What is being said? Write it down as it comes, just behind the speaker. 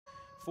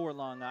for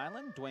Long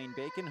Island. Dwayne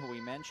Bacon, who we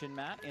mentioned,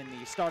 Matt, in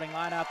the starting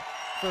lineup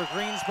for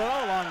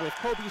Greensboro, along with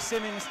Kobe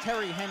Simmons,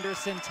 Terry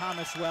Henderson,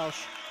 Thomas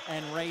Welsh,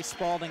 and Ray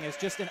Spalding, is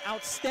just an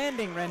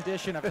outstanding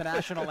rendition of the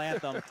national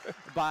anthem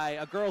by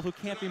a girl who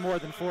can't be more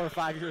than 4 or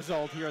 5 years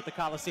old here at the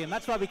Coliseum.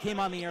 That's why we came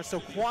on the air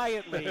so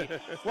quietly.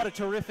 What a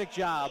terrific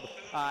job.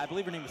 I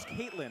believe her name was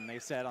Caitlin, they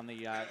said on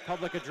the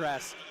public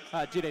address.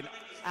 Did an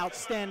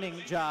outstanding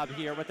job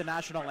here with the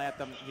national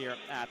anthem here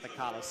at the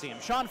Coliseum.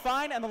 Sean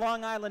Fine and the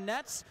Long Island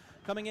Nets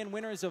coming in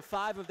winners of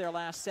 5 of their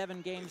last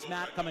 7 games.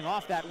 Matt, coming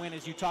off that win,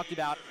 as you talked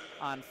about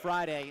on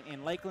Friday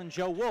in Lakeland.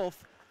 Joe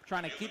Wolf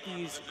trying to keep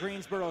these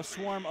Greensboro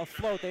Swarm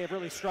afloat. They have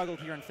really struggled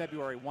here in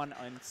February,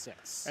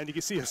 1-6. And you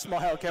can see a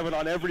smile, Kevin,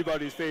 on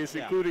everybody's face,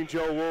 including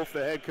Joe Wolf,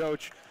 the head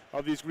coach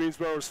of these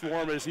Greensboro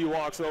Swarm, as he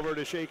walks over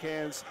to shake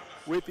hands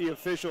with the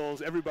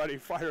officials. Everybody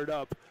fired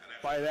up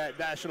by that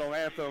national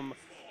anthem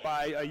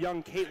by a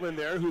young Caitlin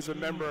there, who's a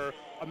member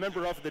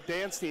of the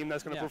dance team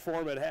that's going to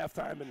perform at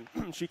halftime.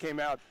 And she came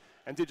out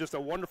and did just a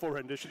wonderful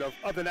rendition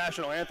of the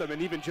national anthem.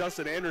 And even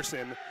Justin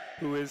Anderson,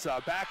 who is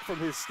back from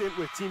his stint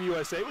with Team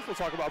USA, which we'll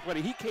talk about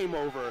plenty, he came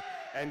over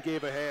and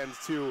gave a hand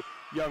to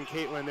young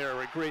Caitlin there,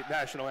 a great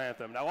national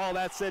anthem. Now, all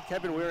that said,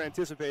 Kevin, we're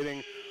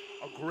anticipating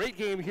a great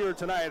game here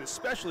tonight,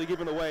 especially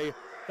given the way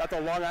that the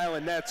Long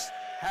Island Nets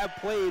have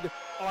played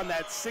on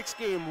that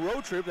 6-game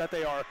road trip that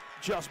they are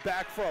just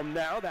back from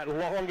now, that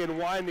long and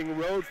winding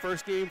road.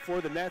 First game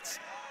for the Nets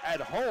at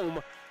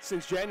home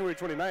since January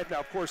 29th. Now,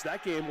 of course,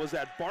 that game was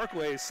at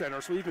Barclays Center,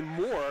 so even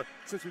more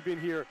since we've been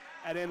here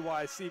at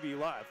NYCB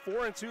Live.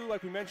 4-2,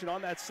 like we mentioned,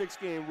 on that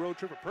 6-game road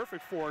trip, a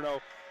perfect 4-0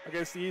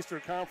 against the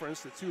Eastern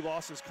Conference. The 2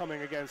 losses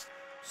coming against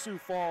Sioux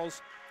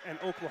Falls and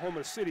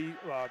Oklahoma City.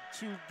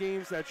 2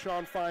 games that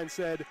Sean Fine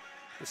said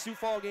the Sioux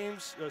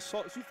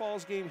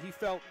Falls game he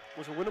felt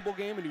was a winnable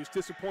game, and he was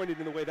disappointed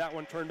in the way that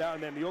one turned out.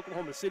 And then the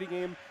Oklahoma City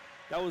game,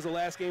 that was the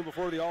last game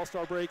before the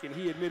All-Star break, and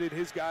he admitted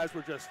his guys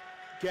were just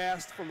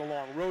gassed from the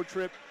long road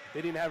trip.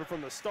 They didn't have it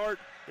from the start.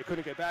 They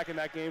couldn't get back in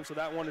that game, so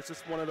that one is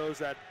just one of those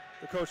that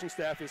the coaching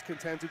staff is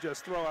content to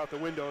just throw out the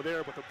window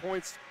there. But the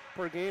points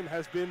per game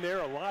has been there.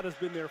 A lot has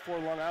been there for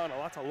Long Island, a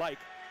lot to like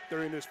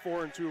during this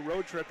 4-2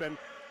 road trip, and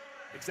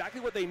exactly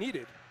what they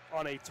needed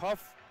on a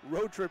tough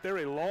road trip there,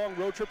 a long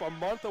road trip, a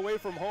month away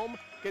from home,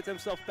 get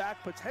themselves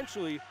back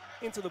potentially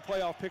into the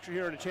playoff picture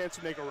here and a chance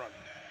to make a run.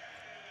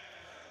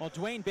 Well,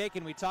 Dwayne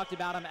Bacon, we talked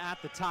about him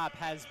at the top,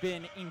 has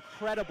been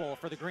incredible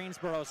for the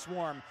Greensboro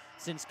Swarm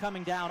since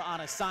coming down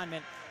on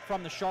assignment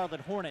from the Charlotte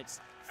Hornets.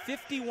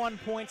 51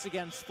 points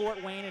against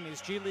Fort Wayne in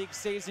his G League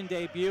season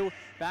debut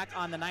back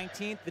on the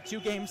 19th. The 2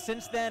 games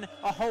since then,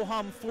 a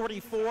ho-hum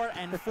 44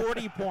 and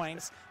 40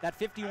 points. That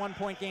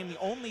 51-point game, the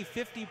only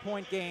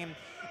 50-point game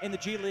in the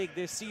G League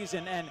this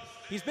season. And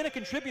he's been a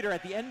contributor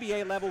at the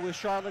NBA level with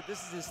Charlotte.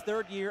 This is his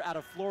 3rd year out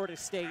of Florida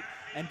State.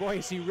 And boy,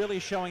 is he really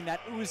showing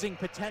that oozing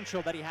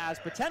potential that he has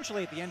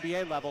potentially at the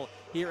NBA level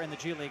here in the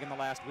G League in the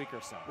last week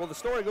or so. Well, the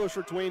story goes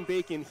for Dwayne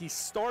Bacon. He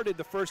started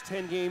the first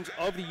 10 games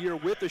of the year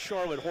with the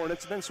Charlotte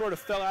Hornets, and then sort of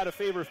fell out of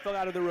favor, fell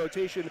out of the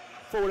rotation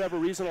for whatever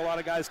reason. A lot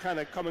of guys kind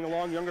of coming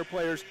along, younger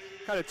players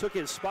kind of took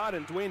his spot,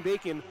 and Dwayne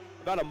Bacon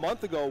about a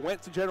month ago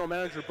went to general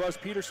manager Buzz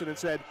Peterson and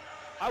said,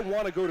 I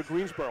want to go to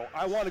Greensboro.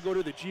 I want to go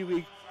to the G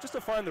League just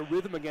to find the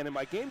rhythm again in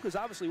my game, because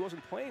obviously he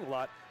wasn't playing a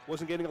lot,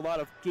 wasn't getting a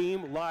lot of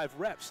game live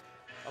reps.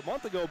 A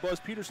month ago, Buzz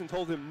Peterson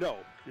told him, no,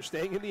 you're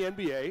staying in the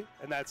NBA,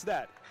 and that's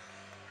that.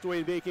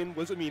 Dwayne Bacon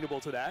was amenable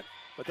to that.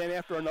 But then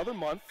after another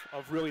month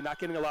of really not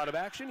getting a lot of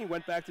action, he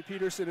went back to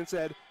Peterson and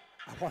said,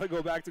 I want to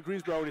go back to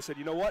Greensboro. And he said,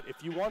 you know what,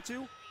 if you want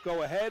to,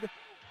 go ahead,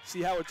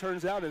 see how it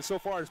turns out. And so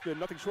far, it's been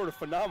nothing short of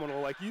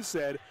phenomenal. Like you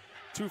said,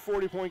 2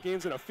 40-point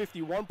games and a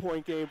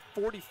 51-point game,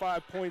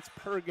 45 points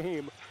per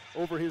game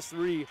over his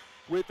 3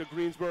 with the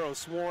Greensboro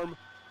Swarm.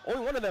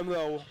 Only one of them,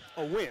 though,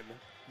 a win.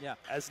 Yeah.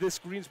 As this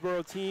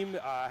Greensboro team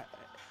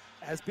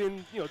has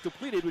been,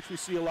 depleted, which we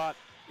see a lot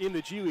in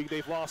the G League.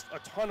 They've lost a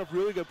ton of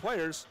really good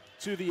players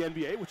to the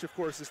NBA, which of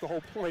course is the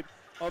whole point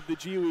of the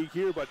G League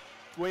here. But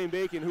Dwayne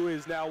Bacon, who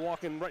is now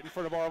walking right in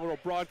front of our little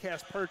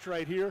broadcast perch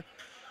right here,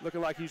 looking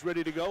like he's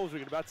ready to go as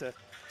we're about to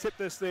tip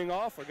this thing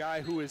off. A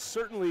guy who is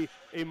certainly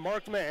a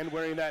marked man,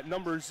 wearing that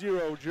number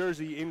 0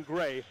 jersey in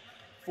gray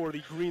for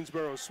the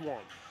Greensboro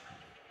Swarm.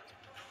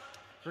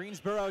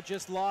 Greensboro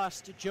just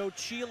lost Joe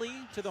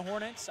Cheely to the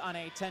Hornets on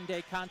a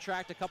 10-day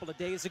contract a couple of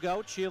days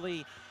ago.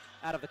 Cheely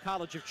out of the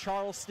College of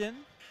Charleston,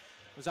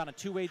 was on a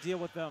 2-way deal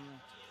with them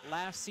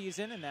last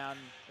season, and now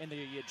in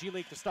the G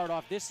League to start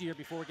off this year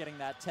before getting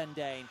that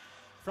 10-day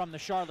from the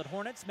Charlotte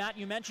Hornets. Matt,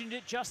 you mentioned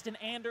it. Justin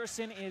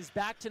Anderson is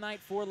back tonight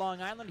for Long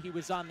Island. He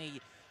was on the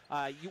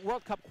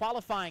World Cup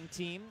qualifying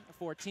team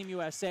for Team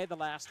USA the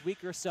last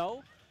week or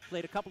so.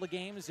 Played a couple of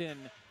games in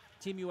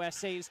Team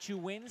USA's 2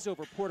 wins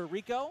over Puerto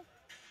Rico.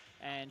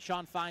 And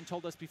Sean Fine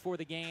told us before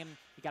the game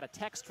he got a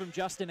text from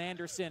Justin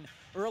Anderson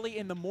early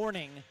in the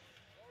morning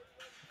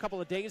couple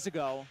of days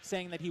ago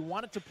saying that he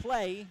wanted to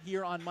play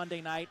here on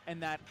Monday night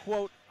and that,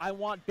 quote, I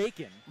want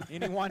Bacon.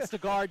 And he wants to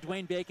guard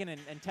Dwayne Bacon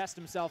and test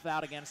himself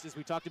out against, as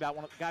we talked about,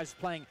 one of the guys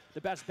playing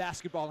the best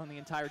basketball in the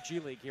entire G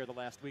League here the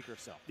last week or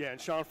so. Yeah,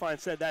 and Sean Fine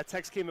said that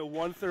text came at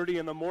 1:30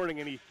 in the morning,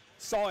 and he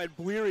saw it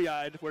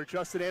bleary-eyed where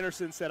Justin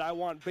Anderson said, I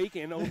want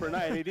Bacon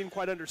overnight, and he didn't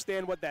quite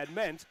understand what that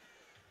meant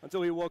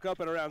until he woke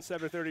up at around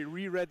 7:30,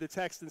 reread the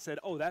text, and said,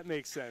 oh, that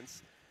makes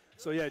sense.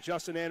 So, yeah,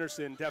 Justin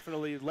Anderson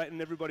definitely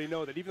letting everybody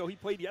know that even though he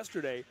played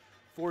yesterday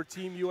for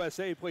Team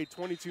USA, played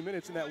 22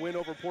 minutes in that win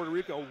over Puerto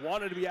Rico,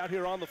 wanted to be out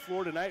here on the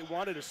floor tonight,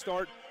 wanted to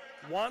start,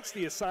 wants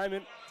the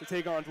assignment to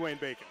take on Dwayne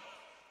Bacon.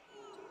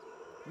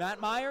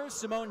 Matt Myers,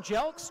 Simone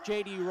Jelks,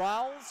 J.D.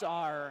 Rawls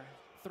are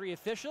three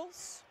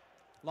officials.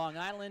 Long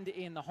Island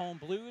in the home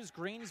blues,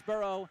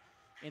 Greensboro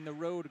in the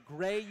road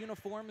gray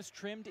uniforms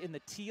trimmed in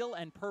the teal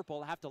and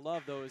purple. Have to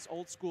love those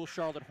old school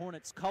Charlotte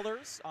Hornets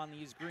colors on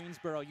these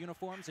Greensboro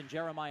uniforms, and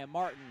Jeremiah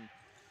Martin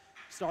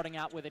starting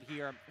out with it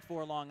here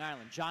for Long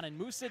Island. John and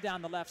Musa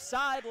down the left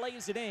side,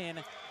 lays it in.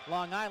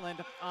 Long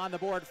Island on the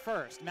board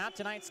first. Matt,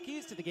 tonight's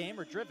keys to the game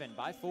are driven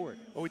by Ford.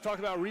 Well, we talked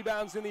about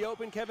rebounds in the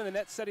open. Kevin, the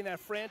Nets setting that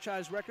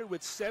franchise record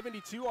with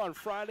 72 on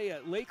Friday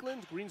at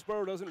Lakeland.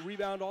 Greensboro doesn't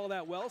rebound all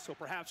that well, so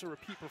perhaps a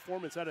repeat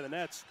performance out of the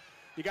Nets.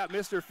 You got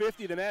Mr.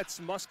 50. The Nets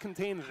must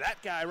contain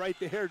that guy right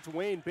there,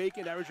 Dwayne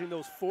Bacon, averaging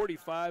those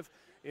 45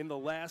 in the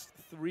last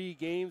 3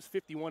 games,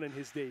 51 in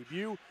his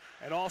debut.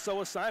 And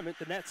also assignment,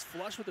 the Nets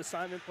flush with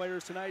assignment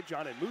players tonight.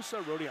 John and Musa,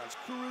 Rodions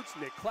Kurucs,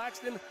 Nick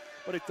Claxton.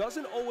 But it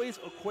doesn't always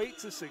equate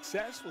to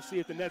success. We'll see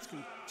if the Nets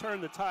can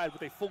turn the tide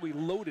with a fully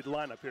loaded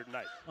lineup here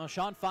tonight. Well,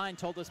 Sean Fine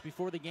told us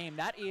before the game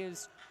that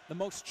is the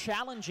most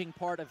challenging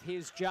part of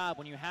his job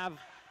when you have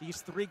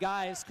these 3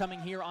 guys coming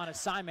here on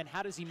assignment.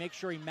 How does he make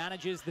sure he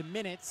manages the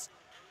minutes,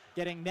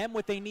 getting them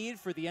what they need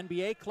for the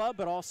NBA club,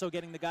 but also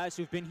getting the guys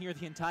who've been here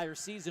the entire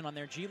season on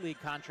their G League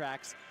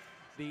contracts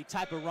the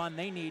type of run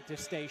they need to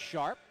stay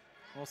sharp.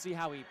 We'll see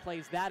how he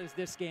plays that as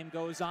this game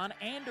goes on.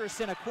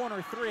 Anderson, a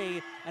corner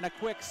 3, and a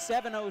quick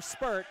 7-0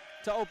 spurt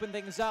to open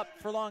things up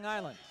for Long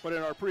Island. But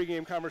in our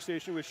pregame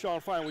conversation with Sean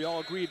Fine, we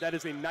all agreed that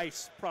is a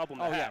nice problem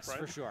to have, yes, right?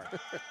 For sure.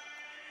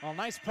 Well,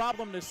 nice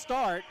problem to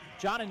start.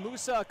 John and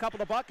Musa, a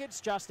couple of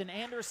buckets. Justin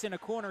Anderson, a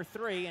corner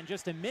 3, and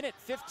just a minute,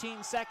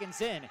 15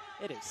 seconds in,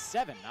 it is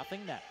 7-0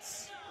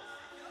 Nets.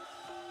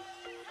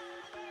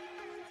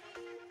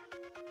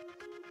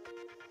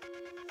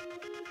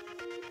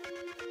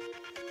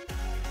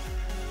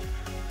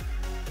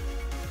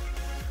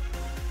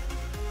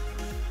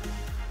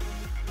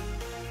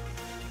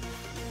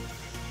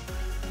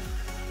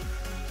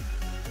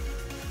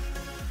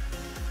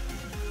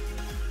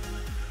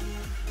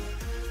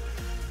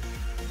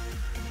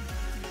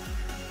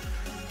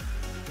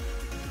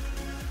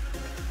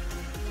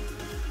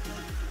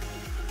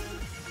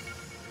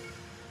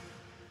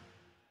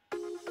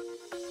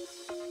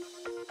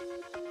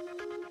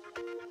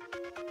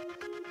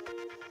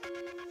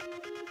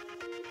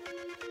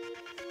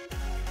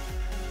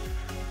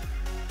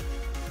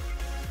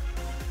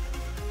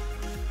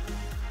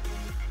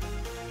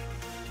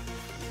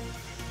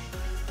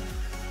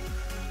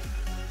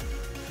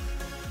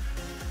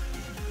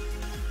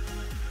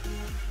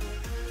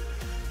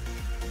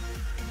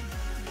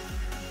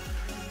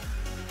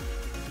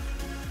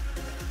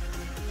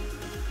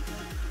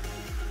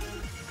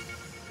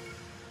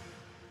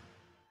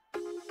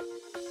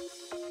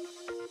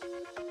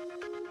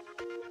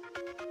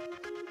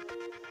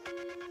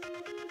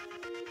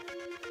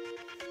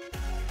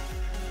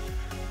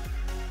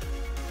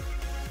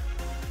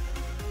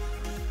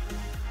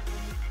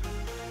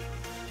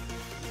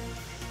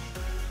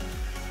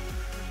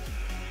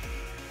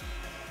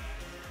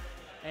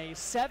 A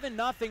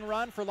 7-0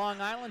 run for Long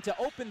Island to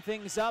open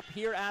things up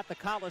here at the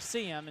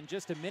Coliseum. In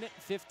just a minute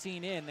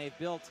 15 in, they've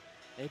built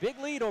a big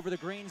lead over the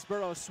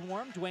Greensboro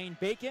Swarm. Dwayne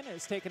Bacon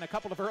has taken a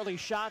couple of early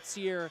shots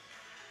here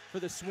for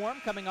the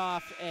Swarm, coming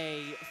off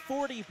a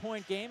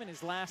 40-point game in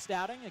his last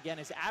outing. Again,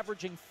 is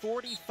averaging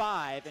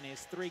 45 in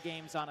his 3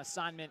 games on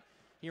assignment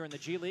here in the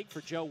G League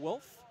for Joe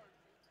Wolf.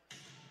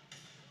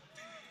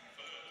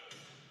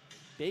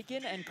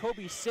 Bacon and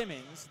Kobe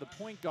Simmons, the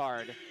point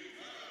guard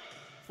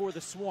for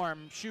the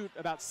Swarm, shoot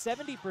about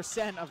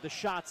 70% of the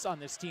shots on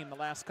this team the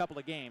last couple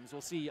of games.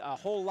 We'll see a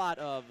whole lot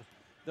of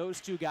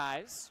those 2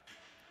 guys.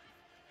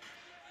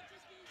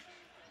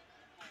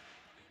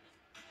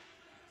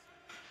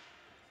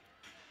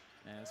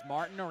 As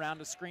Martin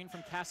around a screen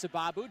from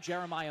Casababu,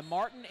 Jeremiah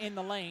Martin in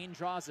the lane,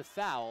 draws a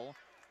foul,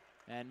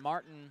 and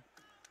Martin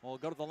will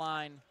go to the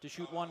line to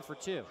shoot 1 for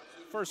 2.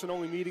 First and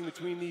only meeting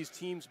between these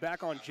teams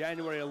back on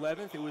January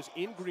 11th. It was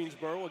in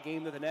Greensboro, a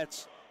game that the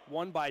Nets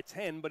won by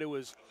 10, but it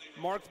was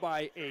marked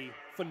by a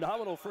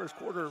phenomenal first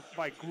quarter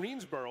by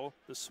Greensboro.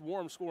 The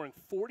Swarm scoring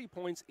 40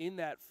 points in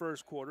that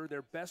first quarter,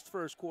 their best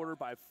first quarter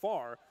by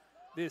far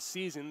this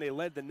season. They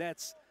led the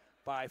Nets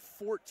by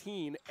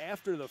 14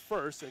 after the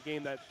first, a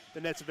game that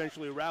the Nets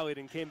eventually rallied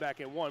and came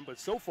back and won, but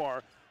so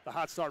far, the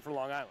hot start for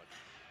Long Island.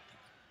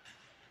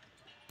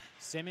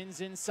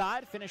 Simmons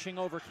inside, finishing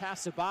over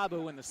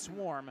Casababu, and the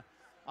Swarm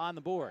on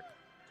the board.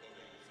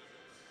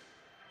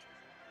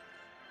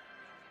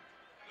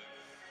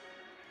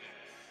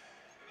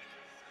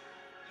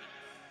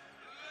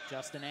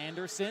 Justin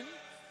Anderson.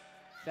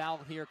 Foul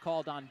here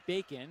called on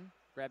Bacon.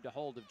 Grabbed a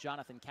hold of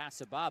Jonathan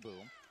Casababu.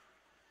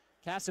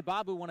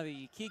 Casababu, one of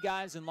the key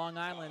guys in Long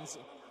Island's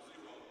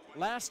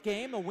last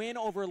game, a win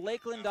over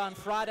Lakeland on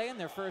Friday in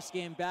their first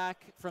game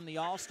back from the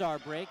All-Star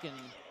break. And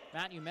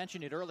Matt, you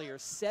mentioned it earlier,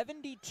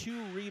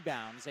 72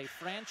 rebounds, a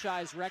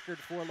franchise record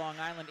for Long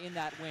Island in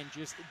that win,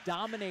 just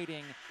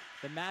dominating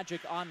the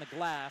Magic on the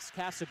glass.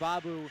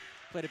 Casababu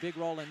played a big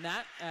role in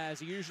that, as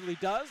he usually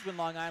does when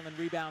Long Island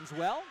rebounds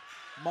well.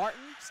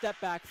 Martin, step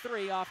back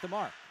three off the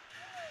mark.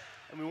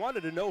 And we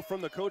wanted to know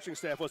from the coaching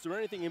staff, was there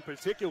anything in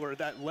particular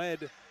that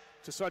led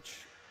to such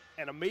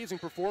an amazing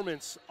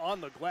performance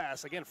on the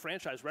glass? Again,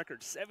 franchise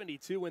record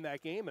 72 in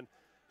that game. And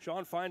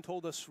Sean Fine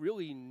told us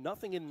really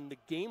nothing in the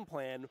game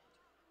plan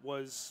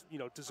was,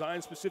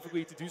 designed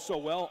specifically to do so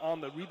well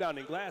on the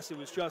rebounding glass. It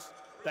was just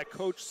that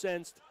coach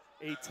sensed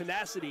a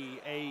tenacity,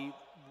 a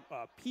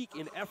peak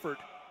in effort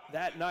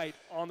that night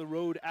on the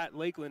road at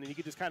Lakeland, and you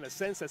could just kind of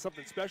sense that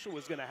something special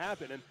was going to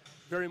happen, and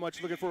very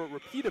much looking for a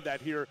repeat of that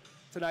here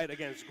tonight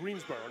against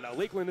Greensboro. Now,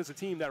 Lakeland is a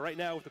team that right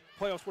now, if the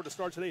playoffs were to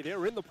start today,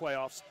 they're in the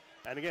playoffs.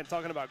 And again,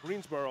 talking about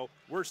Greensboro,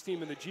 worst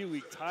team in the G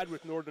League, tied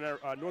with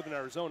Northern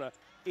Arizona,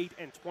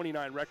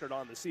 8-29 record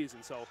on the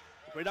season. So,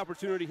 great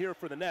opportunity here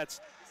for the Nets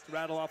to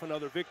rattle off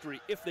another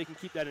victory if they can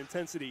keep that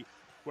intensity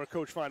where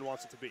Coach Fine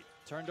wants it to be.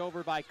 Turned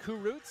over by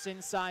Kurutz,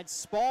 inside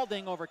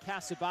Spalding over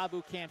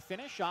Casababu, can't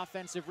finish.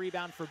 Offensive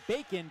rebound for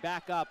Bacon,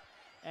 back up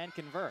and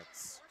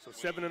converts. So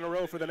 7 in a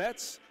row for the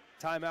Nets.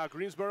 Timeout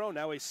Greensboro,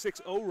 now a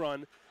 6-0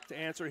 run to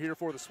answer here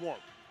for the Swarm.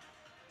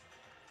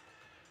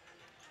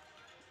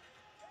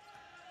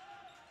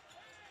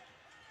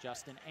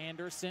 Justin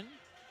Anderson,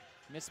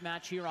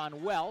 mismatch here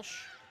on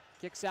Welsh,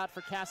 kicks out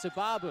for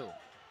Casababu.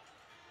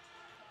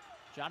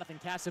 Jonathan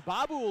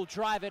Casababu will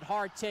drive it,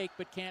 hard take,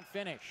 but can't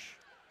finish.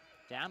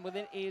 Down with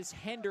it is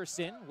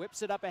Henderson,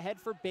 whips it up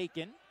ahead for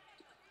Bacon.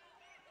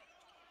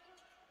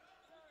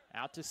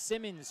 Out to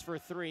Simmons for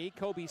three.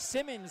 Kobe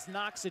Simmons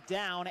knocks it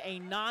down. A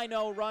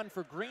 9-0 run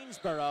for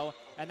Greensboro,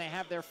 and they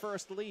have their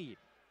first lead.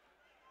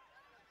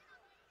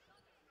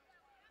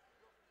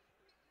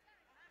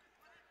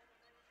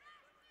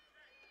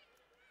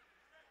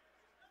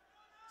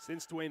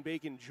 Since Dwayne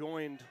Bacon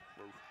joined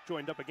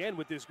up again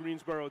with this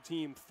Greensboro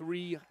team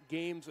 3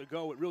 games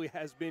ago, it really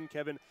has been,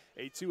 Kevin,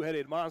 a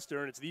two-headed monster,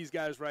 and it's these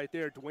guys right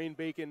there, Dwayne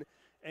Bacon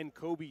and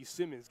Kobe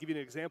Simmons. Give you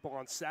an example,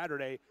 on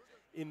Saturday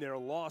in their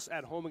loss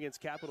at home against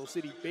Capital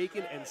City,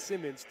 Bacon and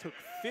Simmons took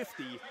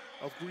 50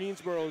 of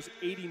Greensboro's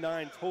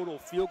 89 total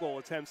field goal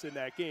attempts in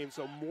that game,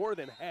 so more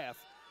than half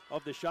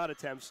of the shot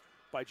attempts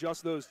by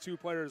just those two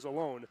players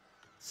alone,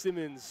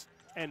 Simmons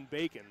and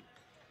Bacon.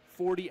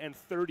 40 and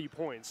 30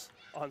 points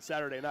on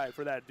Saturday night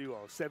for that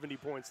duo. 70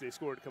 points they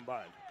scored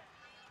combined.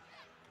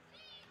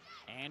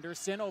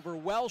 Anderson over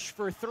Welsh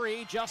for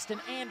three. Justin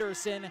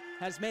Anderson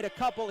has made a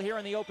couple here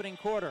in the opening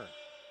quarter.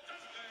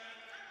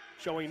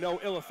 Showing no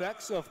ill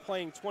effects of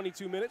playing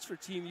 22 minutes for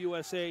Team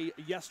USA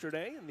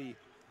yesterday in the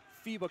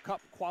FIBA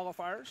Cup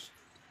qualifiers.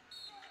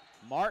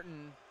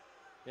 Martin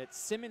hit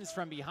Simmons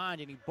from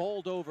behind, and he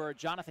bowled over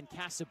Jonathan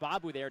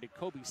Casababu there to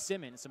Kobe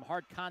Simmons. Some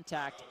hard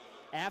contact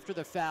after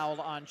the foul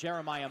on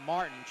Jeremiah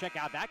Martin. Check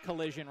out that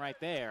collision right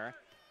there.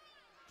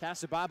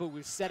 Casababu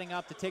was setting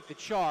up to take the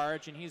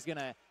charge, and he's going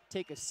to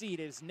take a seat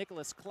as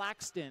Nicholas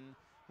Claxton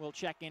will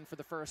check in for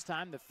the first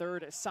time, the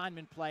third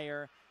assignment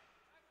player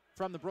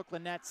from the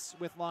Brooklyn Nets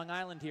with Long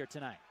Island here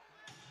tonight.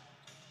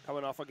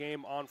 Coming off a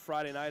game on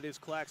Friday night is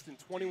Claxton,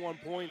 21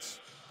 points,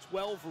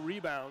 12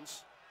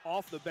 rebounds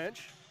off the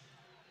bench.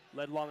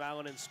 Led Long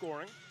Island in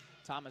scoring.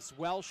 Thomas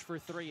Welsh for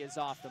three is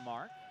off the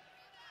mark.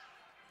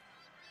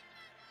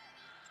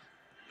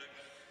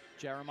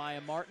 Jeremiah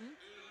Martin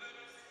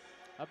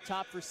up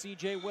top for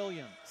C.J.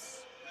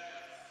 Williams.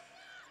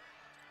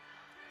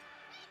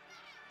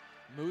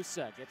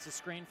 Musa gets a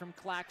screen from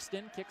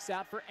Claxton, kicks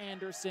out for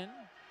Anderson.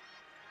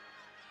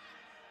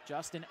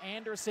 Justin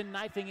Anderson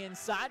knifing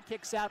inside,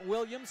 kicks out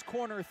Williams,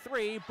 corner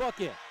three, book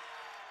it.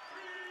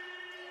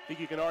 I think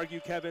you can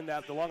argue, Kevin,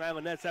 that the Long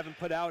Island Nets haven't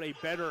put out a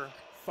better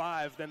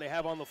 5 than they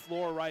have on the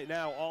floor right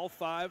now. All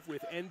 5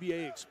 with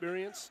NBA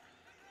experience.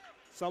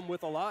 Some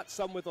with a lot,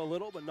 some with a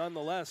little, but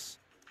nonetheless,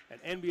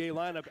 an NBA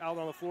lineup out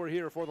on the floor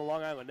here for the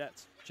Long Island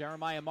Nets.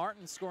 Jeremiah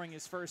Martin scoring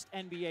his first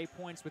NBA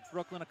points with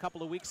Brooklyn a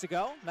couple of weeks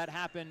ago. That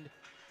happened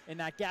in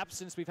that gap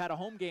since we've had a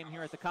home game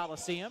here at the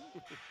Coliseum.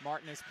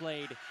 Martin has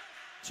played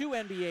 2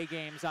 NBA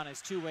games on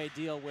his two-way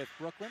deal with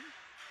Brooklyn.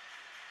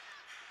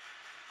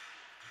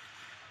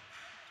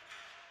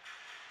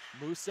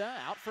 Musa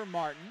out for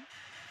Martin.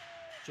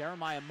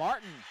 Jeremiah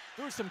Martin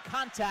through some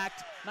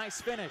contact.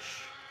 Nice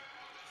finish.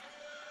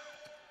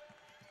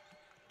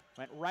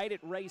 Went right at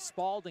Ray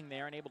Spalding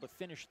there and able to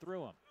finish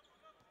through him.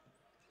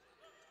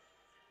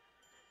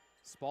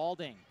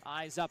 Spalding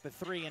eyes up a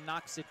three and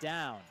knocks it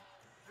down.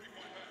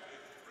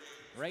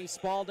 Ray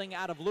Spalding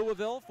out of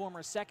Louisville,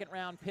 former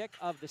second-round pick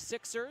of the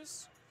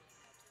Sixers.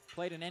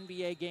 Played an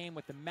NBA game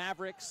with the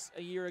Mavericks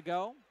a year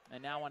ago,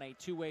 and now on a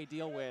two-way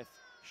deal with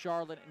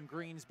Charlotte and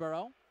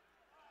Greensboro.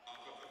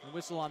 The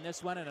whistle on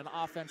this one, and an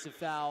offensive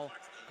foul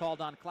called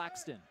on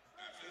Claxton.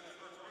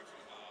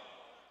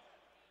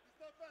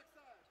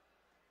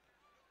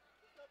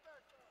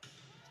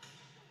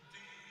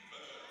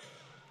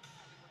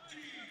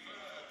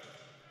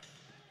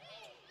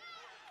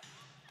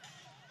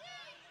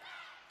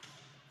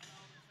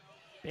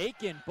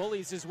 Bacon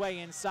bullies his way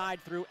inside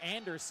through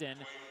Anderson.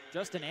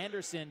 Justin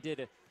Anderson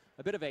did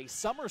a bit of a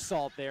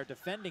somersault there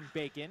defending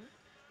Bacon.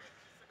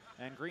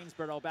 And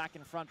Greensboro back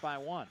in front by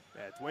 1.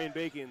 Yeah, Dwayne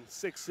Bacon,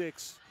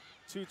 6'6",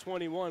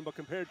 221, but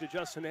compared to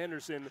Justin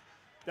Anderson,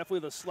 definitely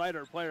the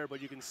slighter player,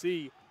 but you can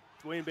see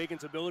Dwayne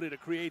Bacon's ability to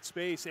create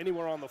space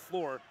anywhere on the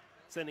floor,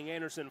 sending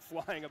Anderson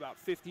flying about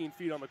 15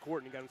 feet on the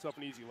court, and he got himself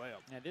an easy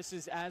layup. And this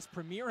is as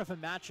premier of a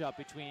matchup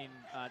between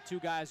two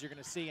guys you're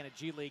going to see in a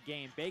G League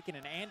game. Bacon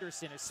and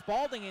Anderson, as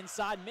Spalding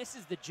inside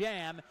misses the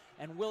jam,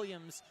 and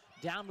Williams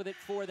down with it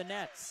for the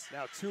Nets.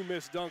 Now 2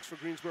 missed dunks for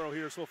Greensboro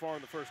here so far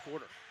in the first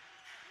quarter.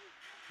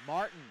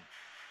 Martin,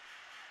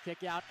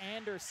 kick out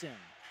Anderson,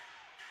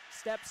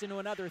 steps into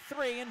another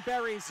 3 and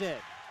buries it.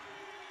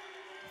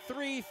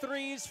 3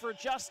 threes for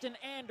Justin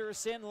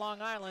Anderson.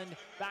 Long Island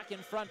back in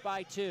front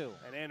by 2.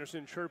 And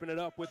Anderson chirping it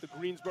up with the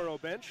Greensboro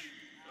bench.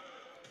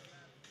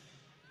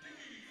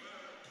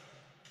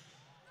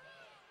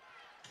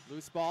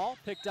 Loose ball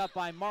picked up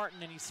by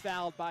Martin, and he's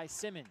fouled by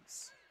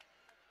Simmons.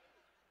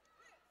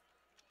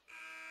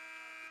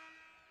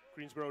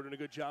 Greensboro doing a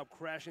good job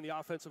crashing the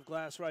offensive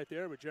glass right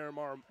there with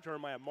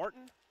Jeremiah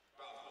Martin.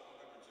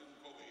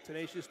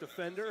 Tenacious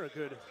defender, a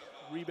good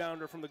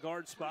rebounder from the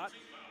guard spot.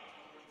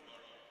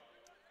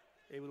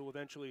 Able to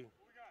eventually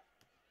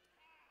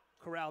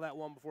corral that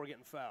one before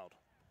getting fouled.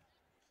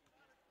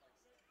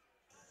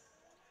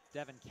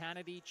 Devin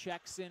Kennedy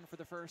checks in for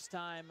the first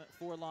time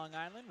for Long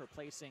Island,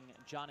 replacing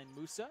John and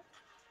Musa.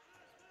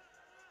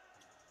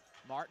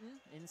 Martin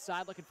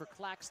inside looking for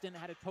Claxton,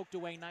 had it poked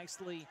away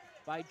nicely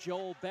by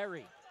Joel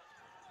Berry.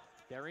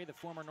 Berry, the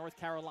former North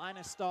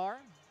Carolina star,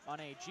 on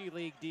a G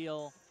League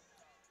deal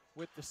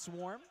with the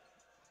Swarm.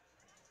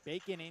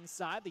 Bacon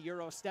inside, the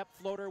Euro step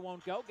floater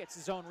won't go, gets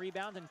his own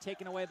rebound and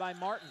taken away by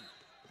Martin.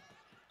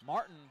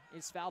 Martin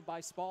is fouled by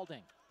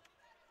Spalding.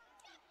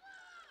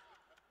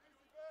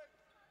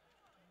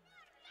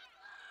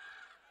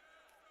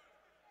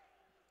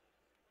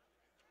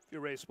 If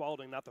you're Ray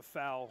Spalding, not the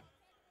foul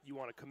you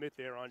want to commit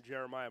there on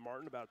Jeremiah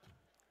Martin, about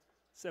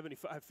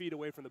 75 feet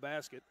away from the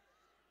basket.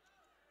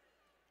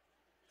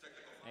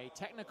 A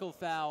technical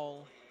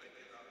foul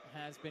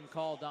has been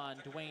called on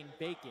Dwayne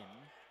Bacon.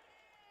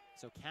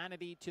 So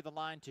Kennedy to the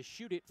line to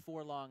shoot it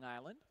for Long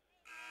Island.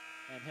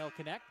 And he'll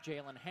connect.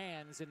 Jalen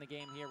Hands in the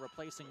game here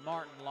replacing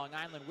Martin. Long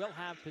Island will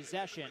have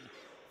possession.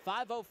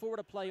 5:04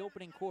 to play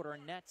opening quarter.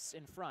 Nets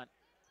in front,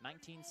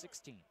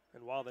 19-16.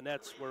 And while the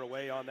Nets were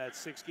away on that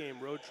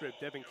 6-game road trip,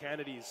 Devin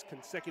Kennedy's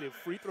consecutive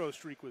free throw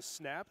streak was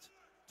snapped.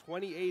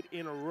 28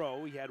 in a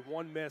row. He had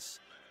 1 miss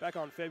back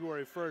on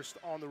February 1st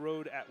on the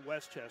road at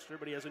Westchester,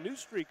 but he has a new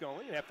streak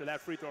going. And after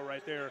that free throw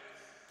right there,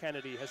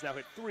 Kennedy has now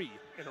hit 3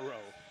 in a row.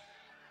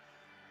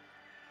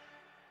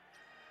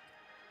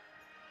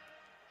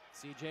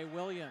 C.J.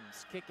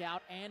 Williams, kick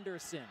out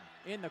Anderson.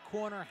 In the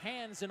corner,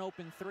 Hands, an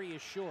open 3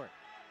 is short.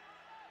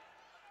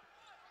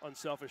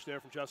 Unselfish there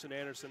from Justin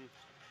Anderson.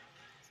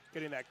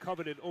 Getting that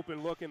coveted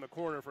open look in the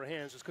corner for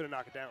Hands, just couldn't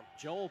knock it down.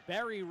 Joel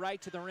Berry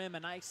right to the rim, a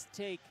nice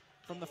take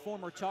from the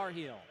former Tar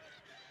Heel.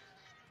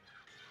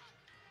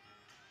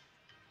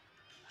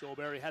 Joel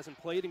Berry hasn't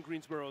played in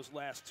Greensboro's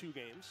last 2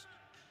 games.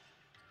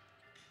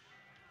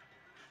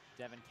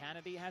 Devin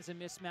Kennedy has a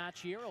mismatch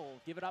here.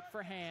 He'll give it up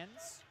for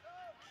Hands.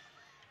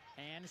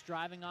 Hands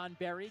driving on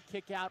Berry,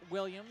 kick out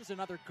Williams.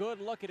 Another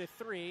good look at a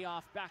 3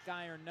 off back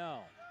iron, no.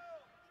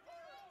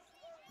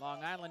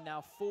 Long Island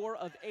now 4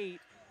 of 8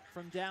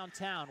 from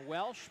downtown.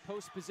 Welsh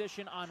post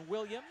position on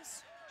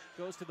Williams.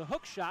 Goes to the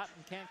hook shot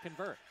and can't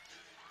convert.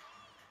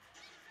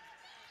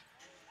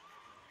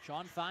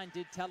 Sean Fine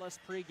did tell us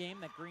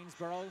pregame that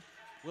Greensboro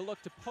will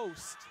look to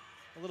post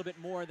a little bit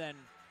more than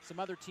some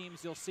other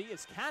teams you'll see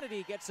as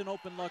Kennedy gets an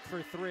open look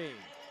for 3.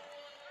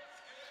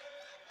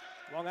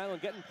 Long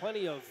Island getting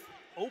plenty of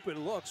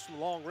open looks from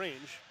long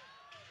range.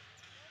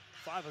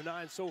 5 of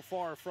 9 so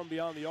far from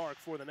beyond the arc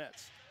for the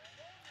Nets.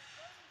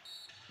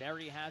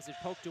 Berry has it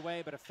poked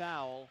away, but a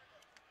foul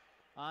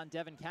on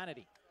Devin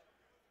Kennedy.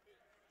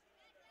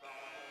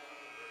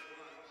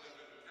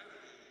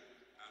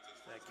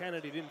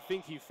 Kennedy didn't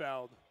think he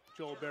fouled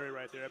Joel Berry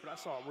right there, but I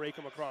saw him rake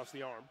him across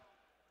the arm.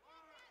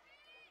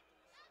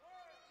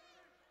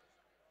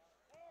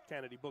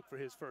 Kennedy booked for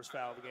his first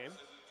foul of the game.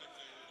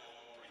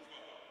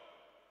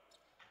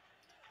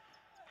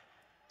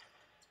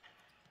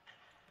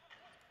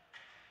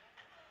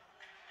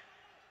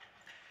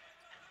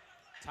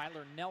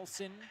 Tyler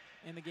Nelson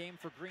in the game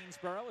for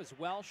Greensboro as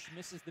Welsh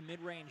misses the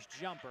mid-range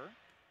jumper.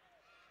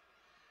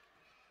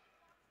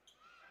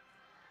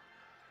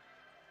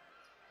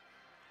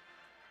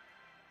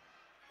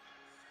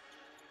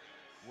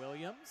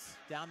 Williams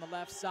down the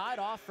left side,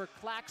 off for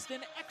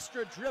Claxton,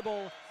 extra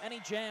dribble, and he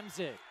jams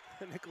it.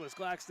 Nicholas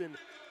Claxton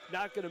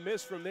not going to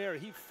miss from there.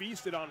 He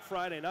feasted on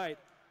Friday night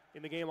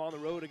in the game on the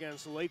road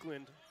against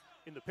Lakeland.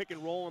 in the pick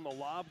and roll and the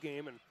lob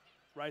game, and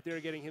right there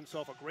getting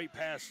himself a great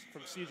pass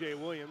from C.J.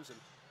 Williams, and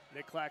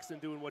Nick Claxton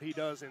doing what he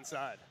does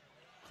inside.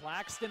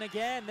 Claxton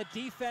again, the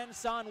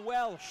defense on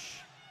Welsh.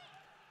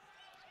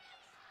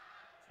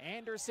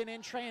 Anderson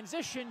in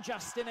transition,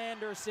 Justin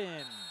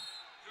Anderson.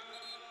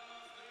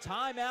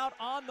 Timeout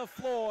on the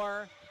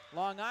floor.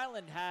 Long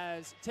Island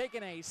has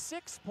taken a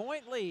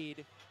 6-point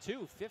lead,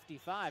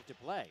 2:55 to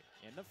play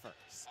in the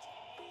first.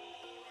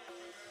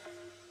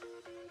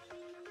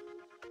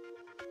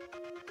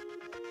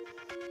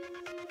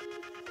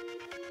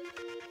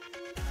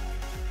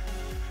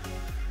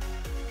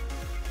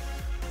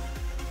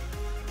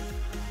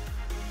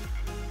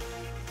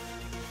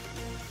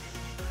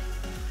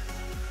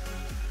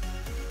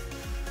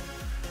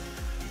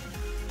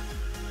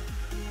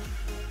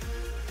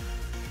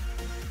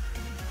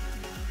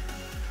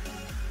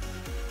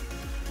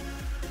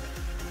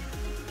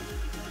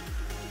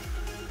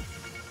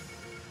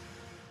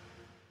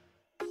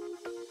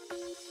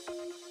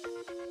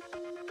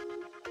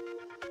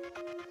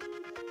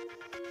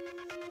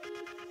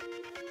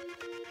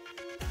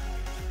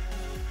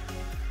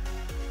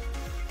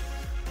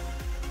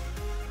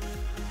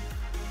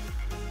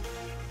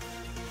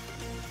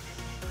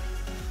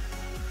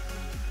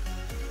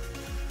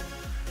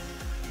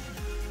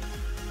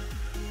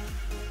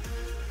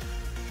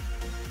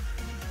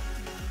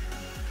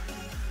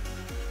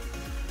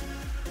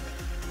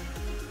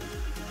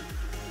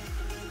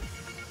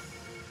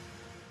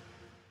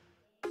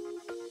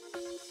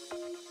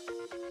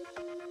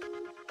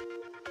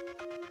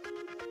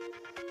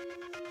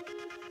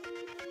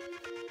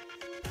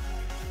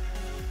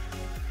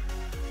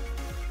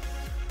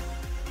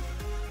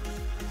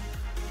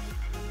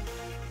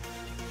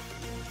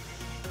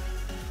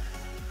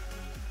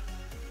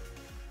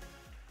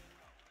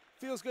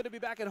 Feels good to be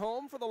back at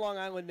home for the Long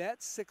Island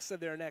Nets. 6 of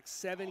their next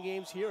 7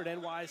 games here at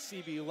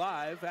NYCB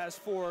Live. As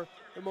for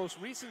the most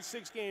recent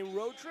 6-game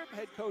road trip,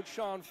 head coach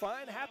Sean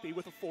Fine happy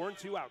with a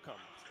 4-2 outcome.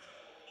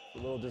 A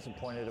little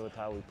disappointed with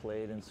how we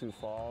played in Sioux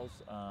Falls.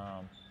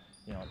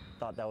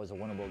 Thought that was a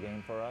winnable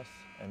game for us.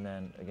 And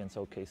then against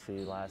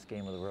OKC, last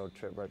game of the road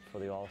trip right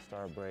before the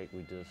All-Star break,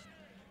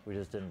 we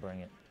just didn't bring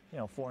it.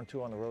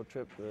 4-2 on the road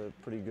trip,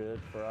 pretty good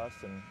for us,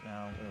 and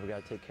now we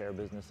got to take care of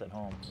business at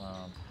home.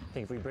 I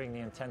think if we bring the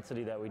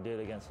intensity that we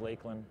did against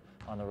Lakeland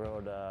on the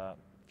road a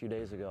few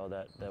days ago,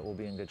 that we'll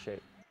be in good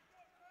shape.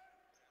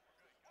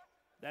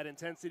 That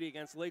intensity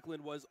against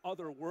Lakeland was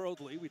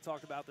otherworldly. We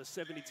talked about the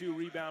 72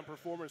 rebound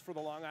performance for the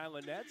Long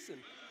Island Nets, and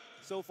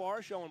so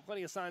far showing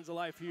plenty of signs of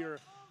life here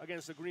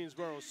against the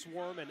Greensboro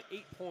Swarm. An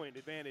 8-point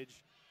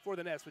advantage for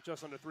the Nets with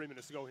just under 3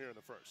 minutes to go here in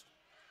the first.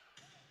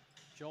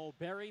 Joel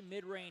Berry,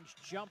 mid-range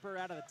jumper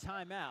out of the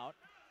timeout.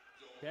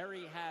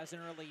 Berry has an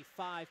early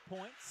 5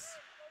 points.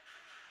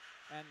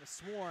 And the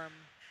Swarm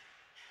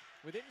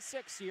within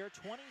 6 here,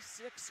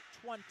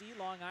 26-20,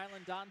 Long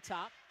Island on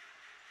top.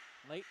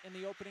 Late in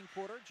the opening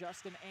quarter,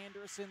 Justin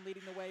Anderson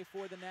leading the way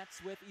for the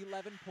Nets with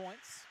 11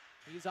 points.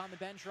 He's on the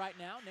bench right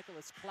now.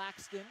 Nicholas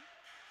Claxton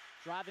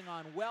driving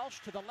on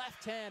Welsh to the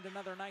left hand.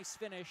 Another nice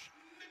finish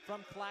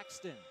from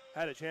Claxton.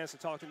 Had a chance to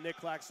talk to Nick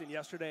Claxton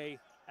yesterday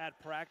at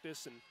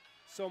practice, and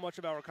so much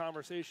of our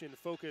conversation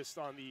focused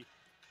on the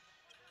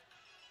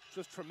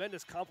just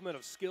tremendous complement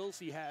of skills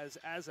he has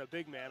as a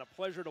big man. A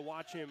pleasure to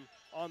watch him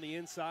on the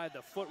inside,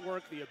 the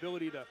footwork, the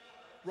ability to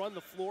run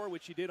the floor,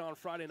 which he did on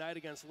Friday night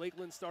against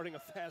Lakeland, starting a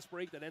fast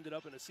break that ended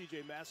up in a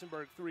C.J.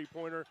 Massenberg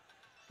three-pointer.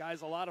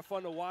 Guy's a lot of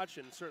fun to watch,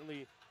 and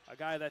certainly a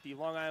guy that the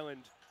Long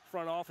Island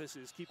front office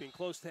is keeping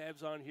close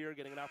tabs on here,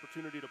 getting an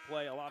opportunity to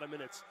play a lot of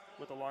minutes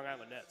with the Long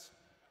Island Nets.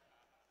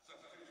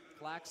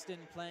 Claxton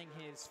playing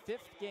his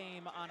 5th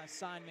game on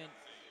assignment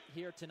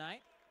here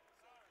tonight.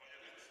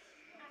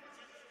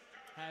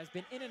 Has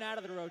been in and out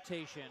of the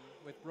rotation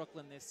with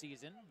Brooklyn this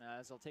season,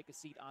 as he'll take a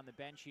seat on the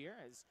bench here.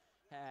 Has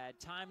had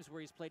times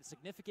where he's played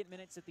significant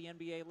minutes at the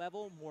NBA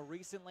level. More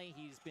recently,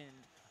 he's been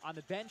on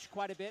the bench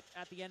quite a bit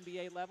at the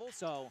NBA level,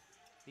 so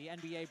the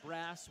NBA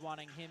brass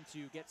wanting him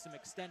to get some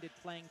extended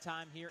playing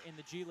time here in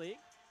the G League.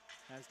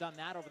 Has done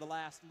that over the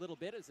last little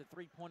bit as a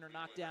three-pointer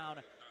knockdown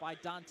by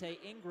Dante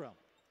Ingram.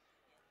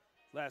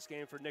 Last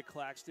game for Nick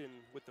Claxton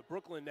with the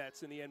Brooklyn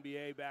Nets in the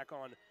NBA back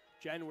on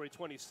January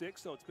 26th,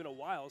 so it's been a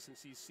while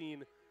since he's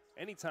seen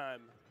any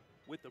time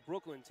with the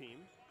Brooklyn team.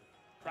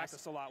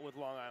 Practiced a lot with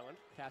Long Island.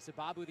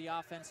 Kasababu the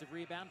offensive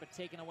rebound, but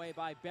taken away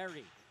by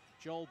Berry.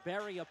 Joel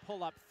Berry, a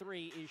pull-up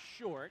three, is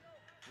short.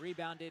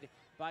 Rebounded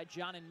by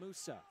John and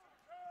Musa.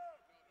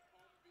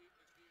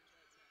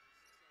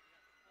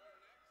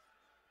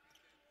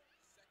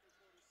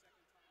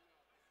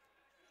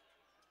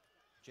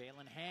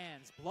 Jalen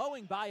Hands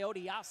blowing by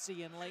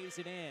Odiase and lays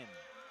it in.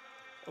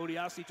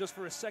 Odiase just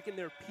for a second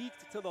there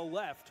peeked to the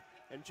left,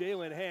 and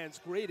Jalen Hands,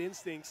 great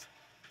instincts,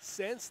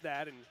 sensed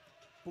that and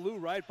blew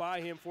right by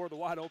him for the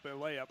wide open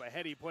layup. A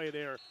heady play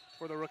there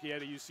for the rookie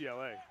out of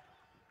UCLA.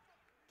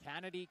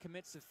 Kennedy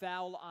commits a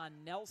foul on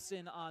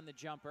Nelson on the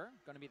jumper.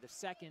 Going to be the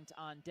second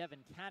on Devin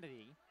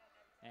Kennedy.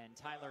 And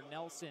Tyler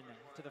Nelson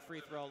to the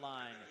free throw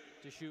line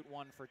to shoot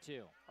 1 for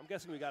 2. I'm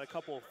guessing we got a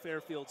couple of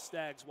Fairfield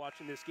Stags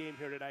watching this game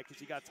here tonight,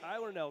 because you got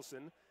Tyler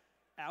Nelson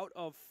out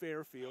of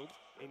Fairfield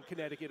in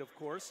Connecticut, of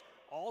course.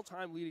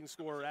 All-time leading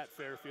scorer at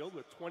Fairfield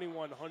with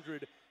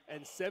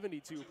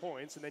 2,172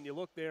 points. And then you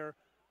look there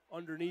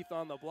underneath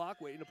on the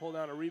block, waiting to pull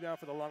down a rebound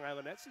for the Long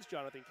Island Nets is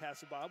Jonathan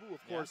Casababu,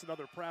 of course,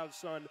 another proud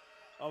son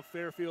of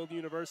Fairfield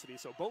University.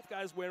 So both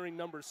guys wearing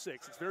number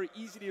 6. It's very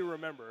easy to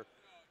remember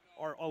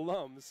are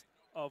alums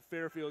of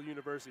Fairfield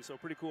University. So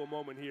pretty cool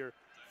moment here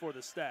for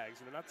the Stags.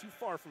 And they're not too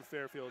far from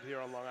Fairfield here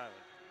on Long Island.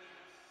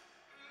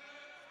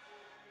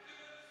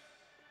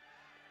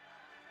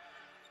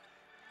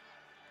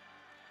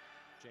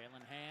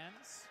 Jalen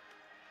Hands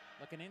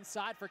looking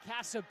inside for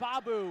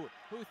Casababu,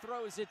 who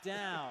throws it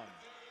down.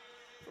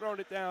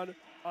 Throwing it down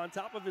on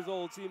top of his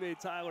old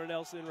teammate Tyler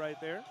Nelson right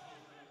there.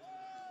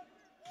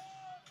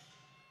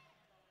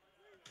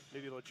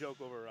 Maybe a little joke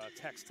over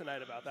text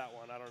tonight about that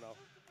one. I don't know.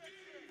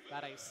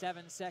 About a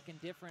 7-second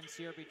difference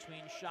here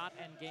between shot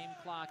and game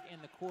clock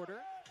in the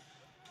quarter.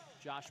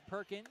 Josh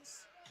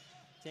Perkins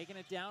taking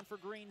it down for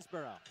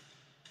Greensboro.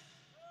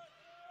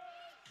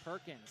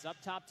 Perkins up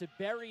top to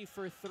Berry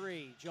for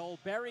 3. Joel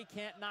Berry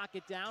can't knock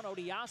it down.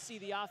 Odiase,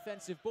 the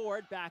offensive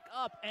board, back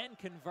up and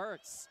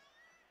converts.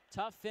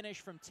 Tough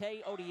finish from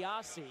Tai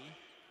Odiase.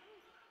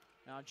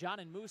 Now John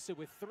and Musa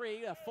with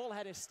 3. A full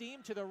head of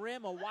steam to the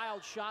rim. A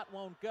wild shot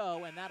won't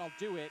go, and that'll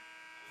do it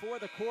for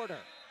the quarter.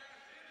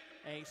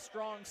 A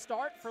strong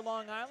start for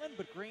Long Island,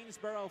 but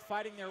Greensboro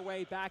fighting their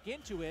way back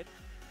into it.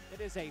 It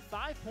is a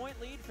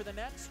 5-point lead for the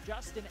Nets.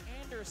 Justin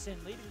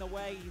Anderson leading the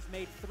way. He's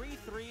made 3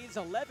 threes,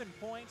 11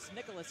 points.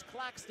 Nicholas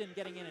Claxton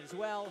getting in as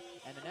well.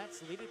 And the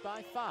Nets lead it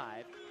by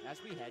 5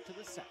 as we head to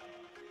the second.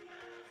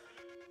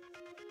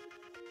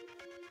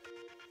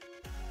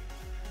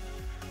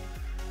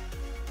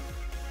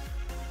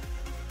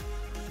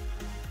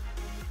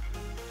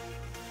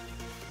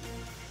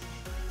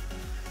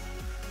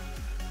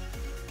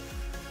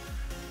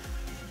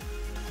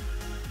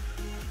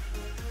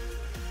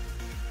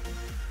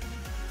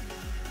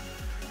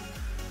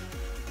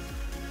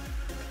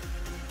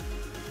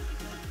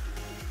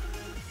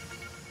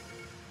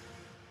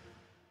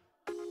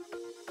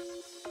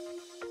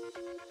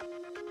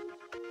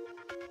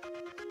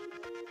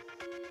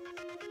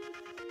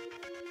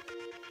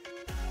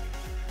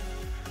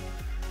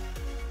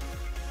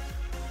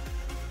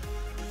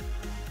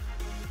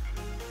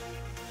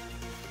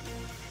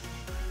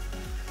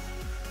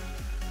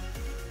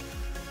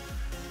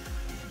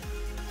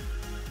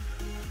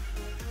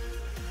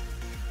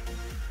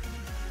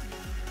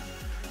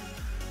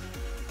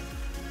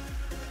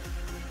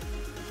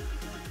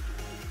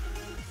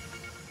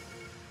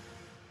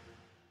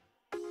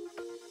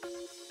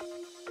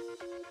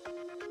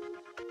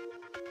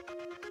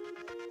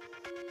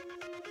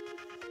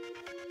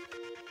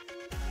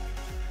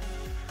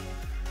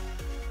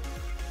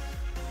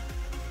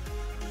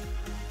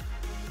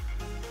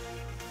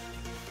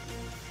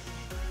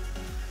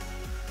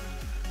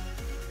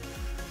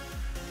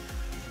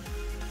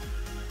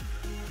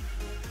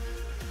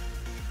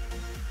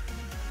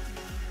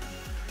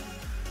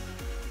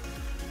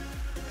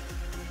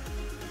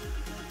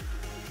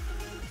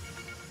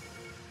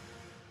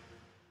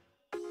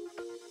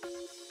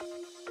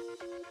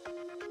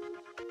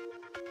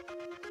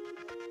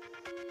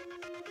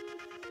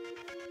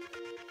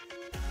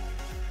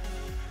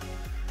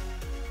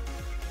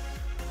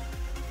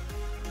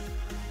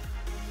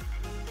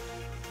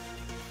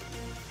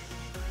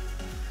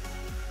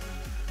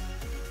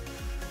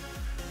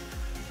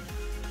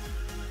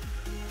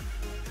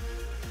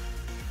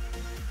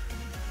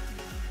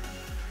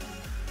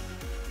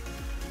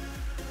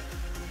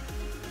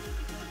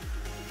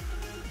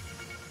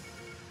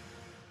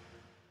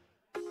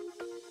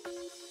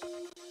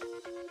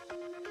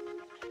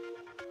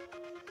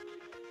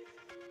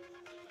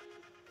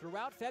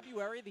 Throughout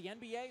February, the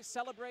NBA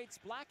celebrates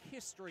Black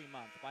History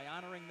Month by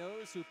honoring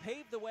those who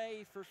paved the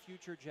way for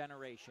future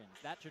generations.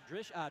 That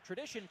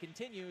tradition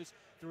continues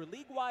through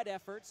league-wide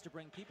efforts to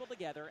bring people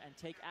together and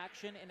take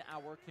action in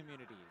our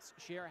communities.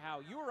 Share how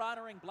you're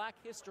honoring Black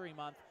History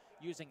Month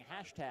using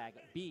hashtag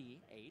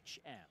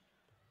BHM.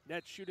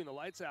 Nets shooting the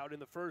lights out in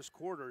the first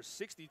quarter,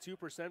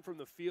 62% from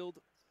the field,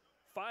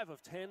 5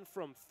 of 10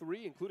 from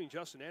 3, including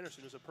Justin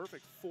Anderson, who's a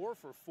perfect 4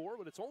 for 4,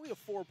 but it's only a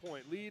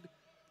 4-point lead.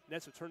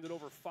 Nets have turned it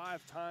over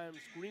 5 times.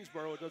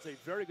 Greensboro does a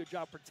very good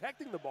job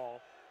protecting the ball,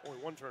 only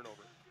 1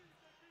 turnover.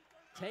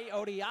 Tai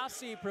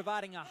Odiase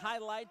providing a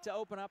highlight to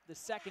open up the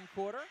second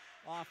quarter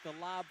off the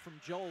lob from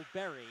Joel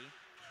Berry.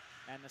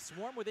 And the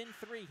Swarm within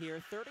 3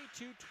 here,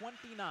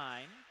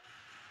 32-29.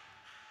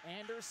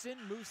 Anderson,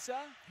 Musa,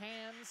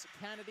 Hands,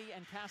 Kennedy,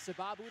 and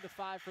Casababu, the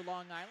 5 for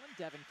Long Island.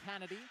 Devin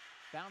Kennedy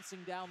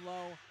bouncing down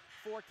low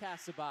for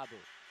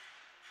Casababu.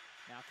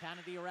 Now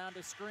Kennedy around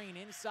a screen,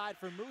 inside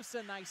for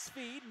Musa, nice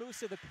feed.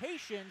 Musa the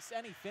patience,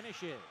 and he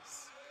finishes.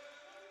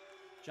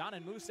 John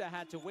and Musa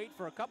had to wait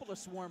for a couple of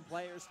Swarm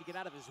players to get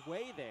out of his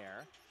way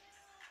there.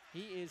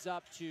 He is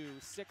up to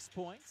 6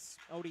 points.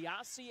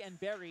 Odiase and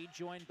Berry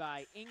joined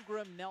by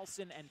Ingram,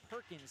 Nelson, and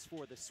Perkins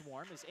for the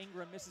Swarm. As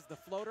Ingram misses the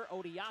floater,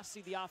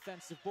 Odiase, the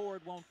offensive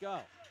board, won't go.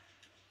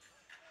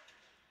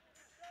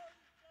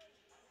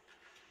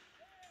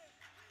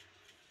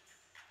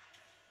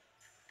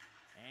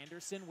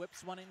 Anderson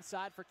whips one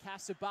inside for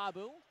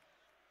Kasababu.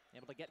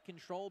 Able to get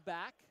control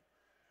back.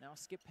 Now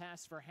skip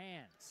pass for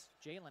Hands.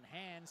 Jalen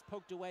Hands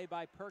poked away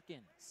by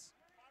Perkins.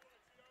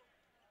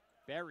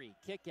 Berry,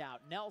 kick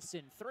out.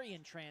 Nelson, 3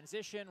 in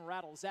transition,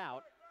 rattles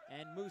out,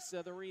 and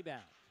Musa the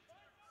rebound.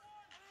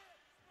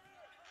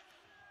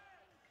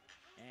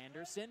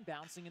 Anderson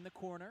bouncing in the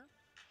corner.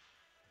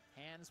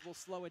 Hands will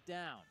slow it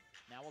down.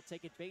 Now we'll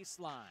take it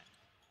baseline.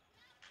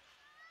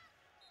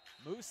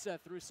 Musa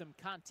through some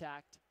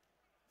contact,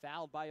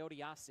 fouled by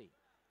Odiase.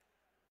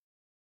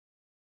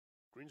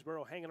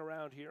 Greensboro hanging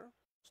around here.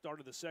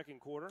 Started the second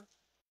quarter.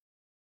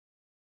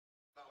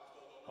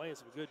 Playing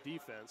some good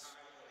defense.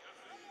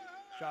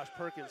 Josh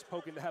Perkins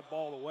poking that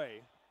ball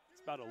away.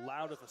 It's about as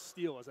loud of a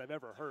steal as I've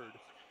ever heard.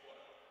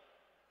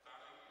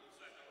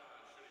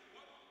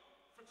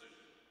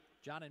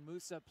 John and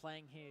Musa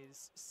playing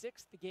his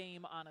 6th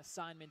game on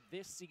assignment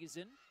this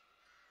season.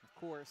 Of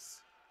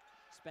course,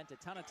 spent a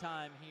ton of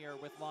time here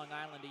with Long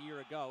Island a year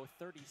ago.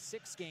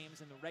 36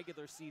 games in the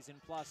regular season,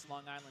 plus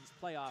Long Island's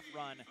playoff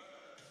run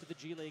to the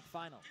G League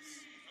Finals.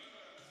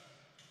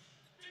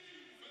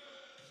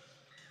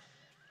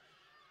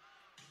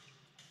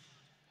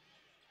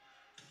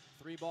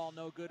 Three ball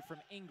no good from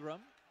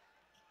Ingram.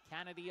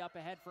 Kennedy up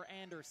ahead for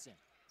Anderson.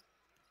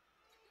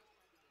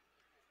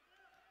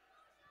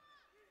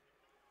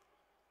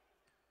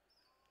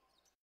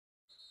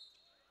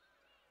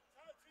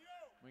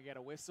 We get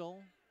a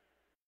whistle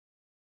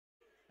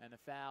and a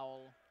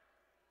foul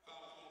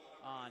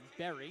on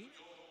Berry.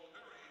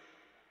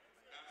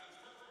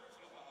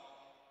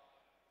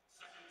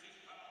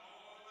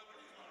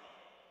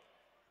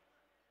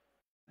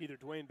 Neither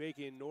Dwayne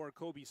Bacon nor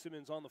Kobe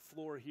Simmons on the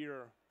floor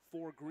here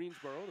for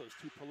Greensboro, those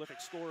two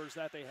prolific scorers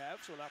that they have,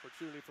 so an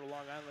opportunity for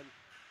Long Island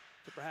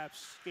to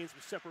perhaps gain some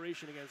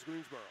separation against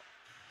Greensboro.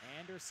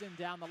 Anderson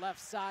down the left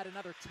side,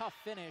 another tough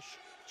finish.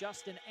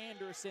 Justin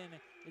Anderson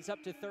is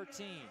up to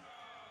 13.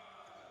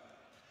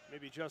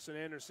 Maybe Justin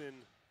Anderson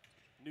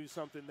knew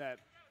something that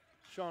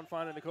Sean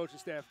Fine and the coaching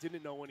staff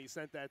didn't know when he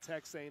sent that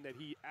text saying that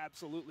he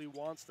absolutely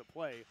wants to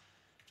play.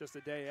 Just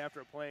a day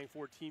after playing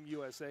for Team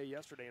USA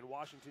yesterday in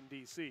Washington,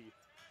 D.C.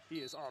 He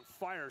is on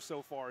fire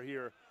so far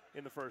here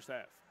in the first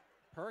half.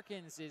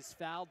 Perkins is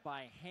fouled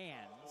by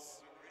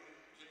Hands.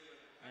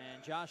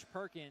 And Josh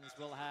Perkins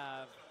will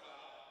have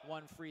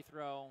one free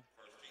throw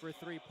for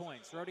 3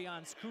 points.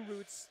 Rodion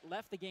Skuruts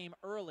left the game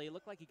early.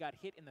 Looked like he got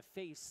hit in the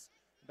face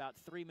about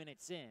 3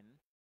 minutes in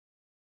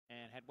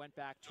and had went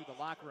back to the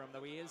locker room,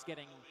 though he is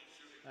getting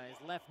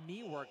his left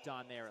knee worked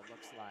on there, it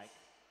looks like.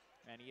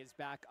 And he is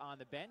back on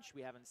the bench.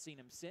 We haven't seen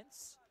him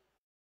since.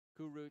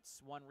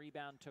 Kuruts, 1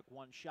 rebound, took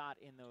 1 shot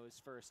in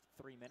those first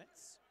 3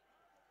 minutes.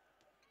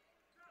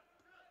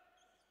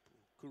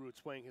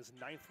 Kuruts playing his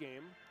 9th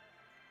game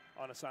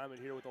on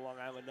assignment here with the Long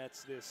Island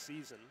Nets this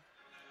season.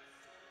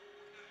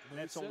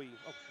 That's only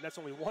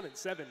 1 in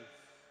 7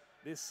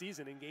 this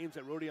season in games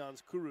that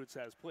Rodion Kuruts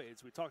has played.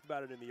 So we talked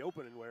about it in the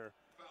opening where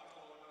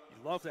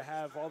you'd love to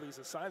have all these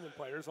assignment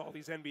players, all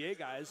these NBA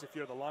guys if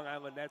you're the Long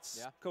Island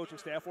Nets coaching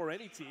staff or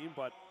any team,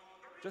 but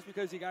just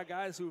because you got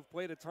guys who've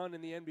played a ton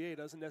in the NBA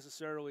doesn't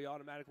necessarily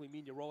automatically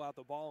mean you roll out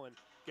the ball and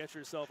get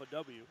yourself a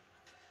W.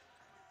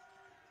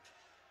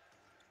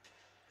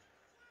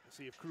 We'll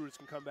see if Kuruts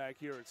can come back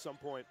here at some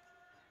point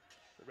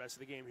the rest of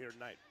the game here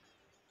tonight.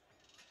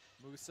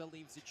 Musa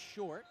leaves it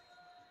short.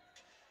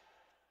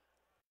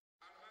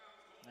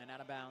 And out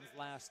of bounds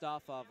last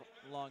off of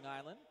Long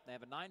Island. They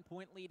have a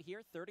 9-point lead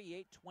here,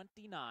 38-29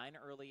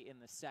 early in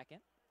the second.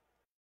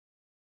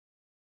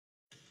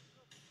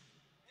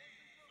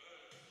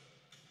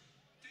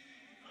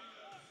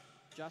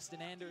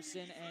 Justin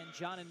Anderson and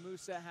John and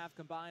Musa have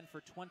combined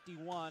for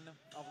 21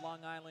 of Long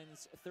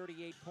Island's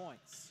 38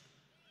 points.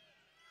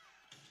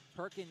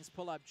 Perkins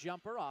pull-up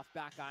jumper off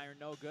back iron,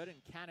 no good, and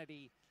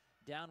Kennedy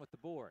down with the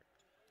board.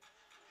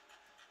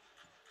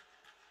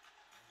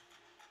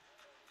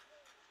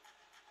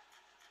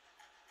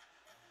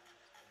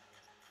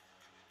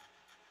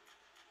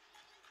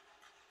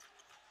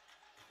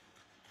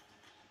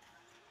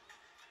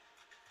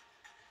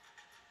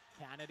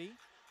 Kennedy,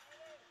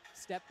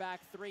 step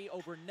back 3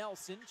 over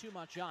Nelson, too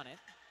much on it.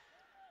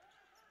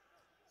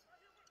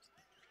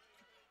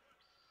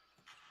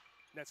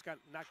 Nets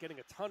not getting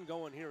a ton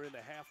going here in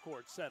the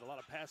half-court set. A lot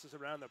of passes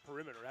around the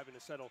perimeter, having to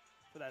settle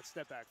for that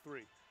step-back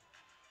 3.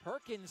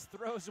 Perkins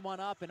throws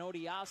one up, and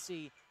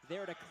Odiase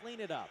there to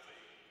clean it up.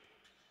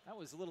 That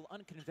was a little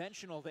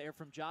unconventional there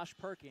from Josh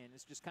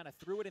Perkins. Just kind of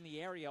threw it in the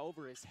area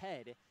over his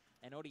head,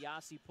 and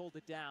Odiase pulled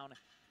it down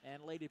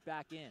and laid it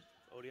back in.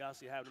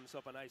 Odiase having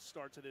himself a nice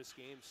start to this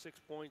game. 6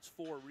 points,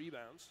 4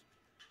 rebounds.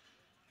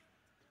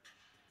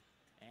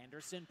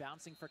 Anderson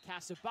bouncing for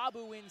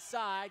Kasababu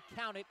inside.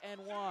 Count it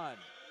and 1.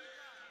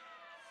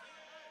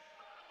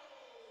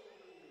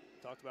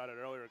 Talked about it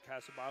earlier.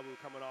 Casababu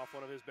coming off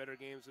one of his better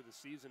games of the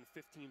season.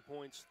 15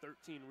 points,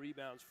 13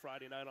 rebounds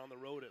Friday night on the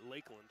road at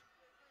Lakeland.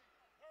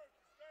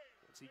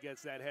 Once he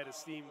gets that head of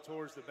steam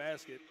towards the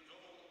basket,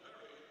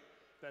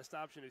 best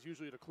option is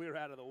usually to clear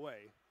out of the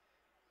way.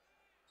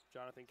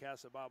 Jonathan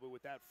Casababu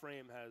with that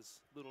frame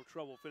has little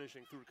trouble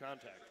finishing through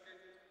contact.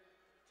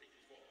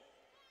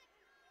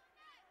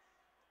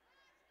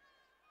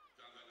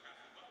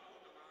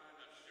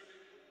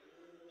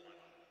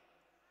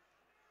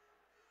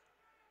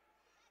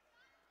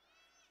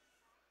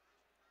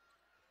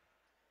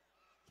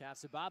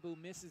 Casababu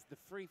misses the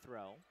free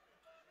throw.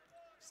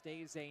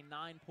 Stays a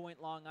 9-point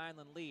Long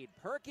Island lead.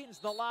 Perkins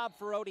the lob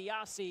for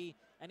Odiase,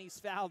 and he's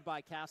fouled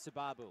by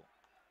Casababu.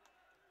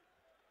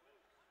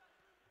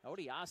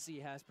 Odiase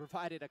has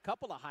provided a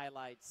couple of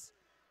highlights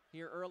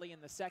here early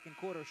in the second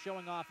quarter,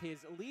 showing off his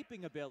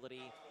leaping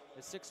ability.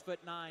 The 6'9"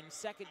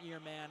 second-year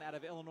man out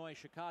of Illinois,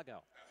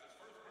 Chicago.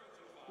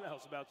 That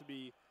was about to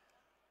be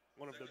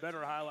one of the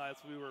better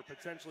highlights we were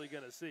potentially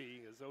going to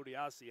see, as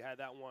Odiase had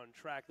that one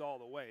tracked all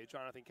the way.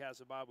 Jonathan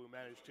Casababu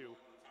managed to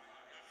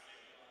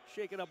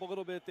shake it up a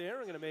little bit there.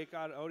 I'm going to make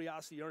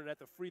Odiase earn it at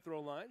the free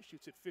throw line.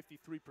 Shoots at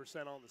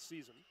 53% on the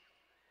season.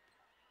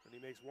 And he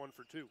makes 1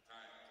 for 2.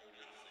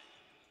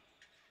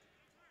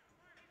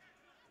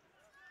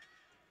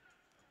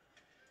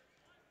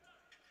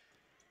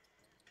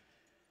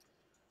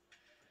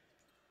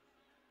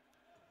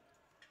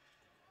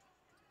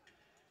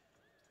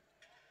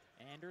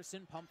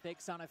 Anderson pump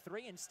fakes on a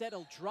 3. Instead,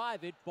 he'll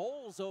drive it,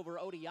 bowls over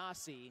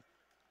Odiase,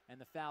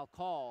 and the foul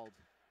called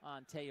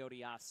on Tai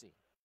Odiase.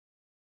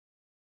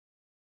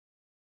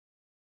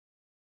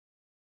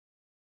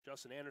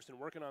 Justin Anderson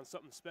working on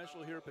something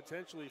special here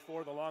potentially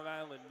for the Long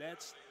Island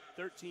Nets.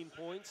 13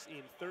 points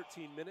in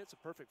 13 minutes, a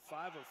perfect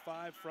 5 of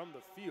 5 from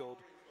the field.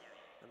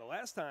 And the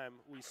last time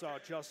we saw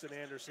Justin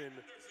Anderson,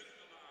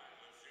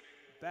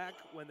 back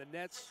when the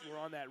Nets were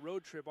on that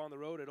road trip on the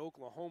road at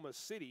Oklahoma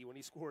City, when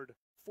he scored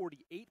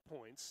 48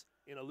 points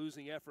in a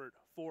losing effort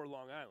for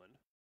Long Island.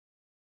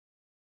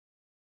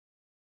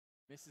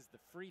 Misses the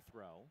free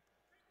throw.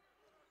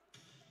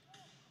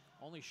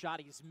 Only shot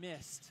he's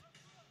missed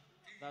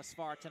thus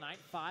far tonight.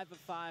 5 of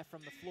 5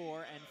 from the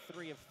floor and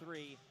 3 of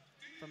 3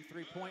 from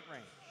three-point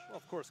range. Well,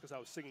 of course, because I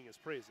was singing his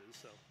praises,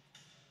 so.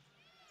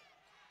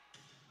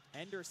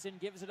 Henderson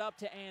gives it up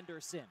to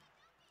Anderson.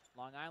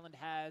 Long Island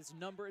has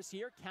numbers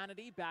here.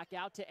 Kennedy back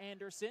out to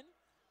Anderson.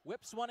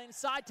 Whips one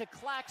inside to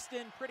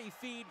Claxton. Pretty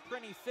feed,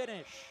 pretty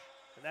finish.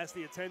 And that's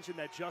the attention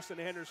that Justin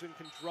Anderson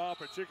can draw,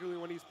 particularly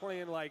when he's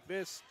playing like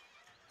this.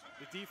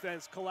 The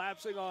defense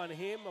collapsing on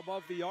him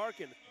above the arc,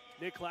 and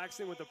Nick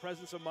Claxton with the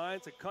presence of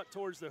mind to cut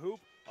towards the hoop.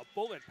 A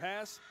bullet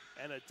pass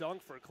and a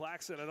dunk for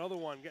Claxton. Another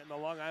one getting the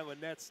Long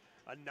Island Nets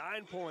a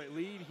 9-point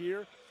lead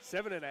here.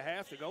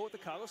 7.5 to go with the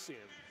Coliseum.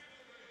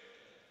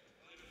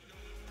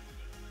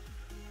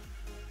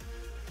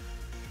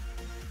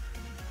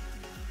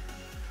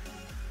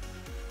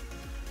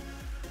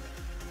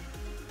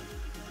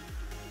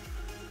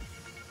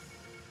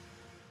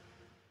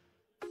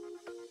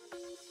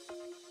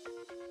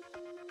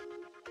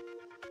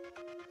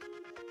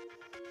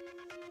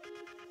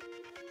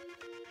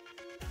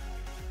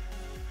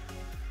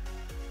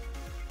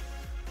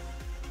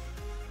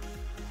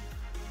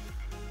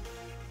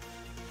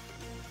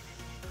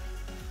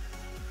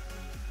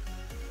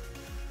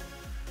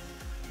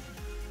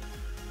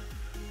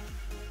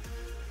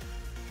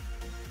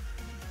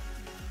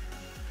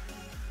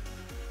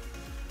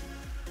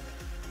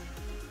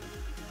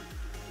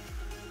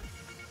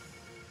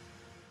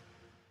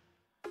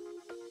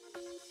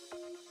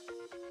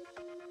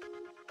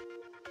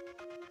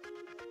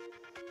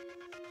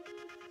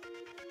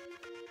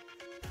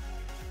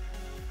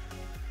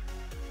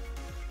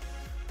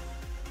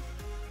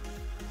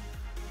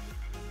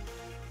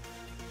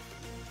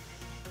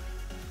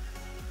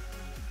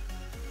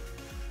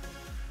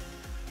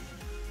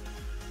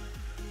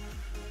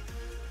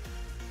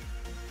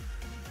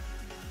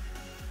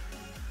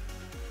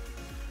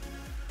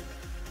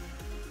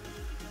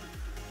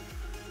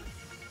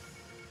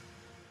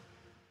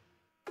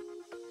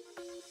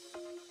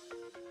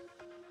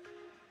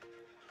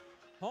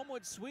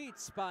 Homewood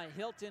Suites by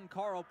Hilton,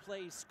 Carl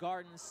Place,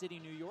 Garden City,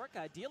 New York.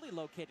 Ideally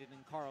located in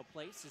Carl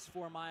Place, is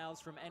 4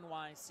 miles from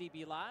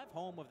NYCB Live,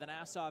 home of the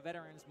Nassau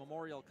Veterans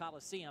Memorial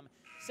Coliseum,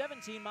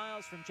 17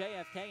 miles from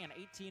JFK and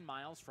 18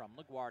 miles from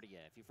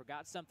LaGuardia. If you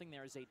forgot something,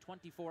 there is a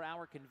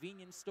 24-hour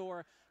convenience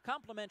store,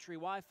 complimentary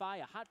Wi-Fi,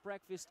 a hot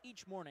breakfast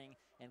each morning,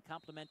 and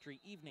complimentary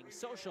evening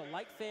social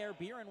light fare,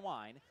 beer and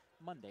wine,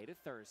 Monday to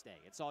Thursday.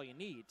 It's all you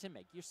need to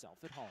make yourself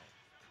at home.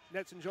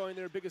 Nets enjoying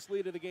their biggest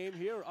lead of the game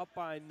here, up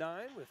by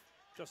 9 with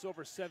just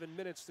over 7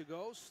 minutes to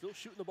go. Still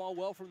shooting the ball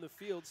well from the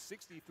field,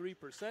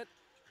 63%.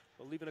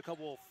 But leaving a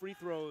couple of free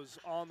throws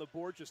on the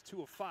board, just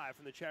 2 of 5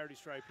 from the charity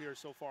stripe here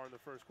so far in the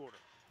first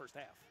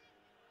half.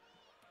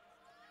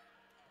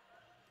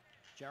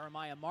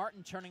 Jeremiah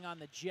Martin turning on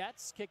the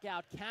Jets. Kick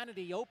out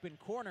Kennedy, open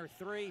corner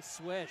 3,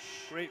 swish.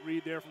 Great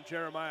read there from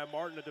Jeremiah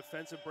Martin, a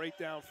defensive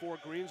breakdown for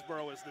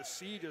Greensboro as the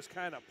sea just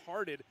kind of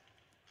parted.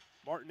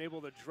 Martin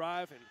able to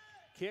drive and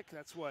kick.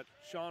 That's what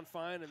Sean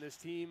Fine and this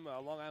team,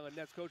 Long Island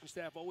Nets coaching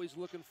staff, always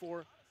looking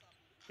for.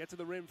 Get to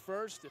the rim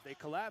first. If they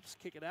collapse,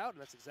 kick it out,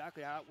 and that's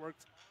exactly how it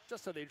worked,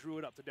 just how they drew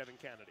it up to Devin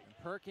Kennedy.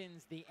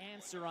 Perkins, the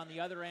answer on the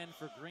other end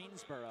for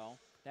Greensboro.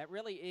 That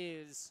really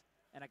is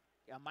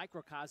a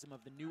microcosm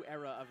of the new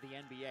era of the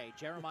NBA.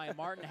 Jeremiah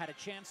Martin had a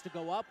chance to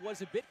go up,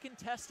 was a bit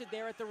contested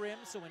there at the rim,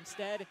 so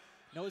instead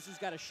knows he's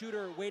got a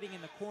shooter waiting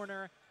in the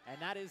corner, and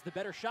that is the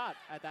better shot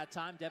at that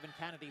time. Devin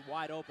Kennedy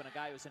wide open, a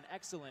guy who's an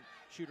excellent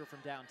shooter from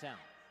downtown.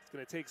 It's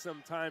going to take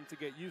some time to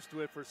get used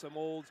to it for some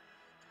old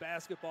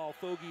basketball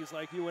fogies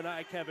like you and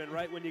I, Kevin,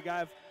 right? When you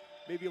have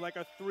maybe like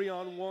a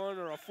 3-on-1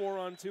 or a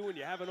 4-on-2 and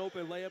you have an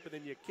open layup and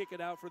then you kick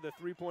it out for the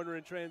three-pointer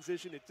in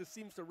transition, it just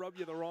seems to rub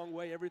you the wrong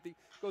way. Everything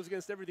goes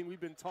against everything we've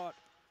been taught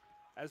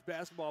as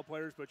basketball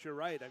players, but you're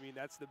right. I mean,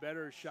 that's the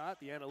better shot.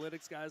 The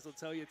analytics guys will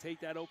tell you take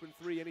that open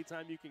three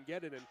anytime you can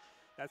get it, and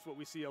that's what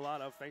we see a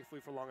lot of,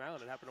 thankfully, for Long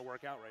Island. It happened to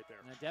work out right there.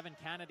 Now, Devin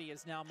Kennedy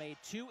has now made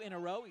 2 in a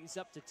row. He's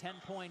up to 10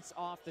 points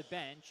off the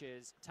bench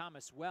as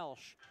Thomas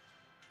Welsh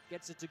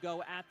gets it to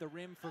go at the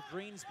rim for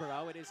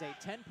Greensboro. It is a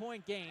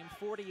 10-point game,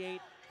 48-38,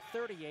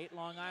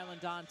 Long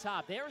Island on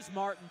top. There's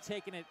Martin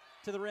taking it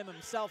to the rim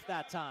himself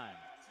that time.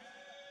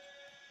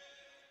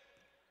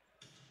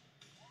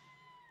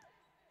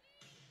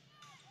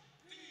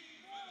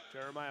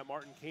 Jeremiah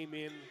Martin came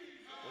in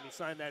when he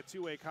signed that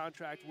two-way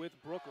contract with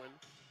Brooklyn.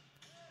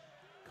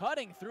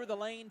 Cutting through the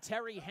lane,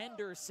 Terry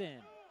Henderson.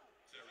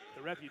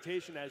 The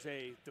reputation as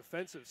a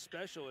defensive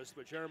specialist,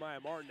 but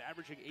Jeremiah Martin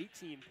averaging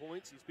 18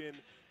 points. He's been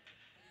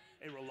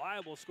a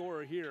reliable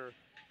scorer here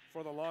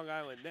for the Long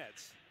Island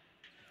Nets.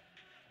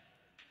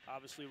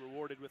 Obviously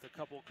rewarded with a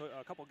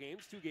couple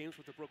games, 2 games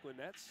with the Brooklyn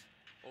Nets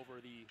over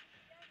the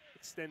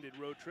extended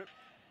road trip.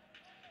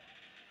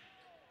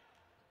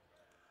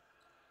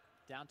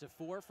 Down to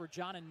 4 for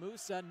John and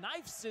Musa.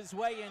 Knifes his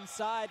way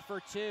inside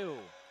for 2.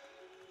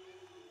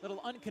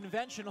 Little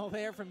unconventional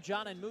there from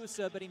John and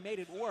Musa, but he made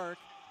it work,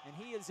 and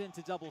he is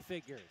into double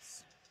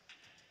figures.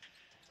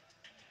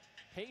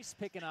 Pace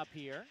picking up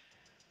here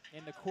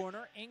in the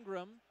corner.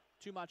 Ingram,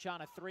 too much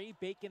on a 3.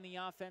 Bacon the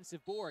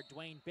offensive board.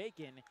 Dwayne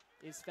Bacon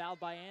is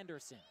fouled by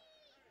Anderson.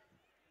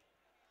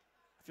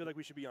 I feel like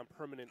we should be on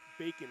permanent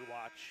Bacon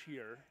watch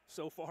here.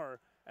 So far,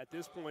 at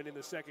this point in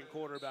the second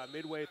quarter, about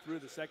midway through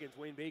the second,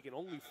 Dwayne Bacon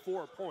only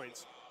 4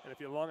 points. And if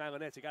you're Long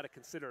Island Nets, you got to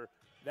consider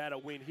that a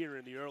win here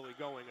in the early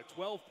going. A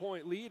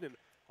 12-point lead, and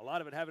a lot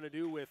of it having to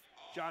do with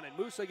John and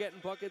Musa getting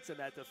buckets and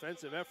that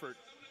defensive effort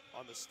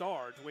on the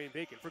star, Dwayne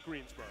Bacon, for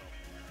Greensboro.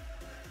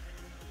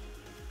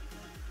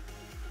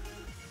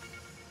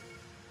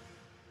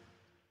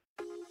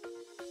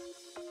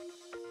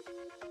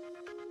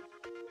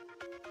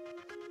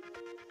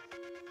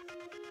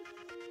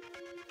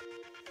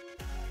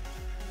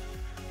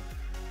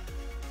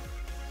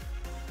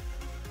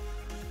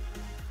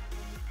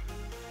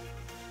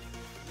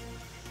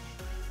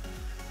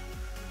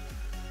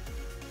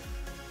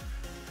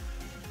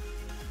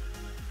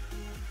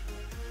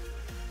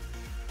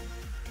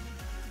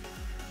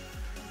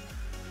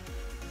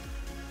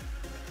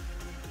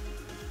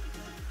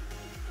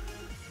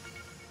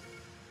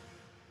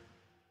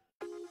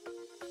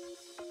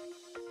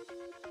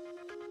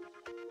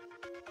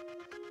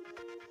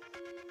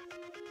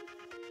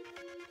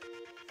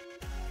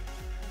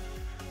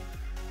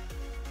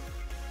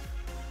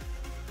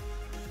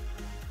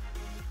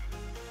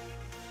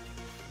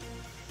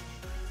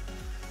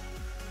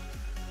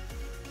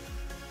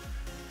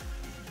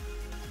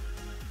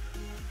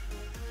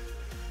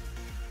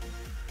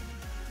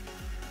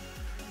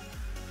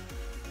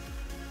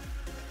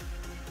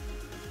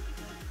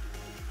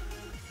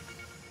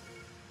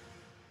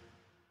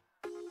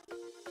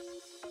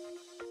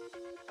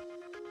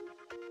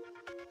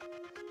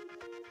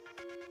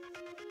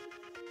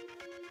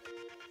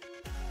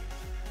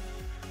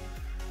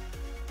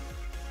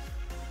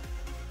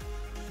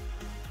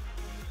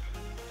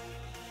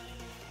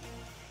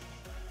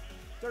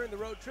 During the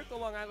road trip, the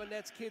Long Island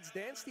Nets kids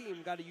dance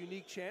team got a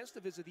unique chance to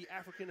visit the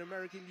African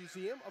American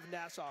Museum of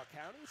Nassau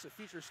County. It's a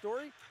feature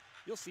story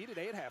you'll see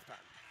today at halftime.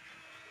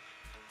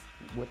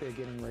 What they're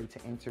getting ready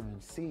to enter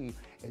and see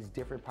is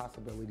different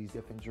possibilities,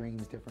 different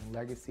dreams, different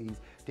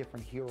legacies,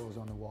 different heroes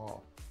on the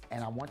wall.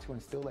 And I want to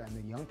instill that in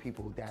the young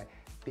people, that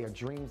their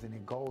dreams and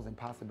their goals and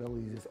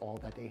possibilities is all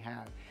that they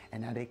have,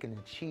 and that they can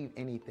achieve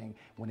anything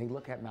when they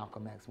look at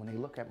Malcolm X, when they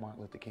look at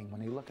Martin Luther King,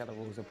 when they look at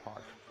Rosa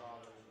Parks.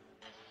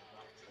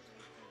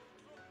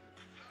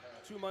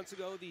 2 months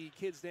ago, the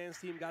kids dance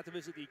team got to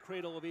visit the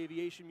Cradle of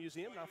Aviation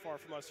Museum, not far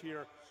from us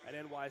here at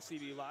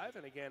NYCB Live.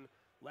 And again,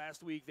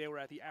 last week they were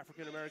at the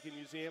African American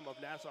Museum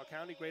of Nassau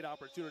County. Great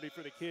opportunity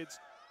for the kids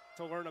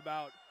to learn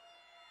about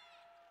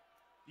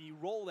the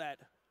role that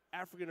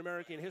African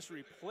American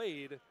history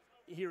played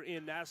here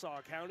in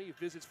Nassau County.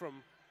 Visits from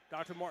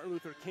Dr. Martin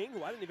Luther King,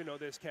 who I didn't even know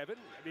this, Kevin.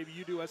 Maybe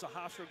you do as a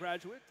Hofstra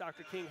graduate.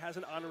 Dr. King has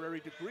an honorary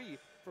degree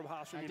from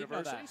Hofstra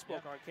University.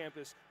 Spoke on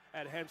campus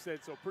at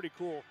Hempstead, so pretty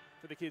cool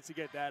for the kids to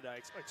get that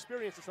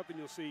experience. Is something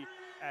you'll see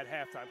at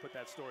halftime. Put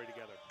that story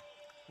together.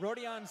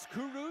 Rodion's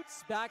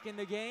Kuruts back in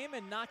the game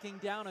and knocking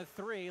down a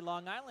three.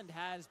 Long Island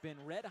has been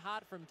red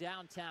hot from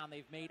downtown.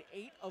 They've made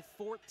 8 of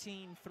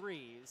 14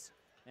 threes,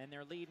 and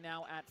their lead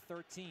now at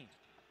 13.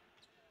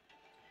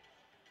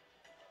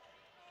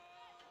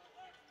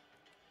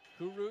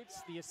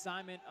 Kuruts, the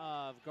assignment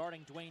of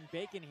guarding Dwayne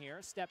Bacon here.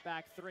 Step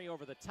back three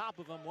over the top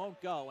of him, won't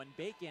go. And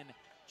Bacon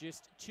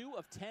just 2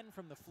 of 10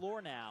 from the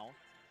floor now.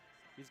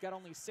 He's got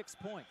only 6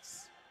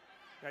 points.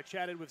 I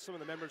chatted with some of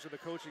the members of the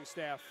coaching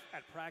staff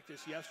at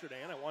practice yesterday,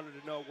 and I wanted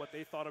to know what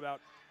they thought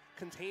about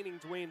containing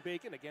Dwayne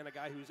Bacon. Again, a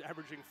guy who's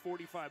averaging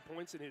 45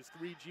 points in his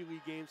 3 G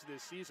League games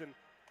this season.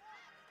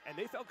 And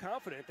they felt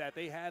confident that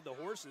they had the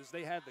horses,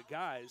 they had the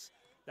guys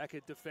that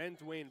could defend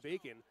Dwayne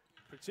Bacon,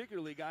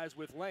 particularly guys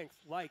with length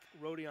like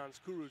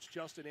Rodion's Kurucs,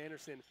 Justin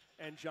Anderson,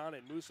 and John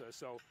and Musa.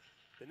 So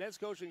the Nets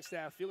coaching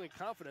staff feeling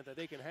confident that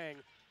they can hang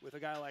with a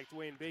guy like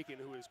Dwayne Bacon,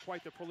 who is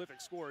quite the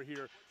prolific scorer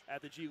here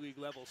at the G League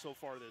level so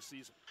far this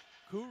season.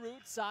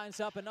 Kurucs signs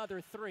up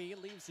another three,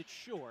 leaves it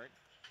short,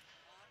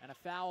 and a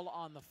foul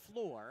on the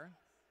floor.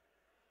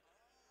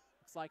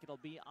 Looks like it'll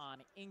be on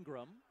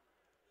Ingram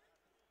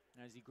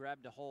as he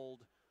grabbed a hold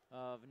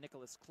of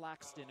Nicholas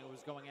Claxton, who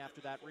was going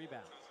after that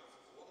rebound.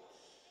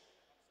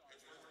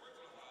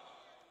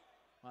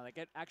 Well, they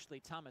get actually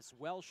Thomas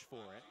Welsh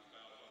for it.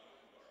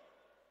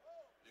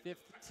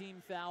 5th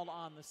team foul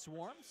on the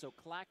Swarm, so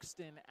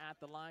Claxton at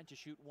the line to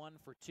shoot 1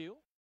 for 2.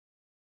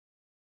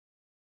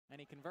 And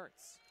he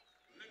converts.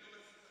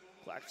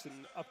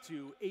 Claxton up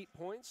to 8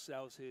 points.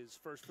 That was his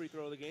first free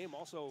throw of the game.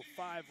 Also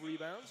 5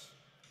 rebounds.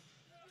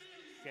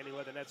 Again, he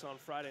led the Nets on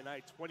Friday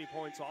night, 20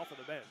 points off of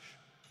the bench.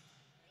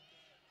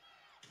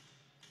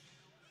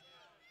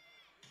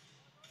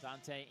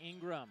 Dante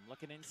Ingram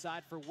looking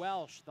inside for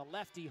Welsh. The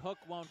lefty hook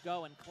won't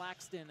go, and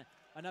Claxton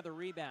another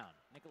rebound.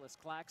 Nicholas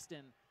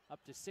Claxton up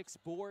to 6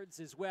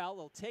 boards as well.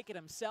 He'll take it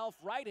himself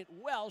right at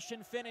Welsh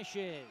and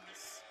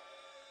finishes.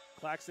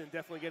 Claxton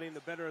definitely getting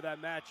the better of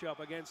that matchup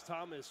against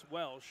Thomas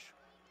Welsh.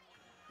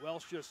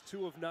 Welsh just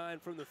 2 of 9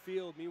 from the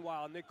field.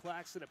 Meanwhile, Nick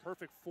Claxton a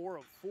perfect 4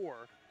 of 4.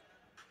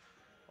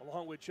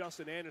 Along with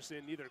Justin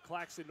Anderson, neither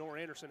Claxton nor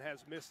Anderson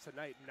has missed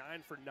tonight.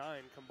 9 for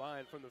 9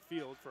 combined from the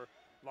field for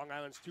Long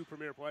Island's 2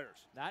 premier players.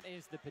 That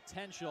is the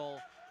potential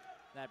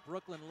that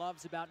Brooklyn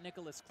loves about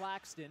Nicholas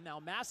Claxton. Now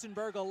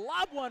Massenberg will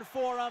lob one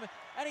for him,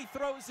 and he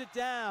throws it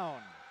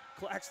down.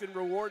 Claxton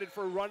rewarded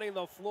for running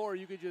the floor.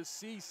 You could just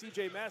see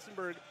C.J.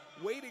 Massenberg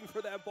waiting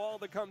for that ball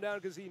to come down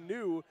because he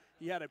knew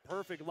he had a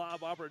perfect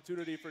lob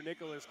opportunity for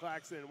Nicholas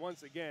Claxton. And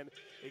once again,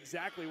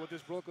 exactly what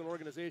this Brooklyn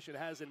organization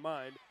has in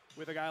mind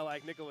with a guy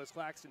like Nicholas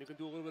Claxton who can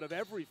do a little bit of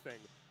everything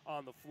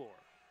on the floor.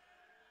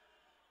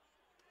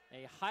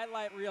 A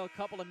highlight reel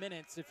couple of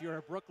minutes if you're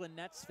a Brooklyn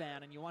Nets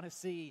fan and you want to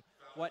see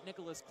what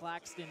Nicholas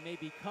Claxton may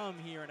become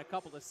here in a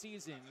couple of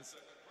seasons.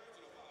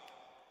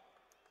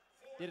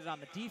 Did it on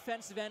the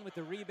defensive end with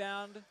the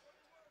rebound,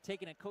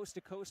 taking it coast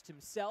to coast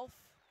himself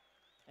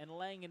and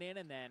laying it in,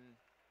 and then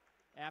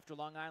after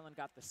Long Island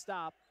got the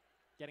stop,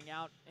 getting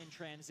out in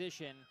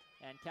transition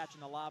and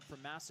catching the lob from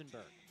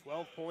Massenberg.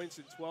 12 points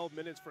in 12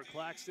 minutes for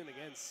Claxton.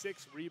 Again,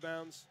 6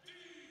 rebounds.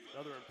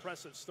 Another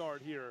impressive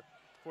start here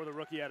for the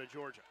rookie out of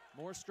Georgia.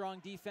 More strong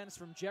defense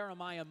from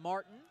Jeremiah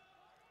Martin.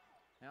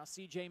 Now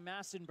C.J.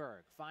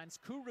 Massenberg finds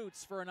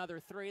Kurucs for another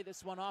 3.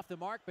 This one off the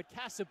mark, but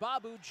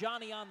Casababu,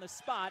 Johnny on the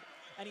spot,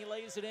 and he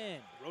lays it in.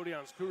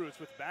 Rodion's Kurucs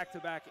with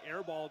back-to-back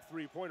airballed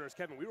 3-pointers.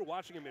 Kevin, we were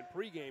watching him in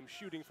pregame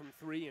shooting from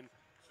 3, and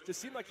it just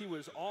seemed like he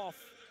was off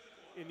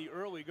in the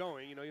early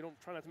going. You know, you don't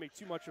try not to make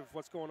too much of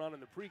what's going on in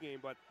the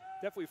pregame, but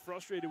definitely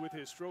frustrated with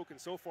his stroke.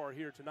 And so far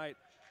here tonight,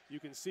 you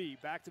can see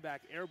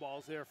back-to-back air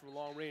balls there from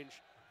long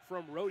range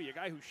from Rody, a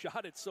guy who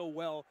shot it so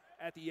well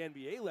at the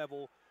NBA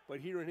level, but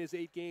here in his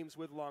 8 games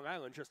with Long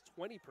Island, just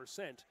 20%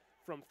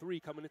 from 3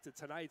 coming into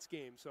tonight's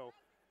game. So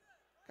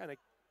kind of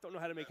don't know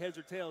how to make heads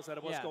or tails out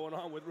of what's going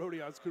on with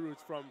Rodion's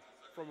Kurucs from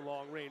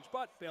long range,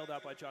 but bailed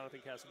out by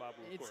Jonathan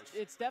Casababu, of course.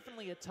 It's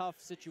definitely a tough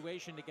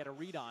situation to get a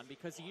read on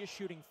because he is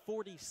shooting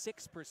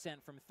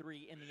 46% from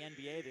 3 in the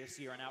NBA this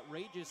year, an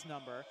outrageous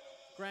number.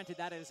 Granted,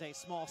 that is a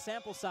small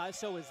sample size,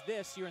 so is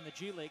this here in the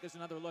G League. As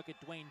another look at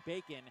Dwayne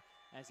Bacon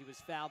as he was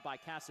fouled by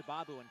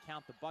Casababu and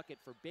count the bucket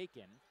for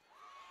Bacon.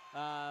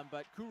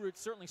 But Kurucs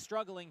certainly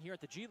struggling here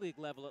at the G League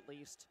level at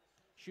least,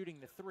 shooting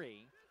the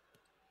 3.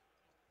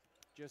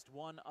 Just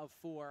 1 of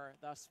 4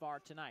 thus far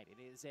tonight.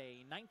 It is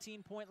a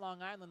 19-point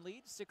Long Island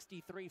lead,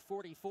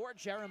 63-44.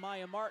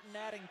 Jeremiah Martin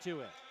adding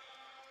to it.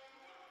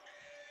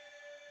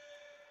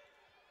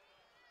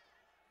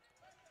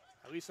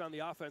 At least on the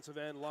offensive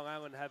end, Long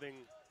Island having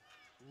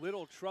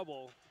little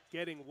trouble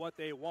getting what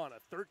they want.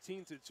 A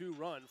 13-2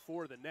 run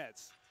for the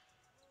Nets.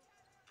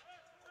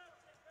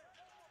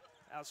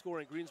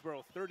 Outscoring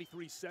Greensboro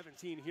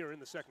 33-17 here in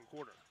the second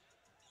quarter.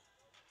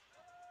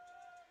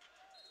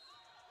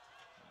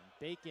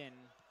 Bacon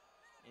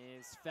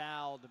is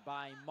fouled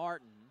by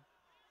Martin.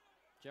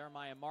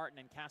 Jeremiah Martin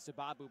and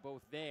Casababu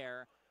both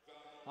there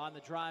on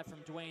the drive from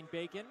Dwayne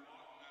Bacon.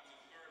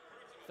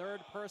 3rd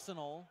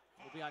personal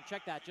will be on,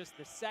 check that, just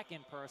the 2nd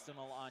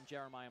personal on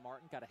Jeremiah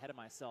Martin. Got ahead of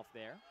myself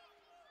there.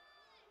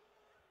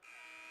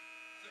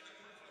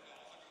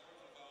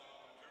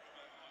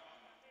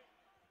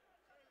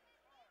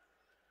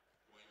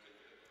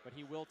 but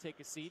he will take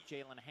a seat.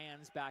 Jalen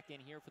Hands back in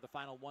here for the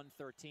final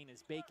 113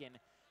 as Bacon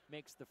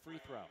makes the free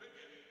throw.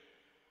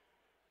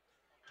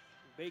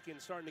 Bacon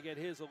starting to get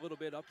his a little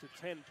bit, up to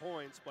 10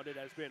 points, but it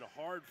has been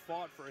hard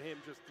fought for him.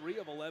 Just 3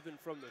 of 11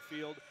 from the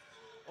field,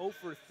 0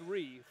 for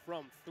 3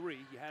 from 3.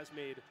 He has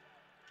made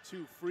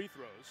 2 free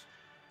throws.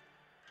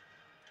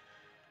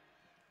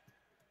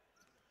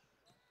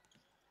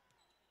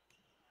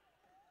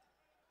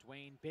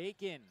 Dwayne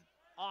Bacon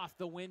off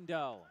the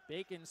window.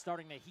 Bacon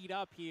starting to heat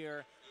up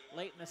here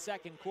late in the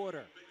second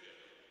quarter.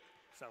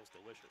 Sounds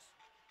delicious.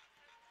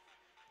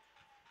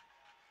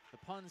 The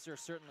puns are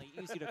certainly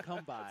easy to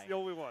come by. That's the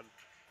only one.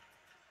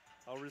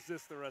 I'll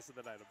resist the rest of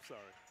the night, I'm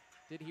sorry.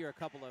 Did hear a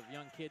couple of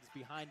young kids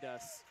behind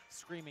us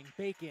screaming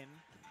Bacon,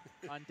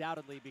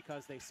 undoubtedly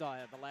because they saw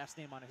the last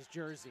name on his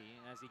jersey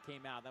as he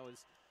came out. That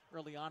was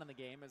early on in the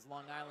game as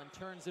Long Island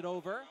turns it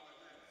over.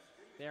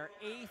 Their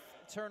 8th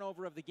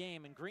turnover of the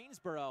game, and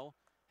Greensboro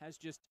has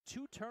just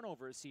 2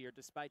 turnovers here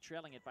despite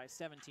trailing it by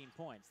 17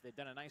 points. They've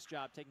done a nice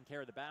job taking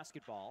care of the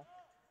basketball.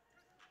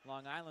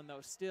 Long Island,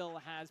 though, still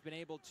has been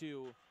able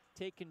to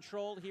take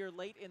control here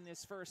late in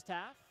this first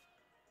half.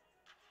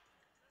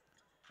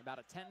 About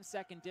a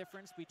 10-second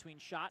difference between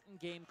shot and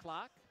game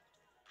clock.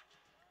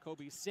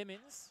 Kobe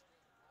Simmons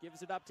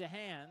gives it up to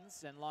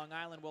Hands, and Long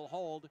Island will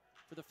hold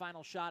for the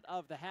final shot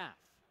of the half.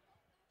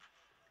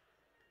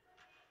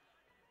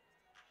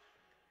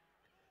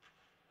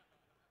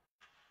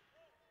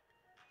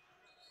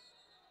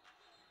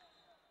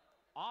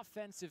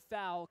 Offensive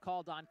foul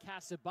called on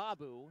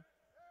Casababu.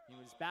 He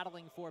was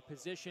battling for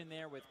position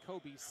there with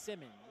Kobe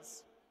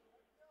Simmons.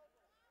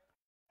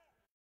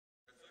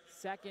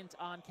 Second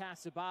on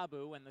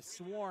Casababu, and the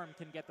Swarm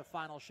can get the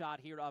final shot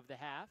here of the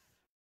half.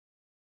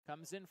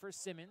 Comes in for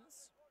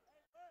Simmons.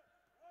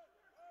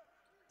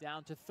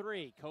 Down to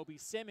 3, Kobe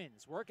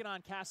Simmons working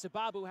on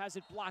Casababu, has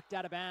it blocked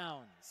out of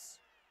bounds.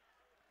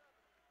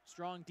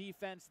 Strong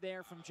defense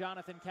there from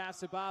Jonathan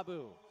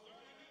Casababu.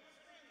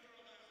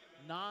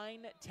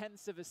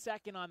 9/10 of a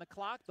second on the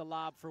clock. The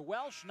lob for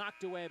Welsh,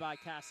 knocked away by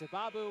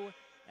Casababu,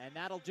 and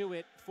that'll do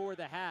it for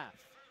the half.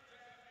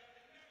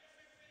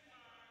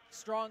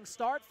 Strong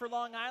start for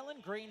Long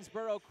Island.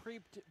 Greensboro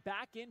creeped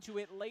back into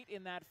it late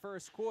in that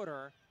first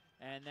quarter,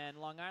 and then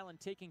Long Island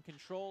taking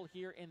control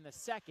here in the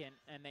second,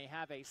 and they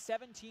have a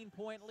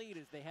 17-point lead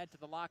as they head to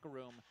the locker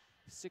room,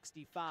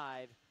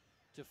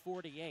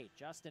 65-48.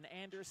 Justin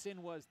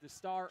Anderson was the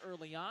star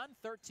early on,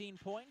 13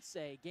 points,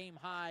 a game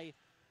high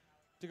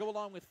to go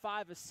along with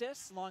 5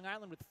 assists. Long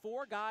Island with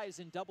 4 guys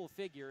in double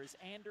figures,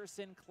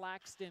 Anderson,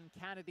 Claxton,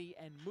 Kennedy,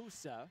 and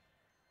Musa,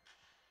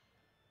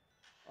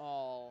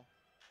 all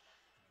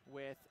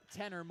with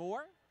 10 or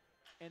more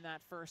in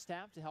that first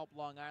half to help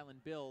Long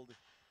Island build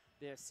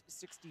this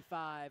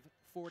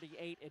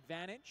 65-48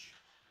 advantage.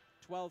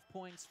 12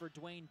 points for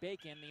Dwayne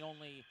Bacon, the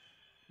only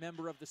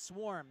member of the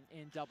Swarm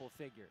in double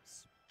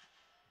figures.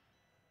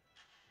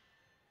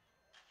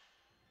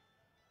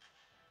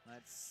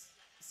 Let's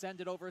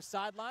send it over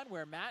sideline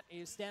where Matt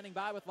is standing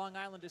by with Long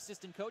Island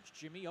assistant coach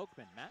Jimmy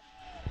Oakman. Matt?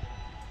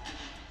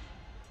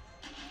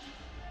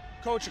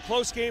 Coach, a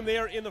close game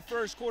there in the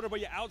first quarter, but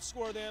you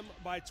outscore them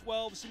by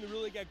 12. Seemed to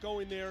really get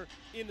going there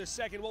in the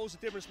second. What was the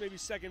difference, maybe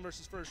second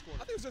versus first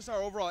quarter? I think it was just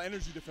our overall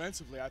energy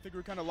defensively. I think we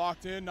were kind of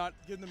locked in, not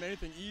giving them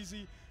anything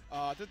easy.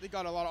 I think they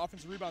got a lot of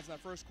offensive rebounds in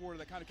that first quarter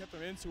that kind of kept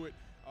them into it.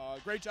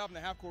 Great job in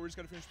the half court. We just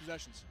got to finish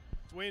possessions.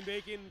 Dwayne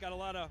Bacon got a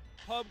lot of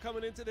pub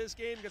coming into this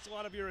game, gets a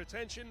lot of your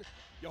attention.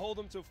 You hold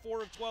him to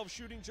 4 of 12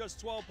 shooting,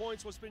 just 12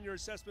 points. What's been your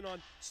assessment on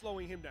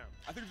slowing him down?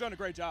 I think we've done a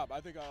great job.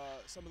 I think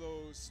some of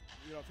those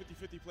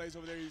 50-50 plays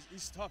over there,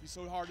 he's tough. He's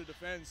so hard to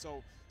defend,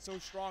 so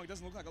strong. It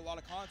doesn't look like a lot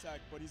of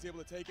contact, but he's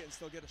able to take it and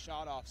still get a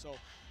shot off. So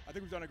I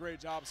think we've done a great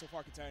job so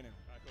far containing him.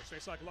 All right,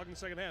 Coach, stay luck in the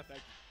second half.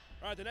 Thank you.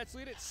 All right, the Nets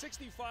lead at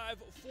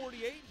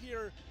 65-48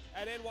 here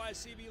at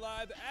NYCB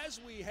Live as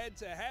we head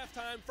to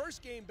halftime.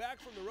 First game back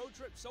from the road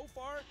trip so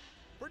far.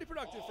 Pretty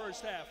productive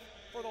first half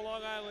for the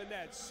Long Island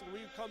Nets. When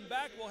we come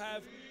back, we'll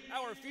have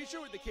our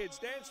feature with the kids'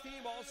 dance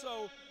team,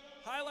 also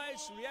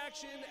highlights,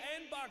 reaction,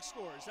 and box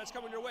scores. That's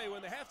coming your way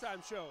when the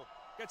halftime show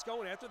gets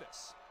going after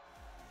this.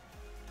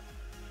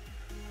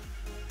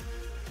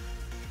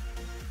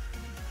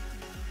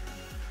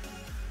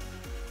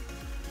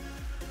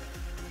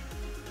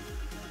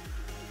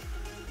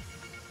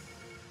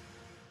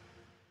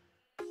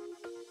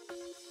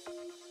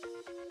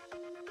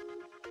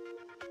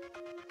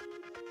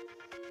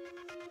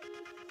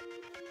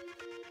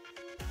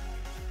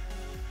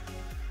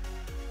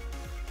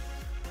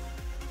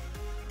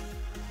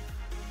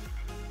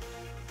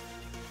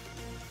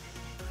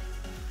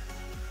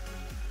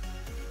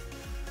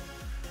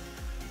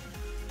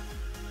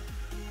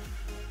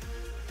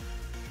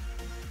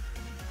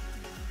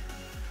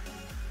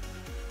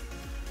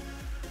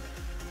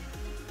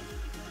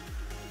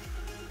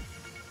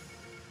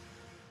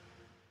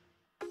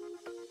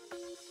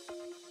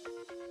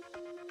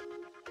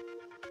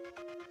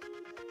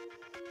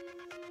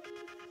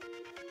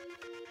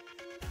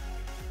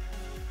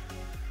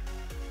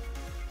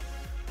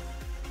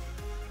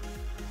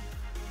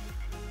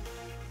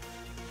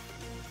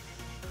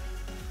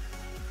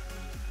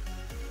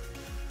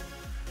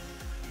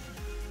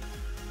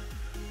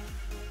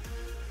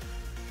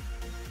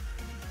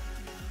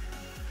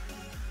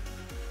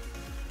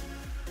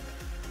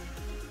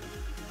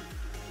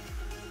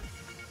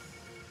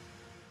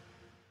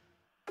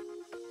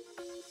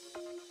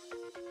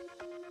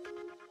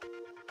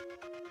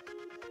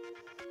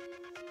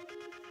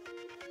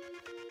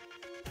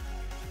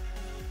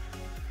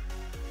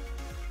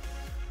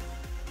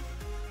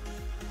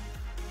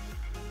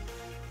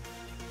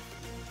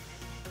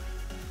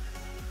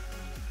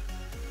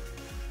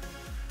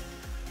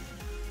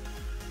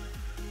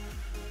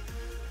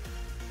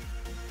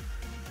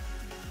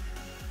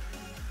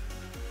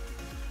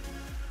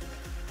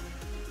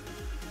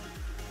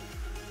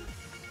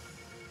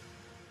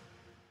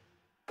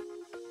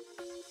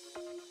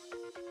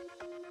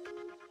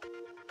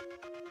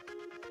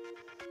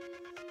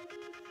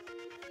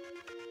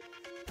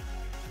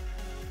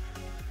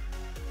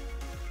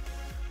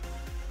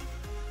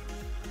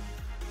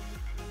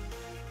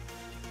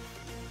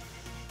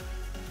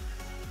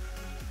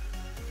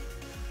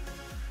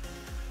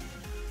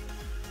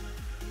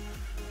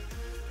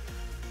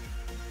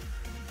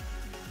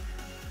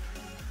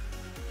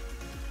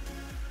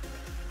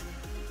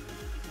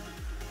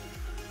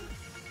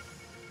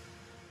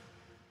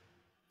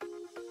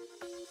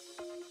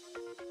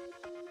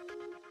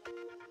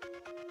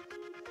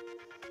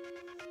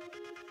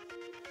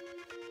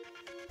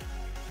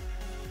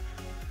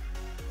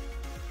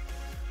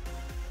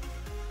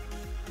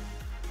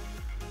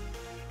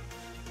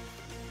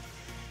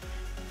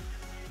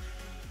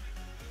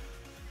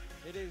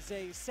 It is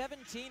a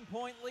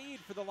 17-point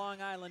lead for the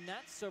Long Island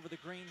Nets over the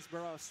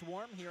Greensboro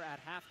Swarm here at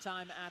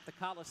halftime at the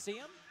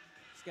Coliseum.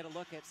 Let's get a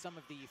look at some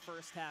of the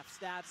first half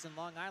stats, and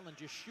Long Island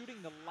just shooting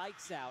the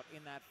lights out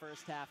in that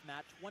first half,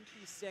 Matt.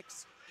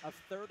 26 of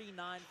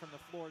 39 from the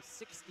floor,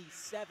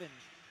 67%.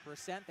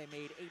 They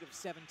made 8 of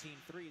 17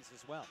 threes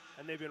as well.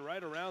 And they've been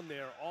right around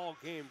there all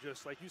game,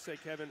 just like you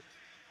said, Kevin.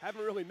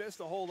 Haven't really missed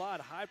a whole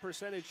lot. High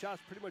percentage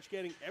shots, pretty much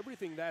getting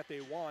everything that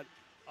they want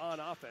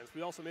on offense.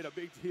 We also made a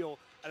big deal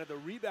out of the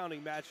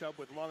rebounding matchup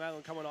with Long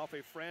Island coming off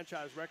a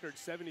franchise record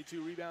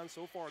 72 rebounds.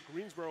 So far,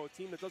 Greensboro, a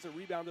team that doesn't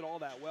rebound it all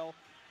that well,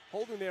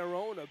 holding their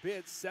own a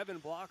bit, 7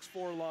 blocks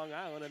for Long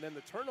Island. And then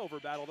the turnover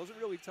battle doesn't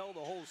really tell the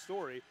whole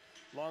story.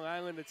 Long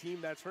Island, a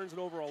team that turns it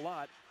over a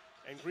lot,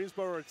 and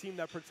Greensboro, a team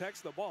that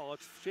protects the ball.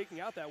 It's shaking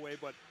out that way,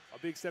 but a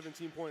big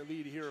 17-point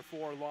lead here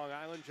for Long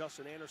Island.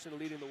 Justin Anderson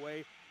leading the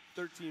way,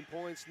 13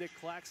 points. Nick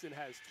Claxton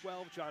has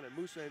 12. John and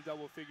Musa in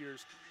double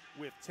figures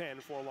with 10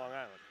 for Long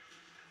Island.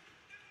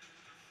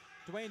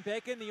 Dwayne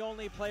Bacon, the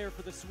only player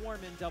for the Swarm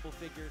in double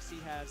figures. He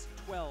has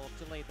 12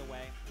 to lead the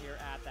way here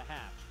at the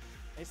half.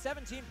 A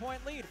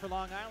 17-point lead for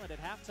Long Island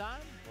at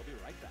halftime. We'll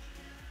be right back.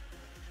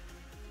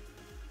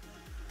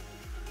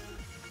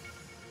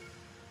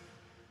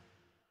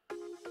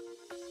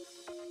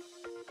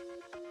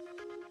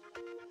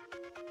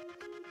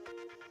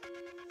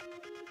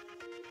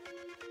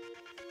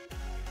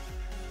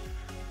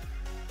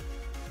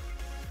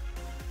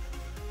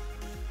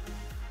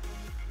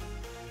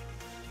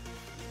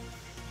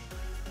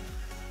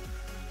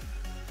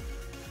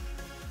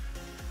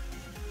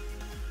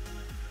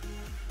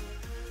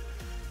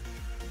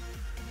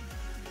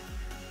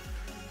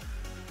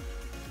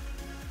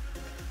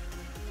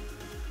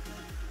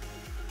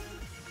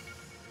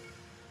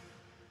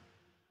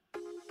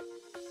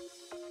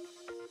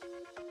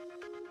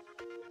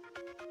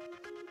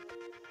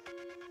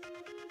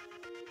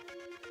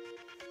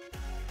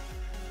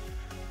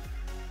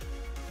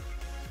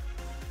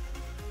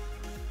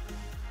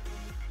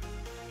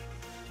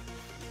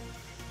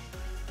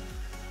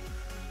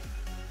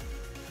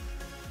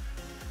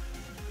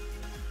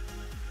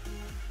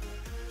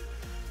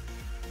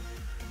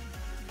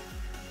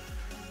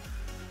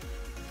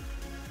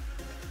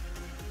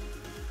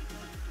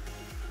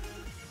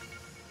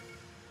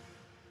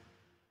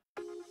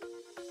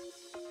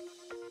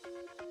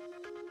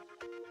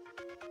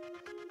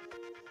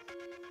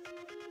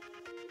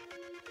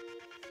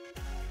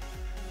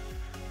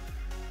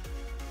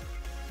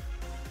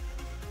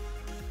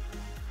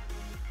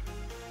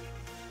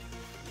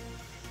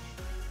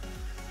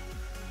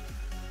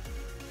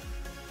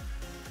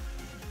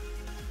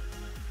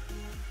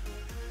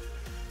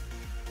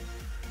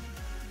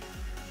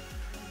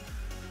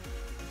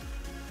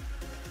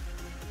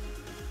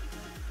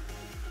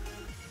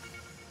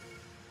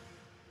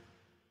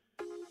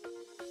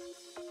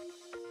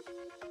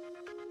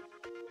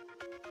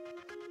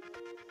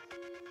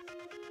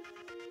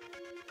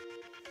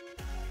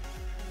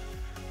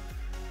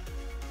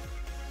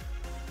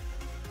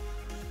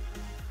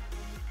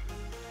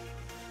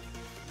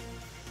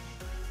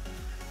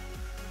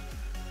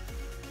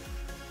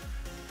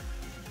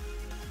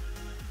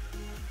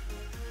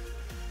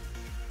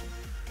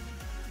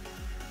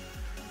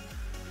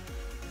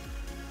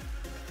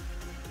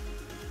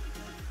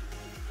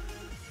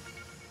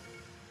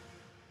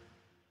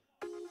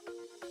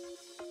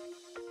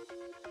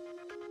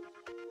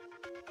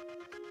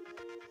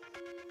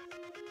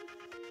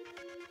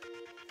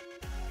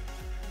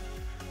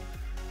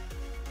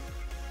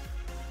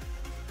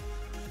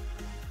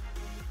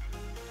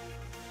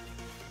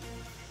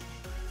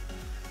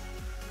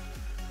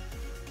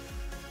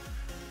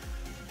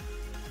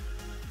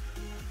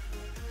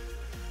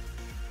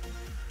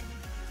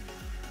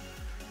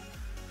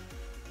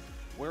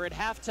 We're at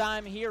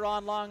halftime here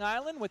on Long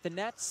Island with the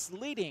Nets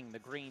leading the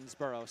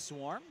Greensboro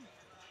Swarm.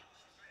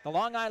 The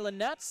Long Island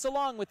Nets,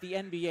 along with the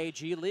NBA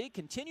G League,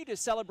 continue to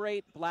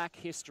celebrate Black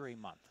History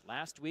Month.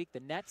 Last week, the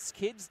Nets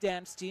kids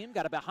dance team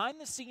got a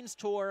behind-the-scenes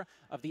tour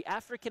of the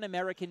African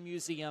American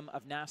Museum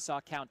of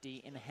Nassau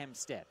County in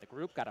Hempstead. The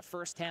group got a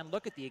first-hand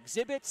look at the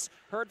exhibits,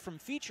 heard from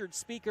featured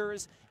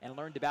speakers, and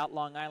learned about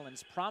Long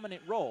Island's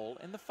prominent role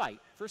in the fight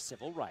for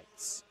civil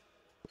rights.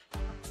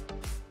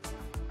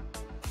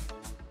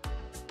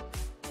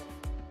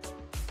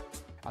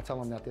 I tell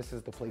them that this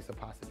is the place of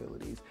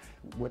possibilities.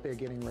 What they're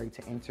getting ready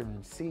to enter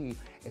and see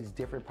is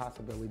different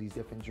possibilities,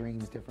 different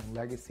dreams, different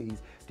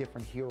legacies,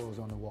 different heroes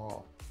on the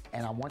wall.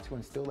 And I want to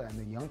instill that in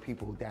the young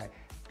people, that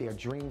their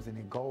dreams and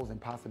their goals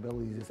and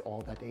possibilities is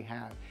all that they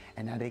have,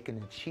 and that they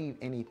can achieve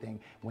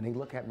anything. When they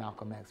look at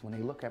Malcolm X, when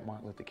they look at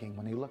Martin Luther King,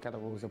 when they look at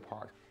Rosa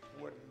Parks.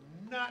 Would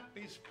not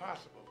be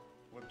possible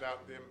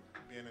without them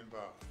being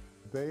involved.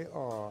 They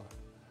are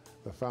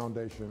the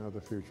foundation of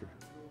the future.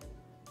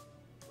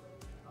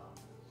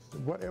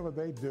 Whatever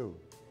they do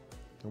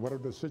and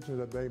whatever decisions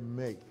that they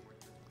make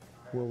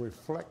will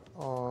reflect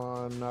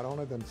on not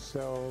only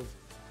themselves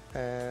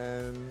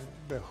and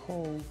the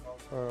whole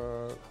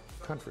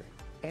country.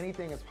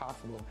 Anything is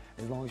possible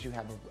as long as you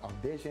have a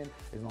vision,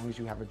 as long as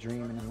you have a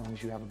dream, and as long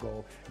as you have a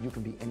goal. You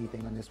can be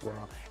anything in this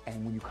world.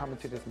 And when you come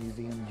into this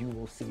museum, you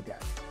will see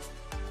that.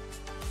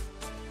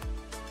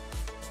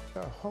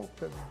 I hope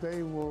that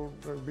they will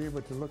be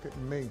able to look at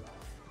me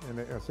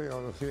and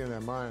see in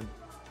their mind,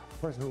 a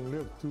person who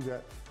lived through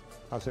that,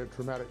 I said,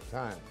 traumatic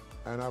time,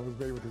 and I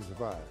was able to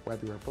survive.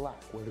 Whether we're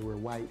black, whether we're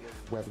white,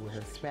 whether we're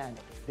Hispanic,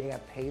 they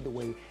have paved the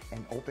way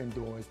and opened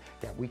doors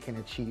that we can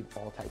achieve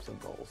all types of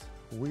goals.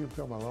 We've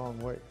come a long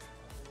way.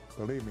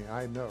 Believe me,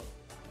 I know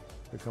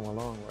we've come a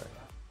long way.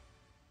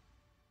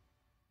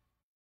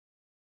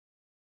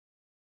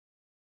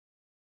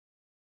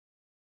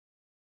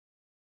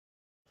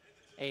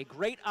 A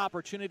great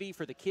opportunity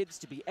for the kids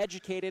to be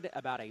educated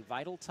about a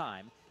vital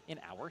time in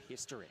our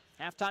history.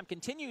 Halftime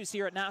continues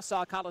here at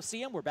Nassau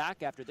Coliseum. We're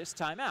back after this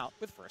timeout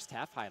with first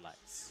half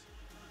highlights.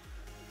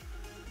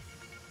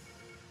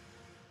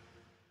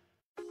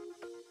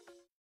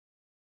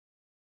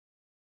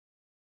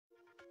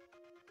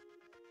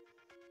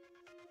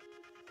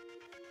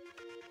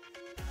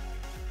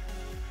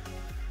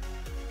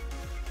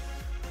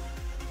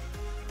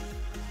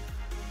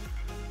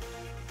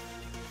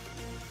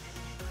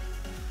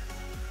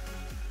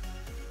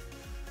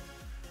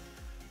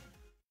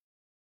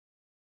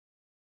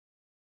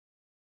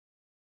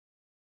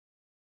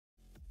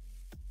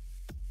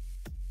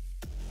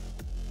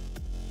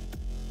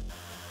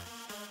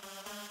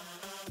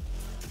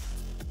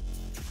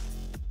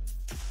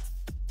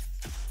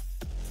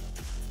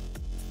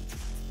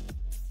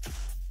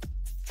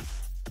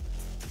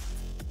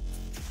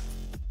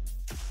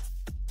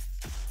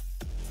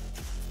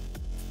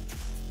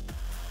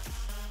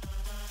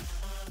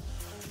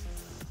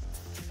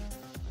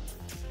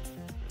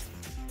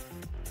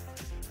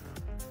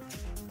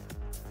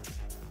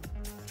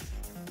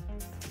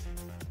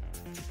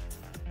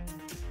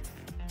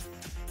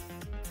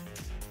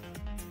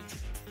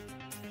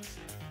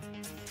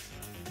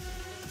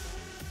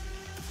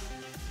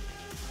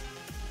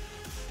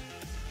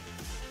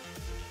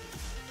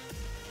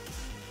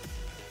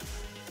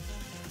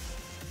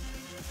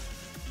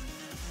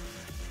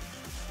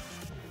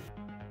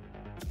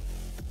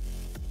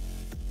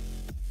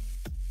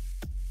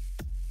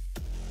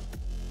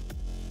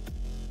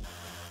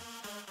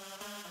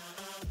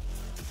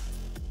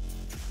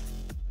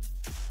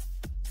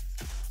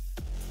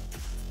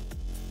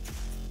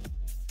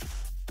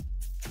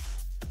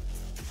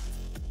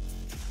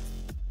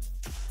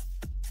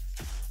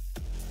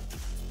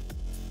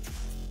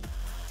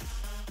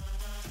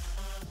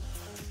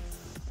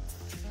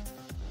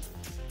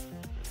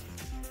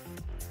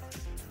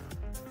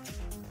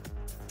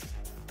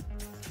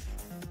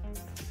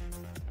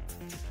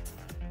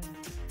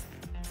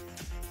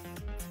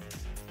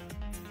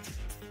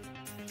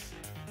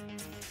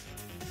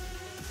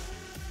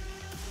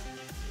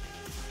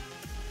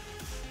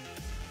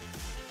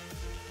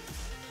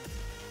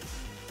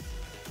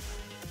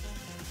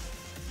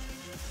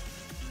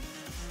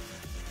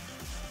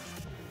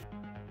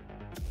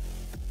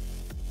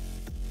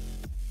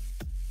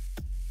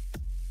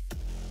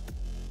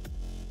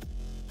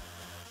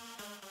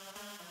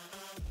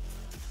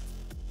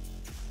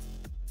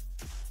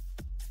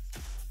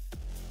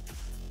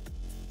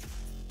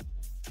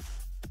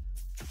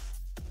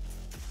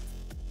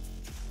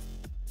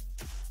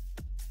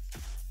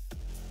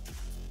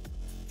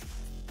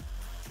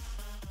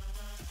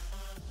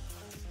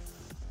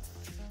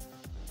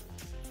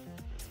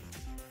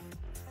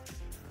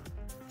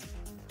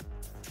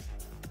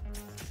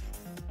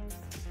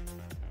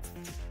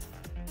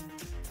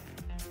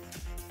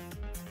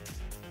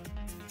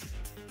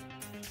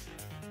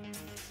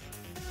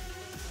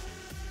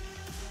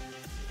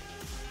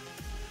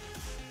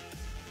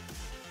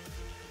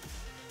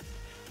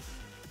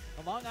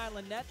 The Long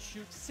Island Nets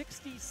shoot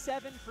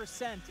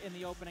 67% in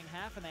the opening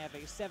half, and they have a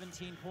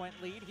 17-point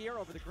lead here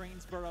over the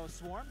Greensboro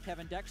Swarm.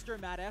 Kevin Dexter,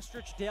 Matt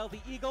Estrich, Dale the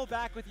Eagle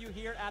back with you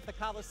here at the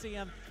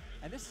Coliseum.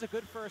 And this is a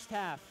good first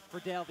half for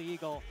Dale the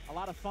Eagle. A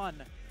lot of fun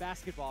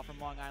basketball from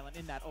Long Island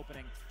in that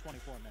opening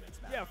 24 minutes,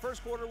 Matt. Yeah,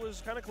 first quarter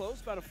was kind of close,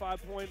 about a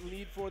 5-point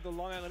lead for the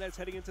Long Island Nets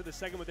heading into the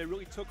second, but they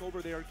really took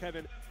over there,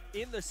 Kevin,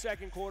 in the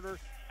second quarter,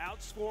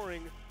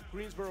 outscoring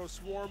Greensboro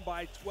Swarm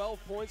by 12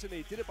 points, and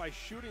they did it by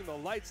shooting the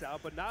lights out,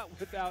 but not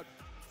without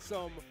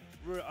some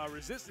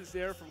resistance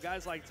there from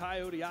guys like Tai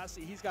Odiase.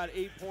 He's got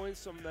 8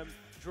 points, some of them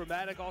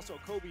dramatic. Also,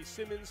 Kobe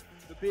Simmons,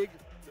 the big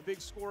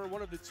scorer,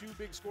 one of the two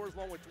big scorers,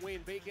 along with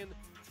Dwayne Bacon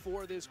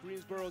for this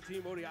Greensboro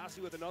team. Odiase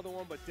with another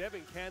one, but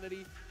Devin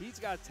Kennedy, he's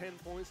got 10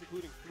 points,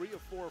 including 3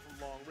 of 4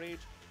 from long range.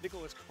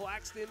 Nicholas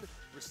Claxton,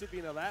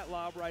 recipient of that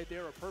lob right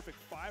there, a perfect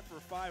 5 for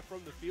 5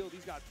 from the field.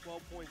 He's got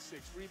 12.6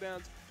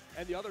 rebounds.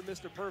 And the other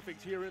Mr.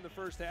 Perfect here in the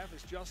first half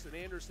is Justin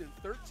Anderson,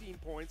 13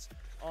 points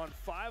on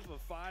 5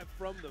 of 5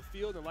 from the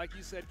field. And like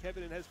you said,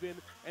 Kevin, it has been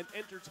an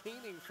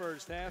entertaining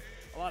first half.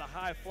 A lot of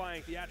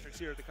high-flying theatrics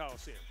here at the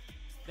Coliseum.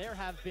 There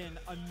have been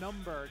a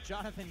number.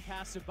 Jonathan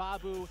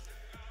Kasababu,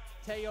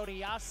 Tai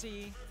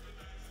Odiase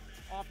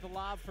off the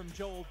lob from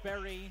Joel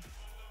Berry.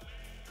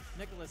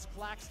 Nicholas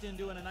Claxton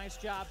doing a nice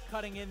job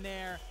cutting in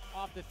there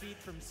off the feet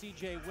from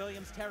C.J.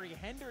 Williams. Terry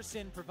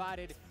Henderson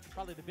provided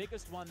probably the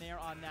biggest one there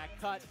on that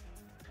cut.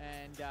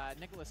 And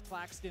Nicholas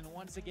Claxton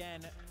once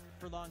again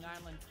for Long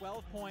Island,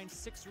 12 points,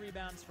 6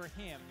 rebounds for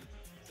him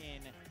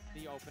in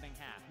the opening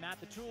half. Matt,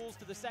 the tools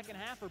to the second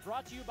half are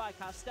brought to you by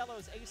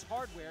Costello's Ace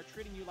Hardware,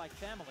 treating you like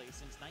family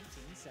since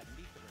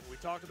 1973. We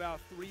talked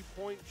about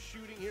three-point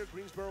shooting here.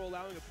 Greensboro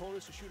allowing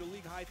opponents to shoot a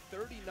league-high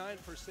 39%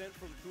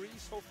 from three.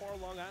 So far,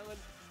 Long Island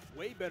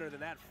way better than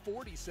that,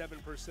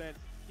 47%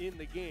 in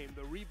the game.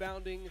 The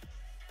rebounding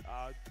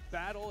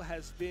battle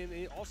has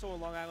been also in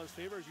Long Island's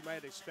favor, as you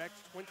might expect.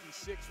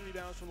 26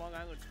 rebounds for Long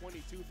Island,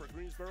 22 for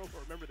Greensboro.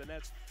 But remember, the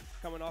Nets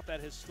coming off that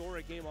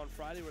historic game on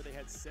Friday where they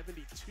had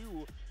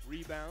 72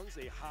 rebounds,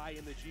 a high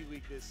in the G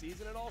League this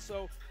season. And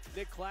also,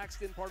 Nick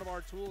Claxton, part of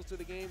our tools to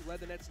the game, led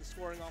the Nets in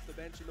scoring off the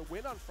bench in the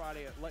win on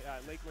Friday at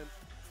Lakeland.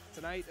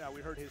 Tonight,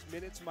 we heard his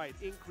minutes might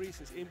increase,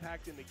 his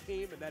impact in the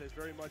game, and that has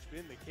very much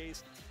been the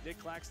case. Nick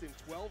Claxton,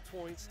 12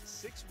 points,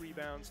 6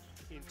 rebounds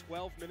in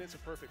 12 minutes, a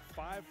perfect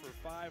 5 for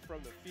 5 from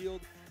the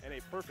field, and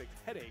a perfect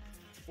headache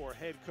for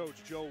head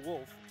coach Joe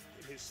Wolf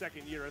in his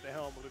second year at the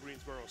helm of the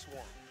Greensboro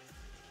Swarm.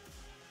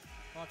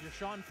 Well, if you're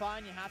Sean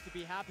Fine, you have to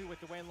be happy with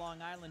the way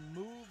Long Island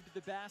moved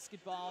the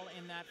basketball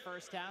in that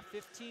first half.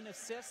 15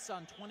 assists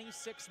on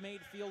 26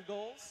 made field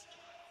goals.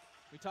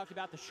 We talked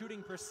about the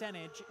shooting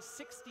percentage,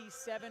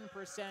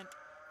 67%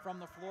 from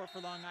the floor for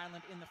Long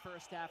Island in the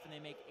first half, and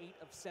they make 8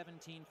 of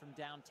 17 from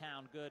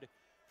downtown, good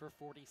for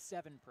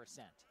 47%.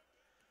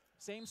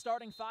 Same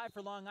starting five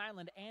for Long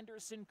Island: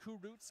 Anderson,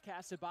 Kurutz,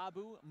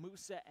 Casababu,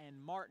 Musa, and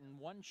Martin.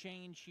 One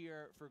change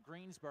here for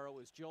Greensboro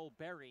is Joel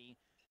Berry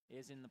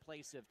is in the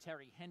place of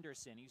Terry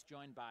Henderson. He's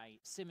joined by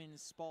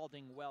Simmons,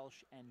 Spalding,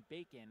 Welsh, and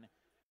Bacon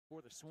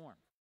for the Swarm.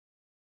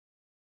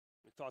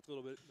 We talked a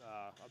little bit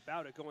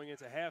about it going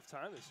into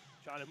halftime as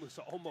John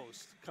Musa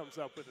almost comes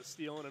up with a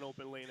steal in an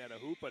open lane at a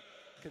hoop, but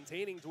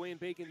containing Dwayne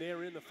Bacon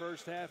there in the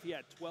first half. He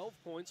had 12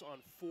 points on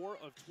 4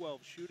 of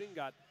 12 shooting,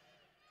 got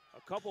a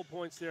couple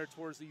points there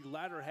towards the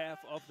latter half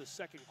of the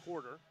second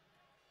quarter.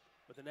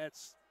 But the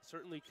Nets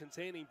certainly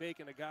containing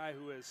Bacon, a guy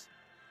who is,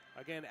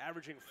 again,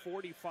 averaging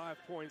 45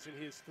 points in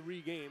his 3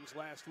 games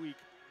last week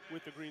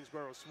with the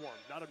Greensboro Swarm.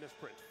 Not a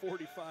misprint,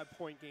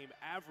 45-point game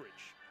average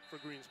for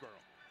Greensboro.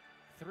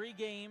 3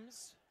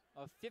 games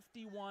of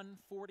 51,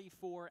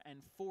 44,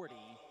 and 40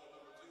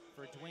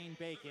 for Dwayne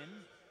Bacon.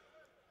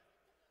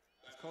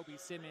 As Kobe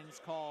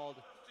Simmons called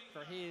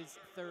for his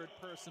 3rd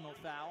personal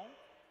foul.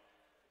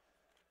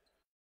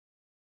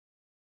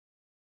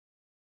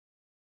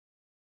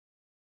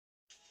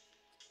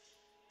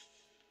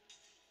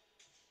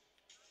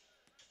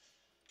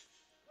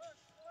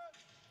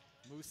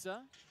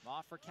 Musa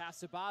off for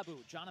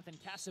Casababu. Jonathan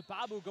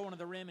Casababu going to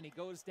the rim, and he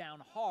goes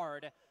down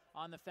hard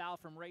on the foul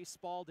from Ray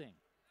Spalding.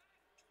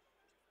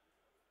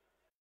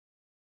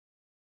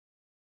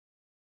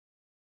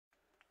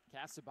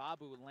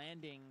 Casababu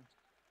landing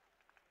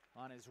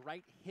on his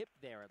right hip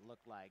there, it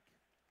looked like.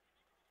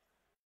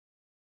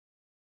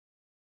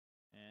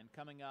 And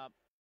coming up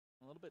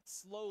a little bit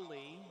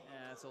slowly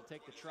as he'll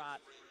take the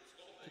trot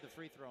to the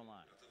free throw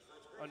line.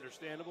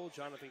 Understandable.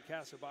 Jonathan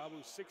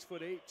Casababu,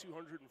 6'8",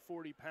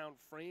 240-pound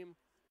frame.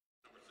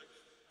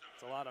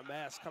 It's a lot of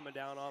mass coming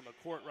down on the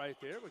court right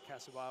there, but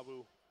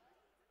Casababu,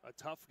 a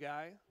tough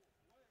guy,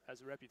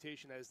 has a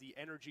reputation as the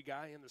energy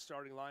guy in the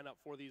starting lineup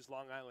for these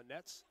Long Island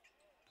Nets.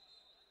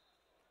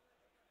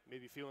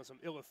 Maybe feeling some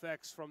ill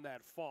effects from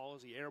that fall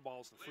as he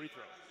airballs the free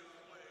throw.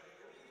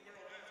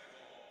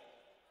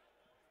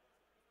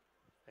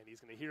 And he's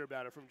going to hear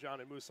about it from John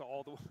and Musa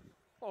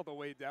all the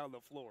way down the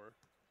floor.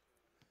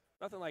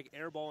 Nothing like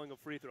airballing a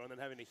free throw and then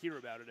having to hear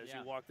about it as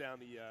you walk down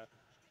the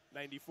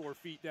 94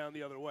 feet down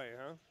the other way,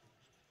 huh?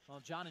 Well,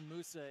 John and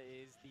Musa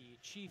is the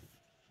chief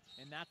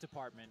in that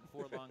department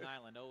for Long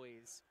Island,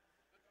 always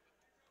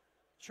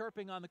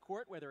chirping on the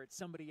court, whether it's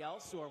somebody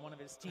else or one of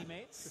his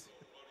teammates.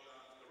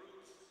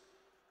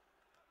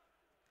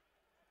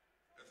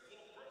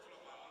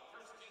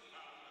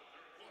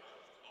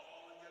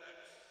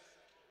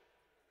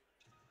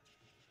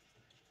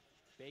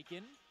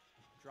 Bacon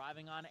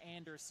driving on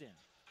Anderson.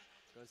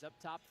 Goes up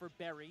top for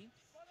Berry.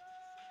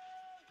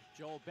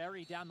 Joel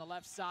Berry down the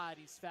left side.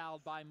 He's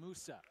fouled by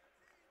Musa.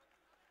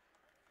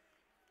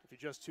 If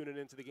you're just tuning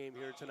into the game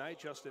here tonight,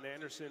 Justin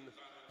Anderson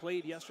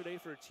played yesterday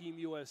for Team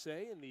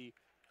USA in the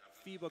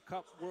FIBA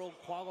Cup World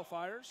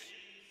Qualifiers.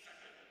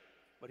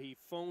 But he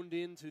phoned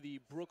into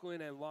the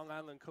Brooklyn and Long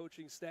Island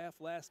coaching staff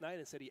last night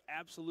and said he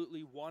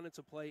absolutely wanted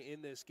to play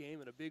in this game,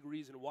 and a big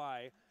reason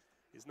why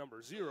is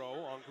number 0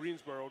 on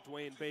Greensboro,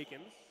 Dwayne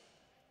Bacon.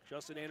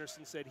 Justin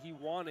Anderson said he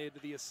wanted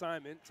the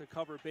assignment to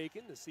cover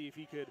Bacon to see if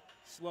he could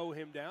slow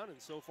him down,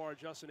 and so far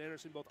Justin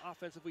Anderson, both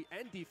offensively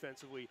and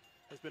defensively,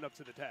 has been up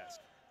to the task.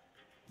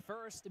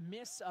 First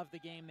miss of the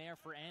game there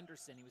for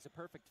Anderson. He was a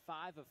perfect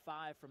 5 of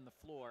 5 from the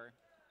floor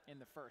in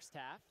the first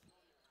half.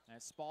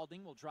 As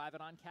Spalding will drive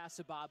it on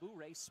Casababu.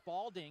 Ray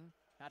Spalding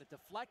had it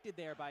deflected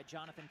there by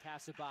Jonathan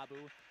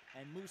Casababu,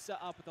 and Musa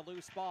up with a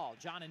loose ball.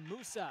 John and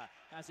Musa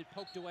has it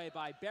poked away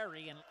by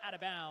Berry and out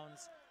of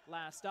bounds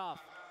last off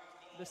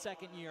the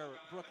second-year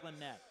Brooklyn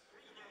net.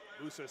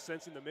 Musa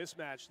sensing the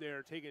mismatch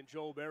there, taking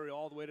Joel Berry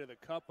all the way to the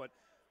cup, but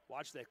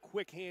watch that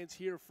quick hands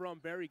here from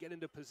Berry get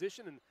into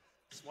position and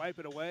swipe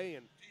it away.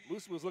 And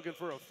Musa was looking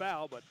for a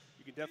foul, but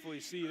you can definitely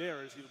see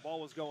there as the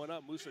ball was going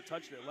up, Musa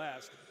touched it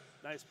last.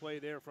 Nice play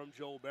there from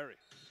Joel Berry.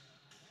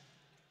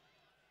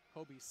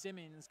 Kobe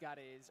Simmons got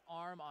his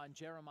arm on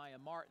Jeremiah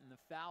Martin.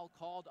 The foul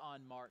called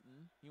on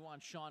Martin. He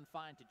wants Sean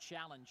Fine to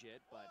challenge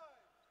it, but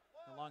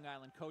the Long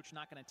Island coach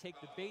not going to take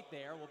the bait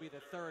there. Will be the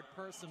third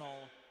personal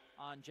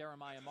on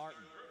Jeremiah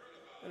Martin.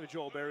 And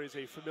Joel Berry is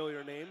a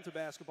familiar name to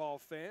basketball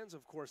fans,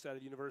 of course, out of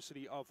the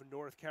University of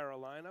North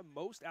Carolina.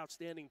 Most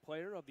outstanding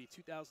player of the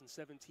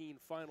 2017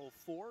 Final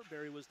Four.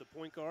 Berry was the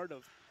point guard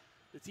of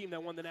the team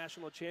that won the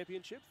national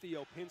championship.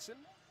 Theo Pinson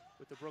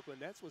with the Brooklyn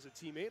Nets was a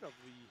teammate of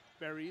the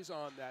Berries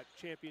on that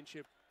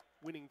championship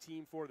winning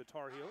team for the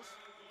Tar Heels.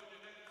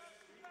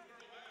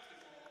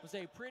 It was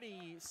a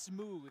pretty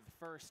smooth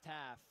first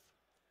half.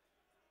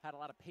 Had a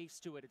lot of pace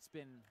to it. It's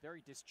been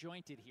very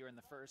disjointed here in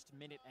the first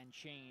minute and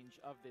change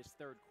of this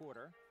third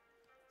quarter.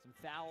 Some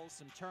fouls,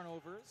 some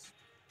turnovers.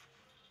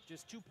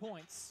 Just 2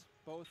 points,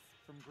 both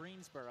from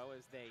Greensboro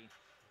as they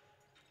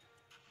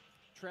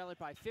trail it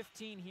by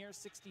 15 here,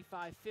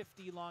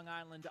 65-50, Long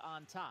Island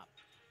on top.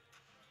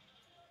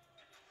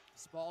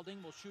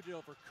 Spalding will shoot it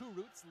over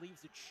Kurucs,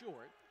 leaves it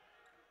short.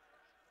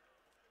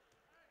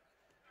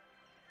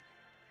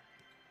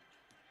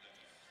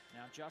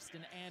 Now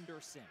Justin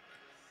Anderson.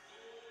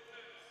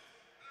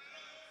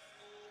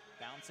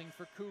 Bouncing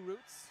for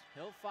Kurucs.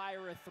 He'll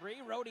fire a three.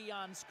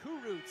 Rodion's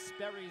Kurucs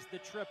buries the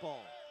triple.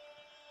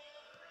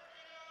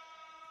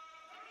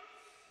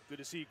 Good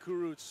to see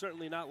Kurucs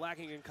certainly not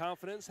lacking in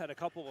confidence. Had a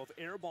couple of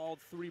airballed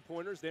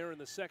three-pointers there in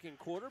the second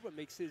quarter, but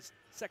makes his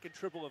second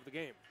triple of the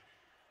game.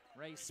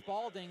 Ray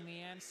Spalding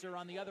the answer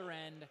on the other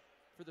end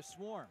for the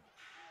Swarm.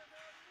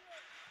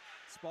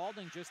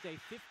 Spalding just a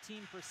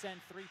 15%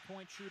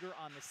 three-point shooter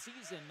on the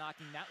season,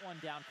 knocking that one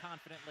down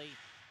confidently.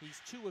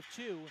 He's 2 of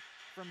 2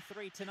 from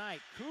 3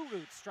 tonight.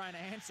 Kurucs trying to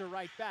answer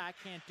right back,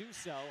 can't do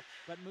so,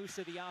 but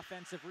Musa the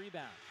offensive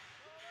rebound.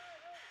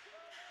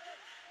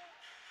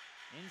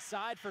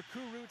 Inside for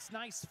Kurucs,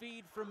 nice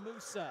feed from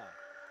Musa.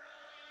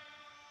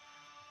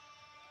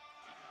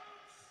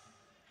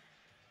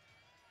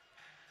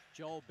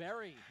 Joel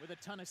Berry with a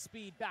ton of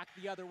speed back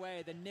the other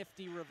way, the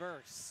nifty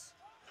reverse.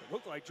 It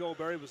looked like Joel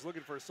Berry was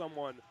looking for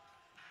someone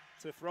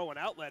to throw an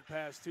outlet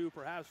pass to,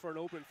 perhaps for an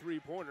open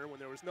three-pointer when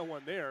there was no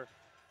one there.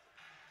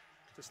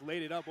 Just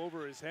laid it up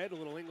over his head, a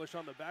little English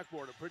on the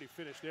backboard, a pretty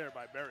finish there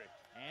by Berry.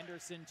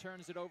 Anderson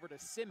turns it over to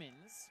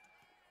Simmons.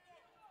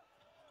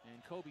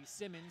 And Kobe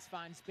Simmons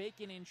finds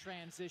Bacon in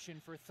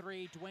transition for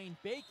 3. Dwayne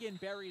Bacon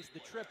buries the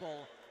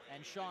triple,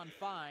 and Sean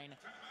Fine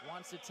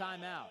wants a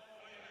timeout.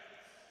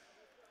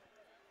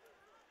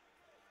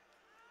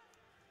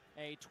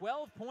 A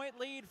 12-point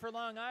lead for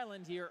Long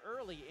Island here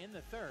early in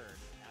the third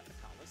at the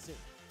Coliseum.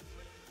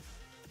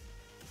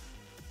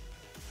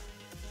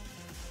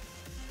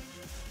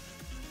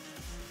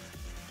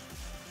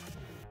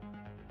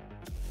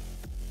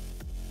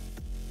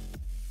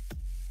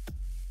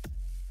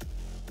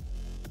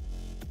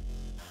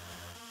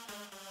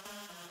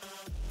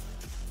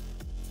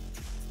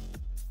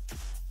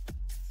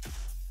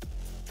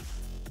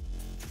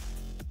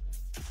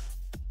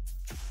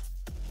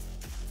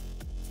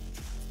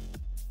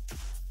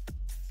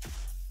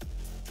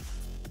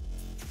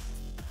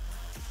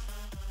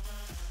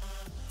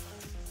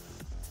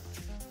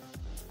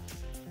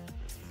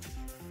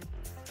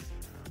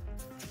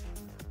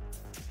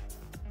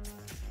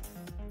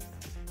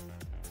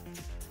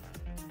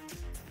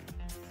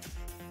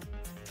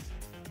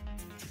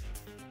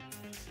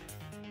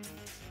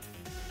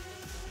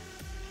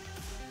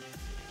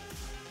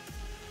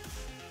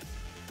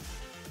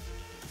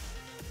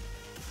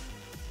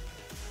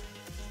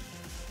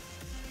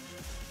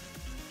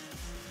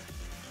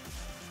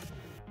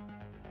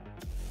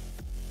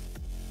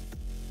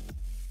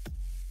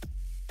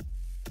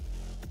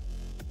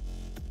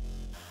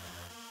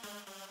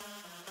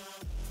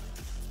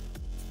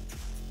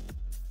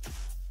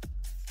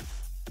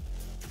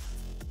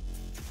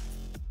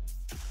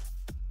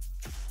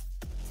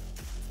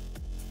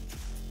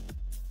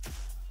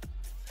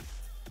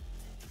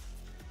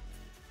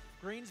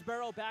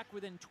 Greensboro back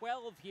within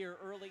 12 here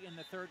early in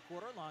the third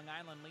quarter. Long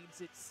Island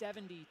leads it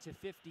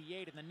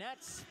 70-58. And the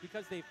Nets,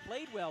 because they've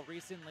played well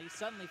recently,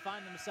 suddenly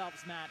find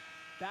themselves, Matt,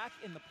 back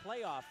in the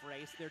playoff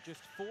race. They're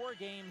just 4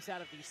 games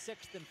out of the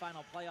 6th and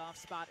final playoff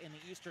spot in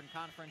the Eastern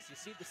Conference. You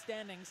see the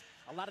standings,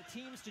 a lot of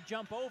teams to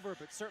jump over,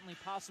 but certainly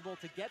possible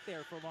to get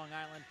there for Long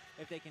Island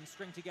if they can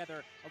string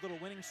together a little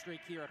winning streak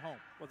here at home.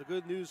 Well, the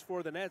good news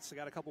for the Nets, they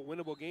got a couple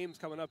winnable games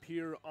coming up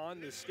here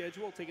on the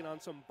schedule, taking on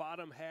some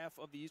bottom half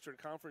of the Eastern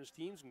Conference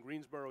teams in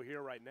Greensboro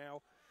here right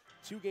now.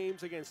 2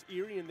 games against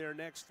Erie in their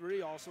next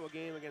 3, also a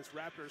game against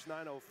Raptors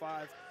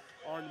 905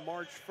 on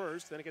March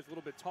 1st. Then it gets a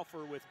little bit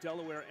tougher with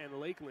Delaware and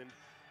Lakeland.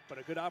 But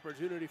a good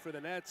opportunity for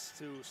the Nets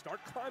to start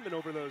climbing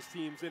over those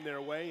teams in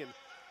their way. And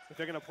if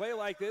they're going to play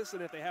like this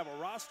and if they have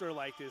a roster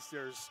like this,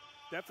 there's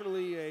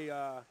definitely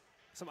a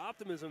some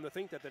optimism to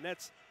think that the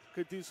Nets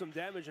could do some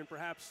damage and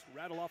perhaps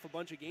rattle off a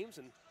bunch of games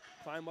and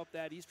climb up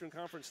that Eastern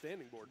Conference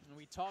standing board. And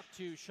we talked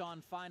to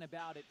Sean Fine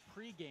about it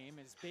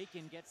pregame as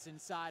Bacon gets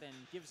inside and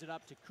gives it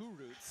up to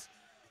Kurucs.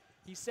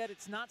 He said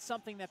it's not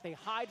something that they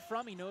hide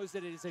from. He knows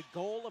that it is a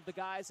goal of the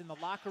guys in the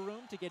locker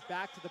room to get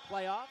back to the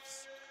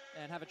playoffs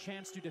and have a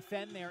chance to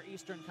defend their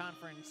Eastern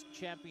Conference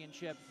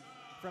championship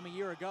from a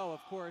year ago.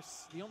 Of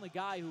course, the only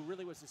guy who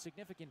really was a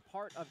significant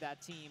part of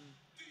that team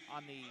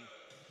on the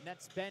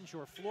Nets bench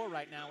or floor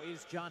right now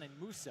is John and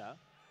Musa.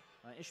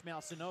 Ishmael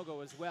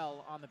Sanogo as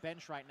well on the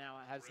bench right now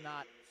has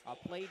not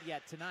played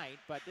yet tonight,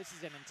 but this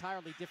is an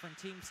entirely different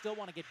team. Still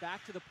want to get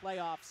back to the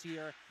playoffs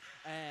here,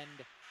 and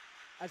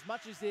as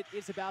much as it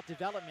is about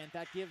development,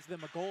 that gives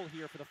them a goal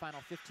here for the final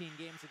 15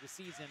 games of the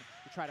season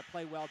to try to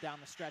play well down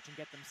the stretch and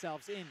get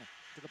themselves in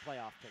to the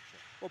playoff picture.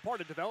 Well, part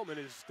of development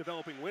is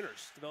developing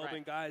winners,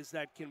 developing guys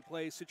that can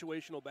play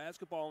situational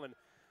basketball. And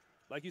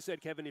like you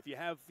said, Kevin, if you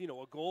have, a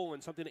goal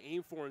and something to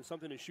aim for and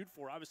something to shoot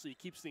for, obviously it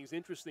keeps things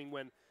interesting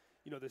when,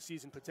 the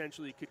season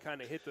potentially could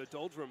kind of hit the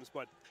doldrums.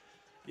 But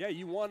yeah,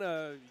 you want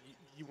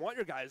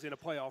your guys in a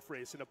playoff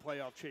race, in a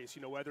playoff chase,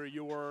 whether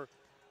you're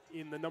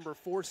in the number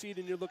 4 seed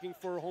and you're looking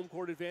for a home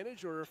court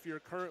advantage, or if you're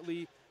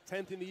currently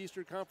 10th in the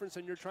Eastern Conference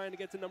and you're trying to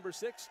get to number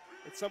 6,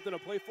 it's something to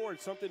play for,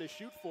 it's something to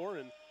shoot for.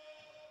 And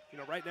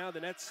right now the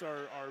Nets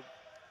are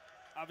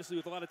obviously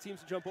with a lot of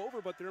teams to jump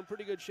over, but they're in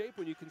pretty good shape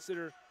when you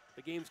consider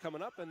the games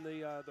coming up and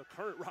the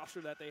current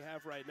roster that they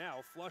have right now,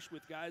 flush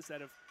with guys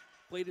that have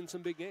played in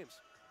some big games.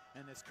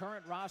 And this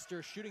current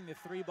roster shooting the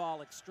 3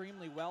 ball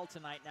extremely well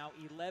tonight. Now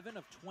 11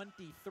 of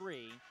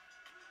 23,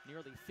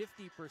 nearly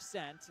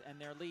 50%,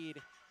 and their lead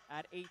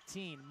at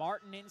 18.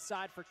 Martin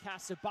inside for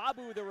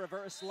Kasababu, the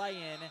reverse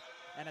lay-in,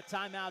 and a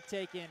timeout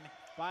taken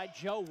by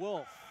Joe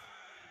Wolf.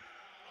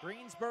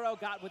 Greensboro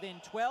got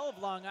within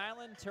 12. Long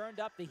Island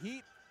turned up the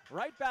heat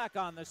right back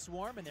on the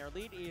Swarm, and their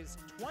lead is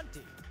 20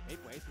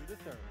 midway through the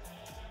third.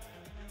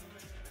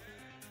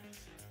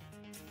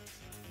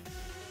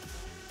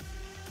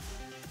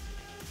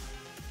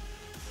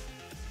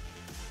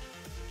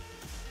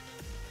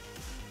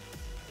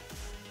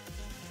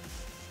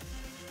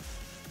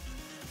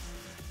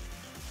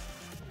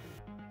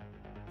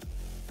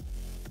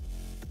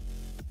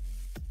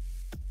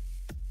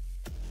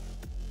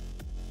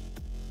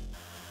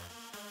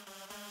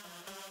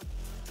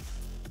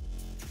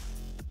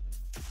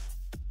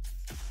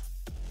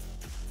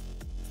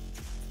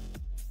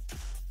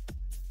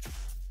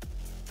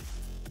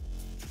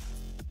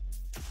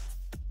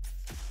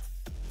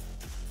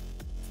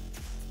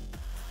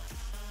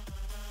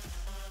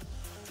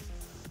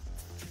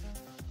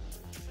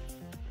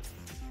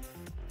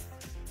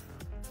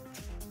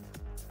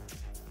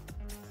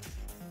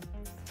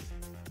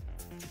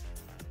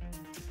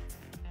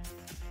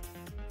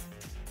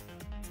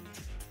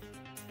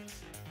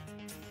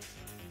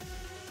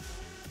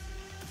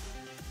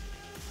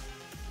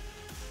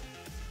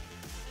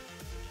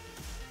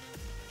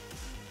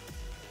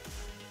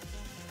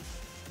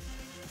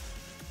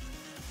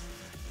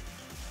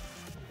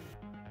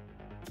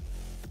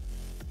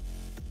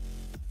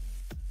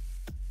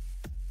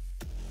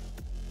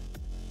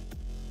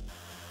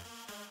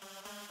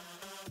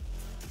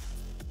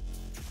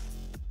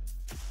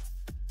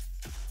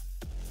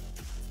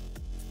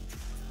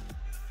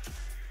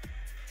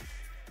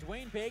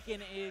 Dwayne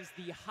Bacon is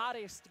the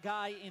hottest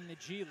guy in the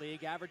G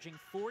League, averaging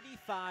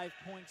 45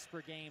 points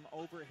per game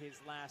over his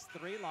last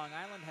 3. Long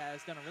Island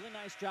has done a really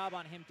nice job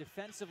on him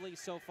defensively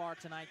so far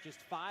tonight, just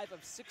 5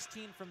 of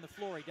 16 from the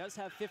floor. He does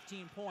have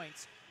 15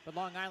 points, but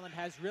Long Island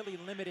has really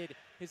limited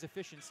his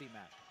efficiency,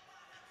 Matt.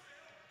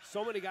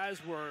 So many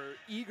guys were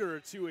eager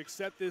to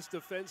accept this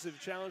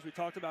defensive challenge. We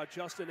talked about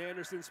Justin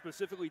Anderson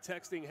specifically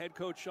texting head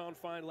coach Sean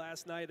Fine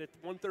last night at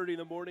 1:30 in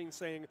the morning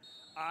saying,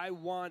 "I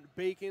want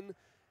Bacon."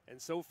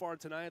 And so far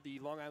tonight, the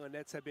Long Island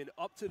Nets have been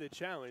up to the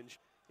challenge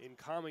in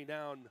calming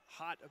down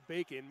hot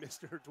Bacon,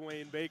 Mr.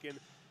 Dwayne Bacon,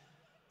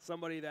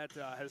 somebody that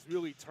has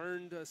really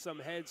turned some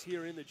heads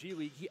here in the G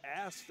League. He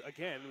asked,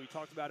 again, we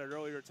talked about it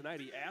earlier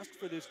tonight, he asked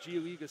for this G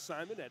League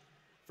assignment. At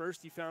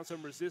first, he found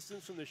some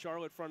resistance from the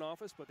Charlotte front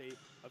office, but they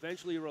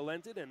eventually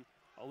relented and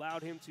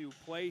allowed him to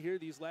play here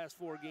these last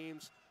 4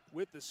 games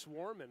with the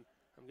Swarm. And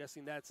I'm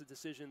guessing that's a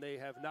decision they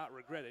have not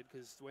regretted,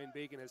 because Dwayne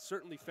Bacon has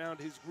certainly found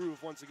his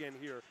groove once again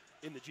here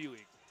in the G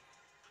League.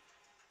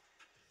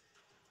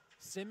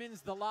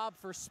 Simmons, the lob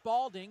for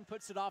Spalding,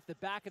 puts it off the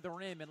back of the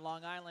rim, and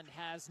Long Island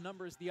has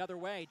numbers the other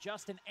way.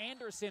 Justin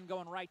Anderson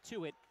going right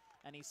to it,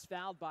 and he's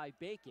fouled by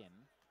Bacon.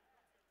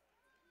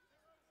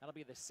 That'll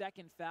be the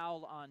second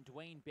foul on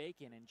Dwayne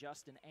Bacon, and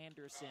Justin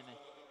Anderson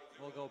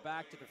will go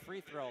back to the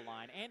free throw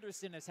line.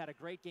 Anderson has had a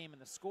great game in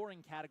the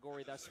scoring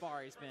category thus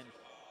far. He's been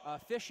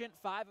efficient,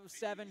 5 of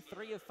 7,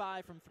 3 of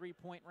 5 from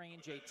three-point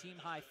range, a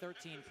team-high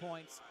 13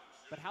 points.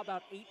 But how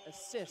about 8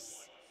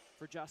 assists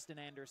for Justin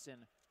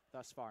Anderson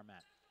thus far,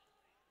 Matt?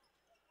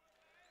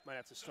 Might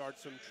have to start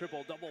some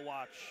triple-double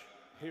watch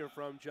here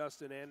from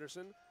Justin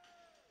Anderson.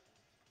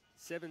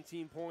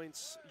 17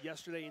 points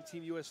yesterday in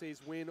Team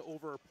USA's win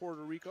over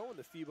Puerto Rico in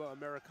the FIBA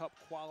AmeriCup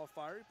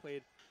qualifier. He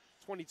played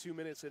 22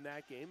 minutes in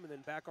that game. And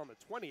then back on the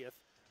 20th,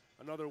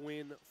 another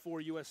win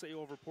for USA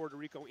over Puerto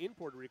Rico in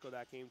Puerto Rico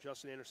that game.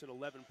 Justin Anderson,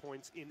 11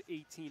 points in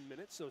 18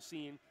 minutes. So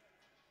seeing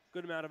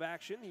good amount of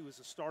action. He was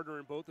a starter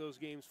in both those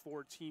games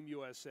for Team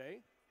USA.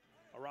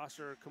 A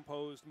roster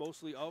composed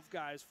mostly of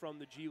guys from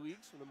the G League,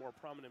 some of the more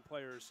prominent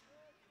players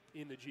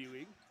in the G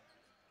League.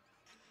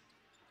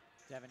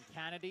 Devin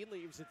Kennedy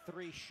leaves it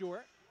 3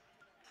 short.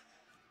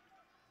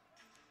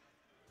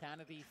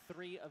 Kennedy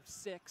 3 of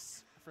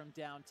 6 from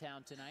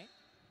downtown tonight.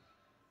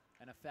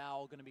 And a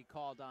foul going to be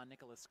called on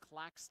Nicholas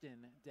Claxton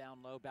down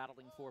low,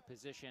 battling for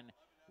position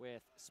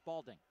with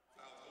Spalding.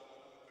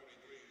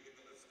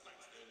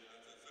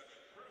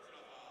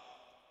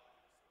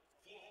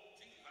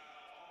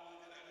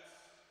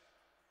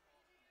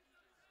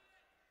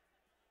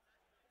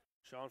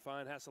 Sean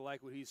Fine has to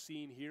like what he's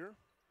seen here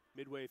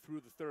midway through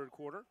the third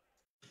quarter.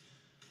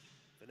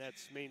 The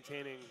Nets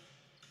maintaining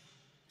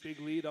big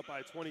lead, up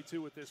by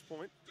 22 at this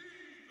point.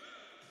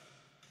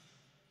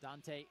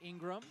 Dante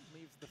Ingram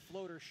leaves the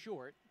floater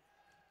short.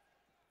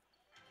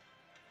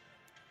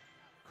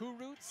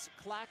 Kurucs,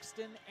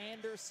 Claxton,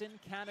 Anderson,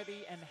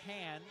 Kennedy, and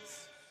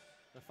Hands.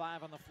 The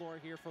 5 on the floor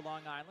here for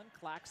Long Island.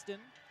 Claxton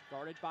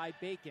guarded by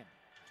Bacon.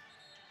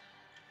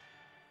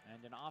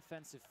 And an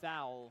offensive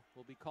foul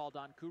will be called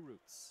on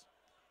Kurucs.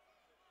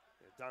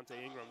 Dante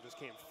Ingram just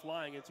came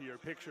flying into your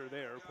picture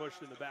there,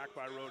 pushed in the back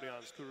by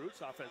Rodion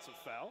Kurucs. Offensive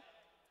foul.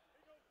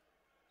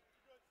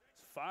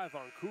 It's 5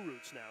 on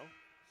Kurucs now.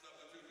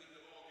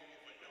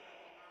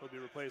 He'll be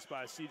replaced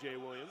by C.J.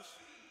 Williams.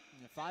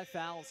 5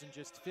 fouls in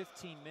just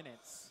 15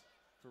 minutes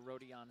for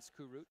Rodion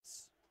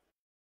Kurucs.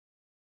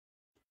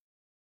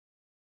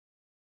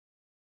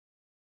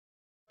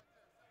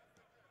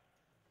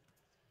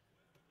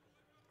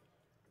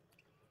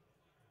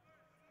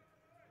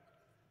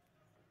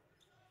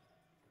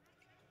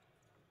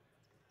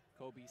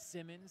 Kobe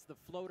Simmons, the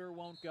floater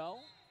won't go,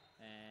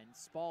 and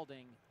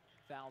Spalding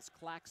fouls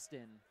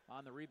Claxton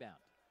on the rebound.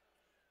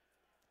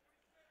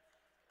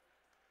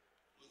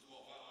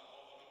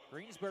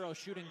 Greensboro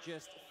shooting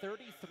just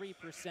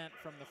 33%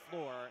 from the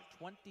floor,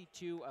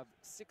 22 of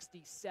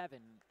 67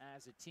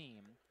 as a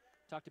team.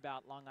 Talked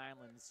about Long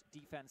Island's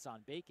defense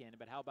on Bacon,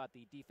 but how about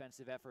the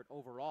defensive effort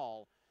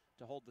overall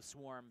to hold the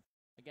Swarm,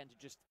 again, to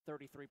just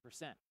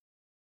 33%?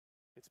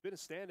 It's been a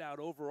standout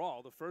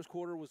overall. The first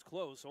quarter was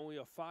close, only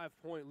a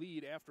 5-point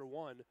lead after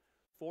 1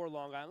 for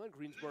Long Island.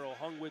 Greensboro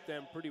hung with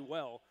them pretty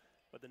well,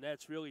 but the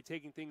Nets really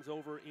taking things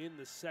over in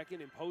the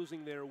second,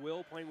 imposing their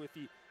will, playing with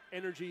the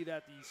energy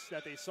that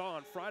they saw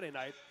on Friday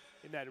night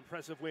in that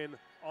impressive win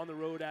on the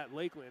road at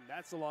Lakeland.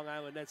 That's the Long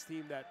Island Nets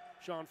team that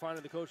Sean Fine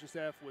and the coaching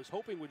staff was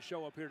hoping would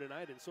show up here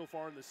tonight, and so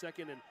far in the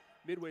second and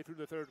midway through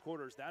the third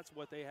quarters, that's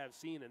what they have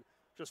seen, and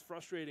just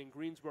frustrating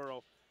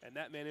Greensboro, and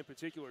that man in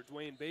particular,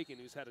 Dwayne Bacon,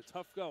 who's had a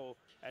tough go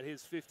at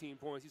his 15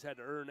 points. He's had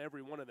to earn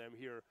every one of them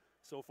here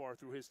so far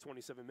through his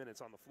 27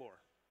 minutes on the floor.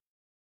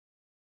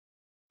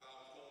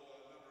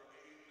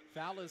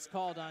 Foul is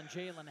called on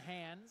Jalen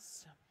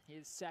Hands,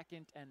 his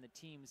second and the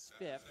team's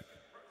 5th.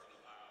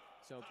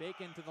 So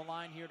Bacon to the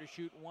line here to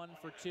shoot 1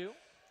 for 2.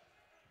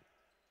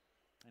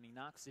 And he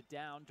knocks it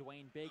down.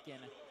 Dwayne Bacon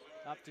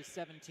up to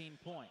 17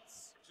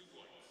 points.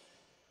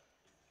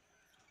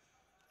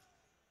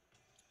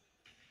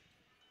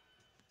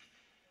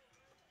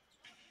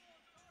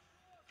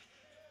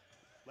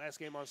 Last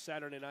game on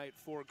Saturday night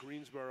for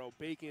Greensboro,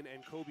 Bacon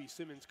and Kobe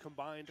Simmons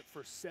combined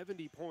for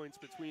 70 points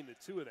between the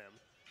two of them.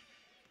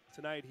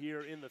 Tonight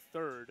here in the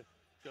third,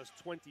 just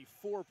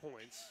 24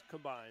 points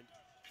combined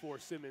for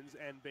Simmons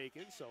and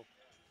Bacon. So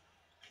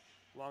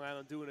Long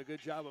Island doing a good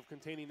job of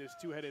containing this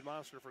two-headed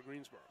monster for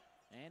Greensboro.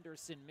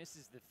 Anderson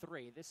misses the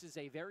 3. This is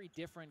a very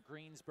different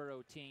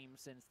Greensboro team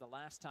since the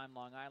last time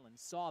Long Island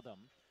saw them.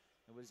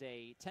 It was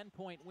a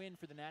 10-point win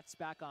for the Nets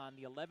back on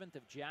the 11th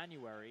of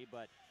January,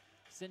 but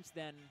since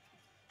then,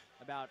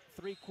 about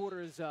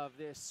 3/4 of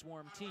this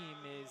Swarm team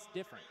is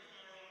different.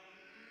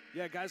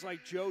 Yeah, guys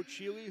like Joe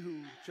Chile,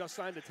 who just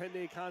signed a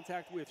 10-day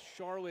contract with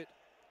Charlotte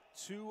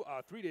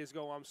 3 days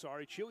ago,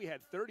 Chile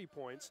had 30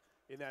 points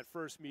in that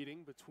first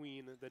meeting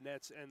between the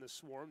Nets and the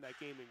Swarm, that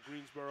game in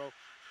Greensboro.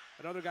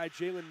 Another guy,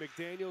 Jalen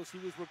McDaniels, he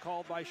was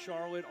recalled by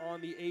Charlotte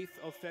on the 8th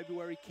of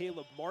February.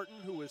 Caleb Martin,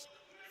 who was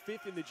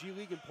 5th in the G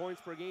League in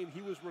points per game,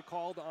 he was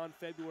recalled on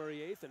February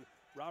 8th. And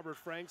Robert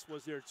Franks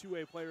was their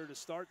two-way player to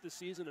start the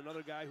season,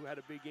 another guy who had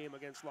a big game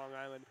against Long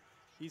Island.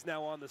 He's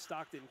now on the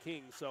Stockton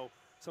Kings. So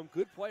some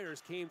good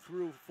players came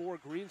through for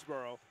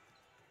Greensboro.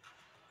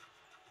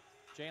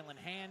 Jalen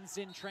Hands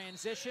in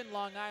transition.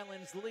 Long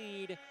Island's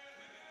lead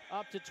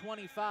up to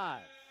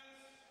 25.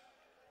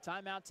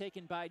 Timeout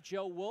taken by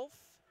Joe Wolf.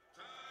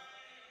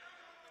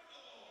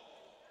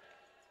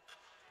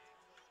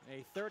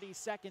 A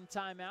 30-second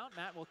timeout.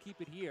 Matt will keep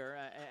it here.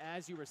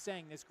 As you were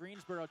saying, this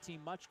Greensboro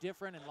team much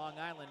different, and Long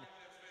Island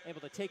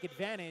able to take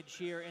advantage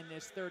here in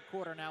this third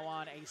quarter, now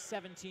on a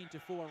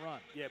 17-4 run.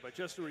 Yeah, but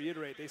just to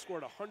reiterate, they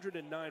scored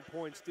 109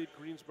 points, did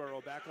Greensboro,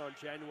 back on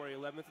January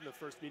 11th in the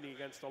first meeting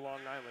against the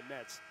Long Island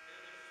Nets.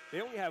 They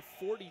only have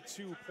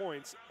 42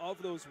 points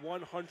of those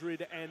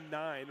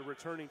 109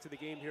 returning to the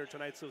game here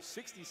tonight. So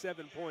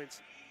 67 points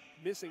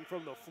missing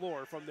from the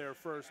floor from their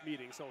first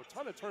meeting. So a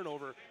ton of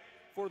turnover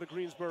for the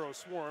Greensboro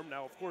Swarm.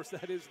 Now, of course,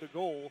 that is the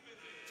goal,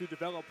 to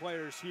develop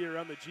players here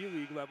on the G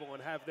League level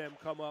and have them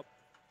come up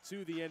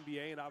to the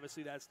NBA, and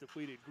obviously that's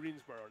depleted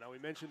Greensboro. Now, we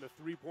mentioned the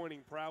three-pointing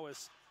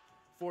prowess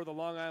for the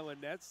Long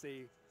Island Nets.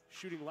 They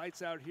shooting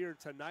lights out here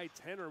tonight.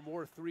 10 or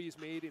more threes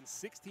made in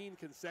 16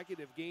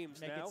 consecutive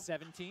games now. Make it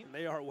 17. And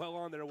they are well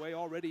on their way,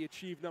 already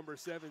achieved number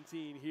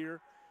 17 here.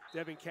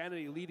 Devin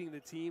Kennedy leading the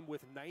team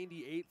with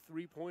 98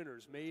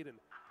 three-pointers made and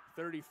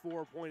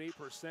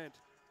 34.8%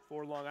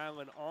 for Long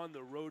Island on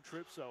the road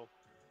trip. So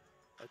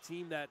a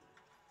team that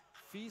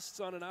feasts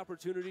on an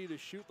opportunity to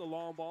shoot the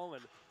long ball,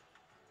 and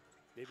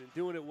they've been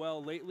doing it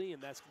well lately,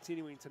 and that's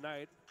continuing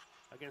tonight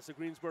against the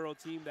Greensboro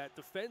team that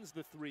defends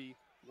the three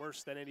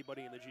worse than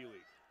anybody in the G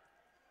League.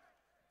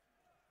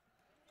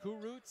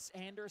 Kurutz,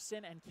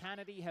 Anderson, and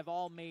Kennedy have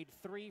all made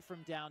three from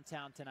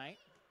downtown tonight.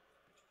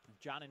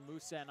 John and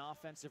Musa, an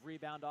offensive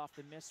rebound off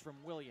the miss from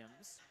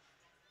Williams.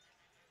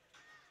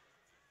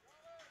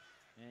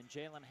 And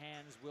Jalen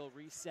Hands will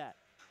reset.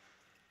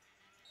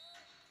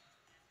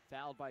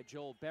 Fouled by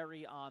Joel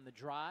Berry on the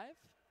drive.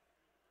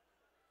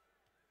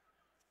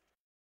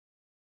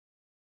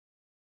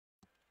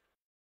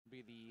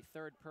 Be the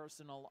third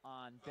personal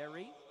on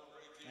Berry,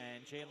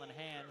 and Jalen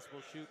Hands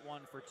will shoot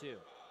 1 for 2.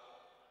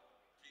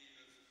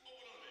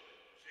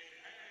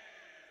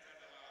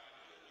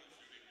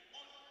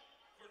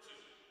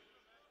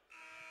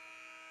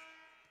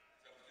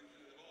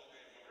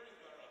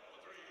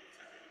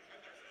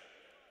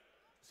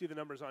 See the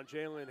numbers on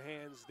Jalen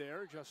Hands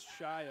there, just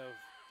shy of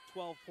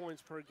 12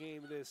 points per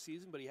game this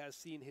season, but he has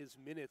seen his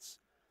minutes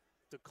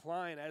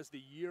decline as the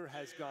year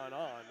has gone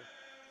on.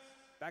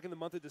 Back in the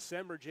month of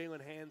December,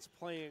 Jalen Hands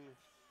playing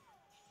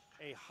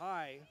a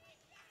high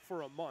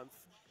for a month,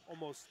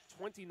 almost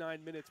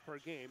 29 minutes per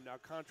game. Now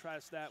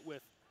contrast that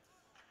with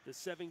the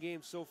 7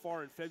 games so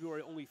far in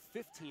February, only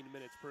 15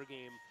 minutes per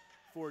game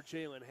for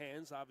Jalen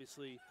Hands.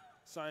 Obviously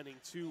signing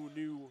 2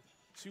 new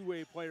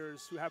two-way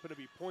players who happen to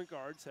be point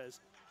guards has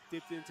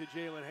dipped into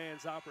Jalen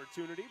Hands'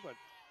 opportunity, but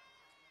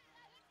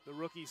the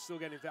rookie's still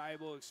getting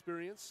valuable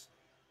experience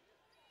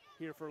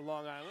here for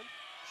Long Island.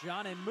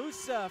 John and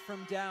Musa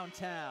from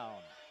downtown.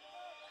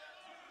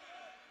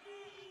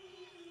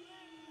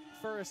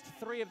 First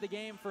 3 of the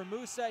game for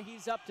Musa.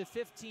 He's up to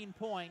 15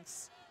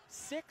 points.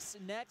 6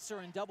 Nets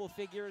are in double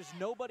figures.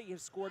 Nobody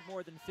has scored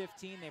more than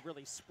 15. They've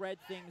really spread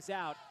things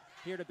out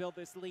here to build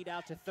this lead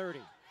out to 30.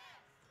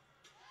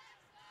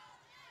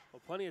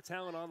 Well, plenty of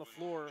talent on the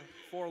floor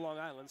for Long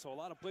Island, so a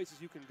lot of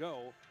places you can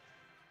go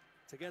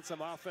to get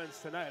some offense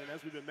tonight. And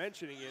as we've been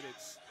mentioning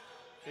it,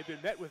 they've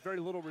been met with very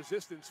little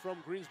resistance from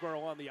Greensboro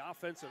on the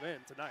offensive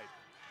end tonight.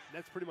 And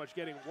that's pretty much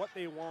getting what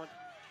they want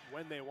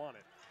when they want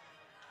it.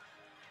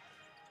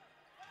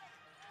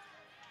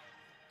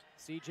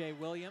 C.J.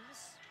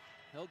 Williams,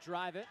 he'll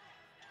drive it.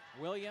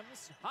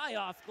 Williams, high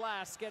off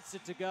glass, gets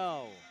it to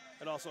go.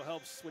 It also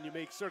helps when you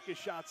make circus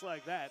shots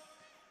like that.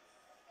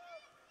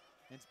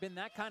 It's been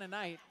that kind of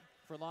night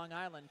for Long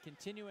Island,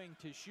 continuing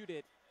to shoot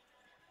it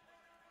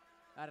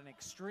at an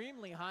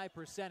extremely high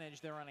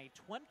percentage. They're on a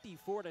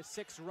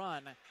 24-6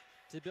 run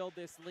to build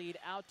this lead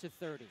out to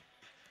 30.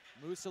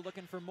 Musa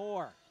looking for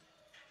more.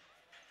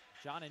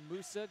 John and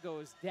Musa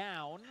goes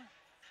down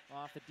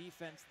off the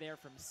defense there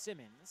from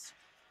Simmons.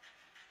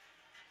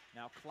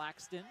 Now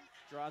Claxton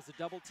draws a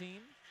double team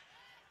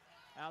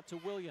out to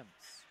Williams.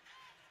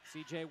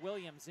 C.J.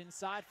 Williams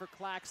inside for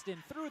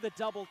Claxton, through the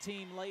double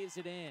team, lays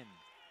it in.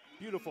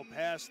 Beautiful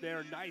pass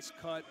there, nice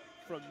cut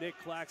from Nick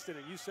Claxton.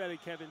 And you said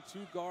it, Kevin, 2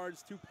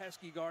 guards, 2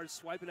 pesky guards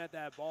swiping at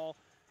that ball.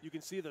 You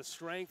can see the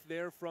strength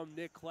there from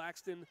Nick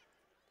Claxton,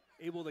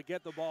 able to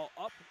get the ball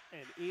up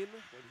and in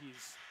when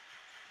he's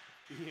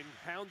being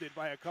hounded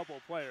by a couple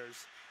of players.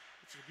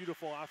 It's a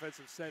beautiful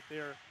offensive set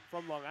there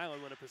from Long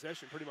Island when a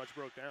possession pretty much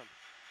broke down.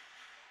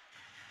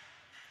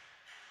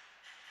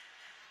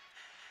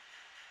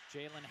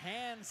 Jalen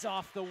Hands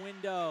off the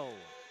window.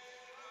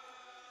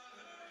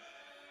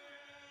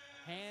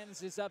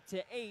 Hands is up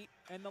to 8,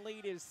 and the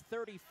lead is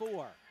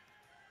 34.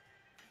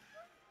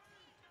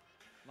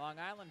 Long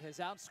Island has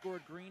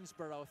outscored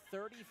Greensboro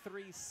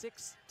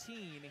 33-16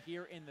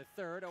 here in the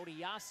third.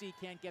 Odiase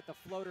can't get the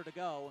floater to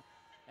go,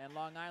 and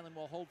Long Island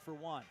will hold for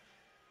 1.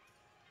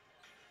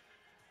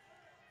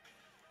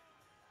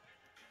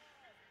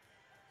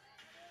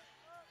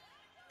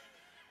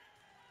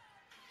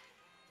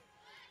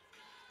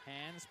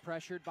 Hands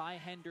pressured by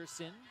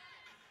Henderson.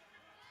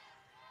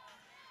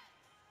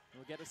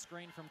 We'll get a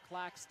screen from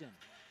Claxton.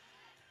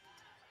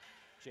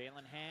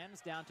 Jalen Hands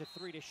down to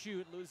 3 to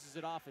shoot, loses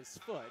it off his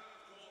foot.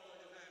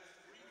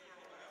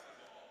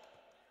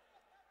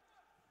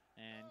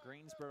 And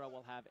Greensboro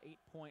will have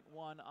 8.1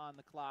 on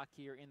the clock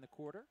here in the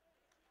quarter.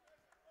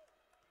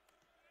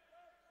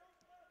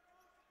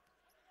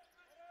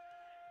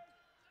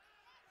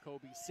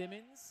 Kobe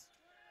Simmons,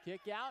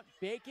 kick out,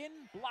 Bacon,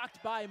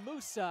 blocked by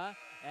Musa,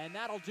 and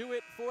that'll do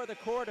it for the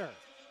quarter.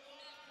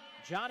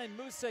 John and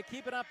Musa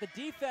keeping up the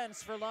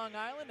defense for Long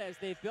Island as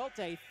they've built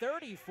a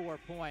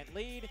 34-point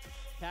lead.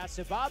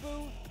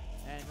 Kasababu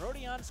and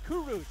Rodion's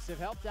Kuruts have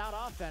helped out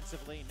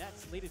offensively.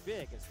 Nets lead it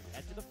big as we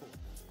head to the fourth.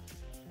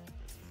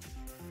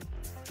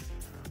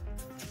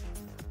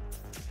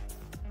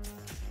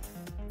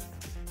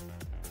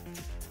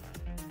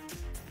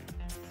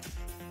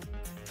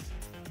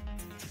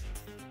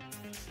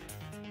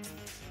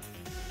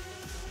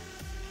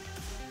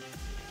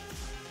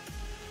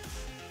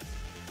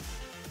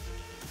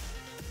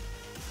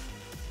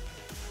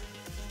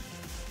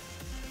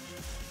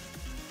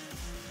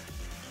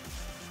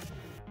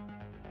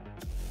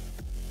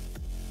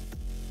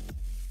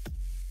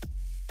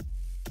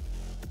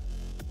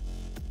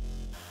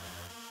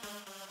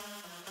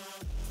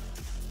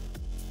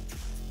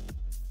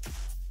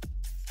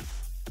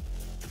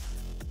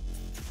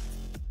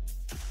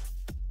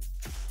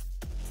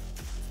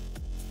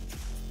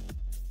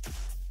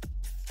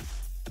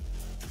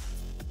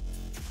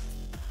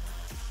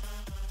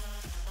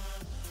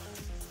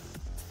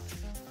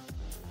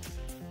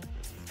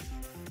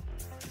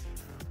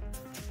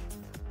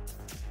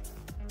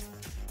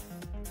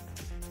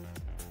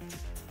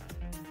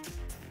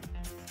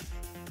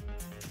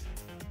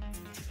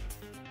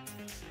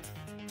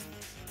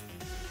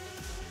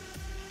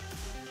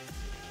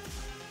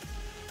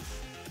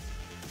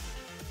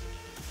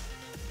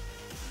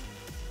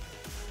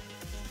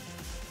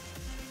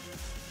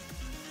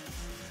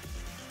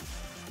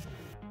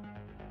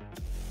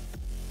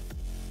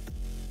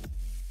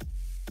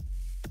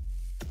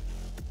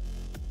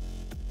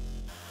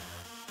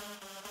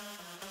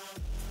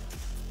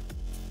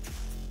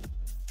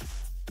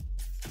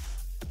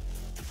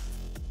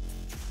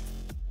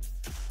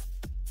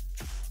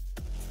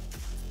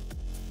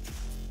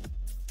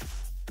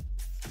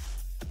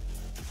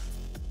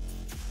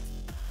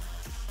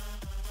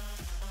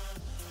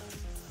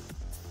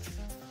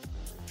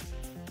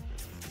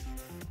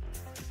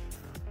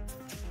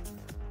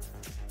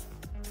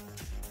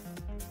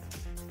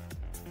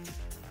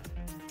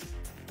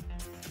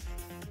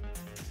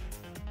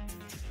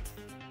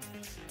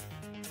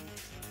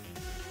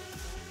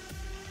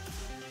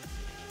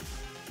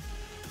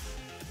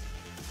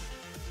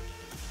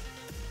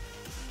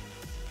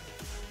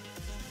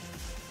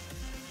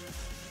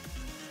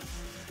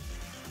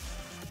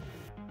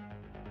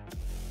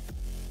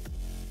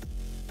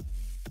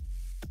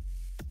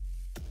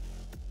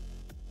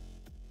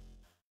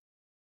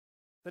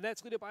 The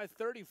Nets lead it by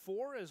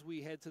 34 as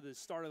we head to the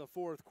start of the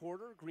fourth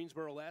quarter.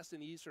 Greensboro last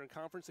in the Eastern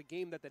Conference, a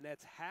game that the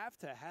Nets have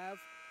to have.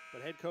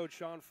 But head coach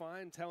Sean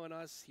Fine telling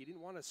us he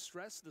didn't want to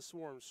stress the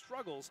Swarm's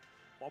struggles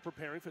while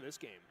preparing for this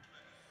game.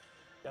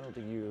 I don't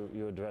think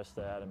you addressed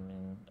that. I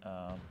mean,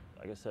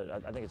 like I said,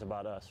 I think it's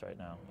about us right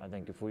now. I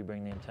think if we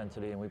bring the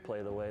intensity and we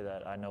play the way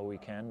that I know we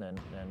can, then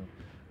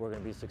we're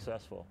going to be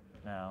successful.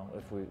 Now,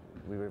 if we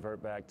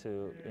revert back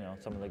to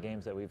some of the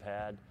games that we've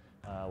had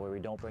where we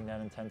don't bring that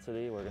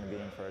intensity, we're going to be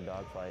in for a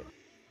dogfight.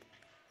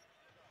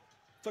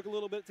 Took a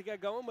little bit to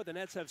get going, but the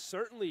Nets have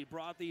certainly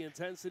brought the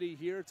intensity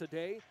here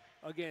today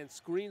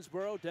against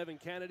Greensboro. Devin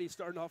Kennedy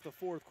starting off the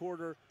fourth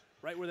quarter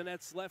right where the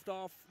Nets left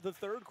off the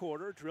third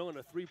quarter, drilling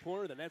a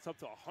three-pointer. The Nets up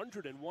to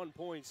 101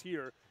 points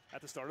here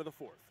at the start of the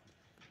fourth.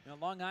 Now,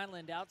 Long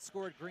Island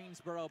outscored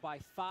Greensboro by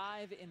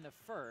 5 in the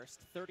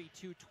first,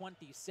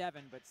 32-27,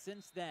 but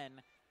since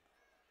then,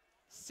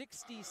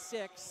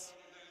 66-37.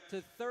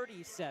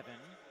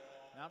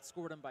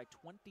 Outscored them by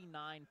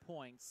 29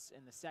 points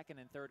in the second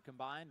and third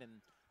combined,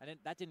 and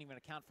that didn't even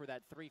account for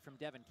that three from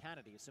Devin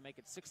Kennedy, so make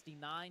it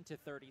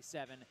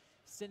 69-37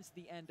 since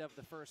the end of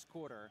the first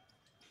quarter.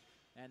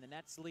 And the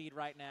Nets lead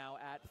right now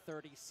at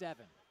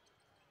 37.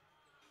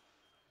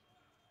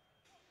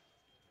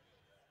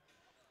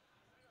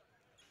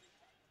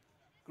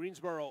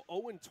 Greensboro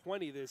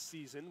 0-20 this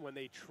season when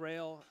they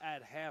trail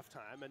at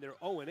halftime, and they're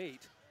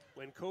 0-8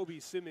 when Kobe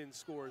Simmons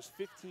scores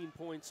 15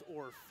 points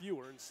or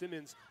fewer, and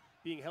Simmons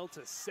being held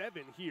to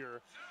 7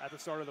 here at the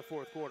start of the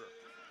fourth quarter.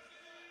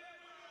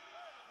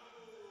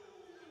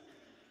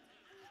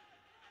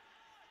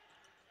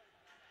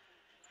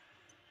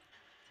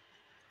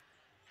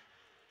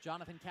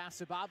 Jonathan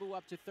Kasababu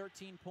up to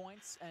 13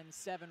 points and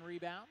 7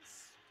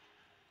 rebounds.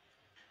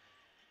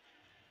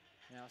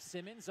 Now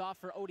Simmons off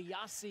for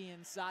Odiase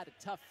inside, a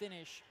tough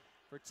finish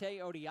for Tai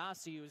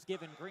Odiase, who has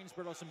given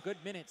Greensboro some good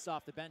minutes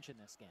off the bench in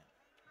this game.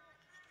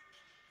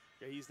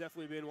 Yeah, he's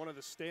definitely been one of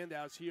the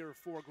standouts here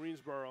for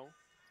Greensboro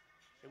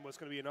in what's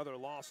going to be another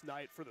lost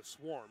night for the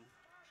Swarm.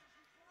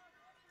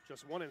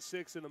 Just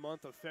 1-6 in the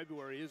month of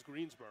February is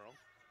Greensboro.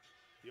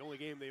 The only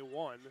game they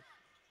won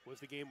was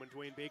the game when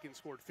Dwayne Bacon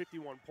scored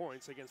 51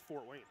 points against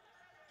Fort Wayne.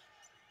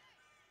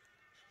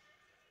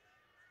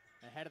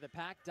 Ahead of the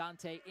pack,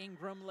 Dante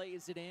Ingram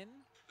lays it in.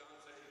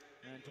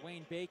 And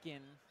Dwayne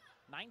Bacon,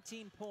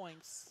 19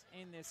 points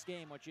in this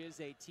game, which is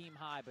a team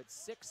high, but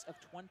 6 of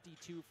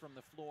 22 from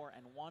the floor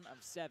and 1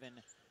 of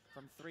 7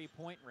 from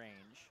three-point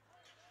range.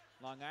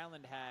 Long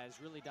Island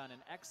has really done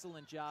an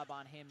excellent job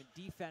on him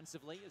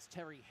defensively as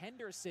Terry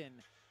Henderson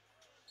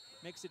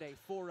makes it a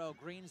 4-0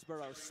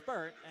 Greensboro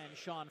spurt, and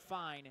Sean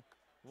Fine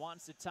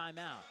wants a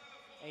timeout.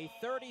 A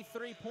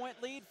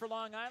 33-point lead for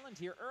Long Island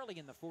here early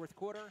in the fourth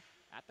quarter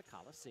at the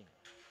Coliseum.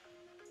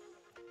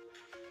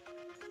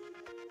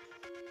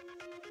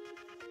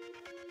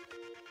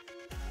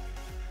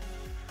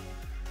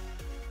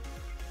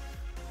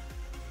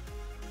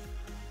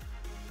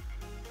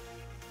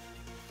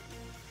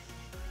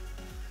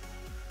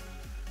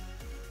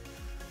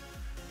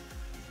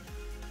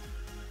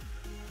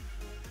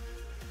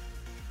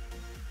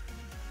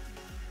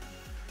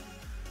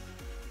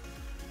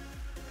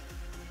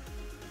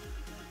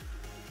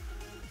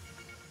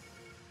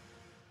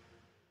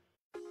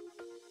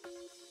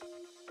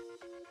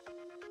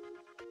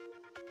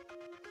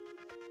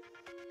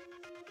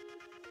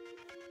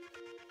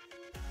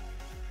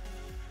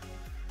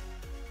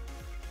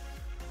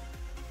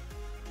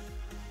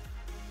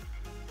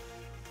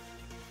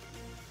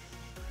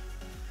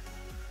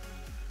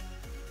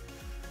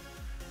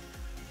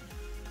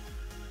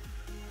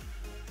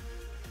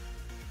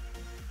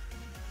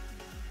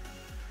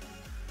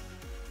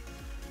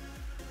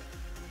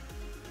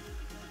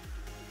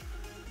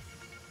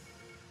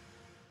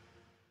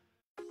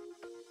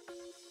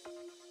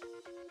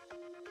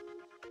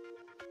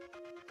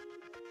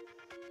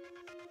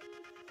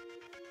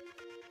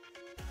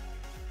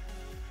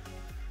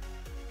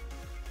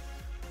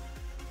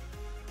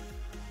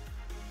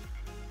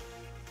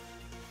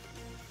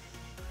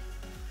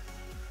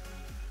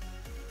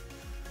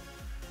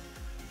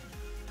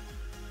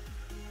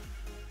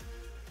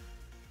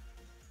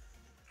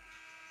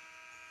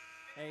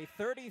 A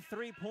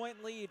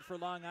 33-point lead for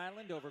Long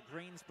Island over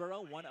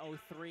Greensboro,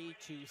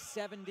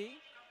 103-70.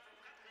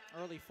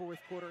 Early fourth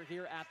quarter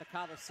here at the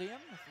Coliseum.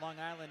 If Long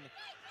Island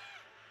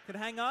could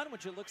hang on,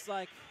 which it looks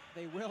like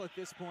they will at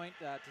this point,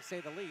 to say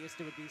the least,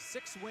 it would be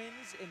 6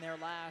 wins in their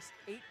last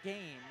 8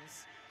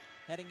 games,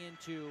 heading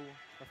into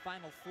the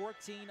final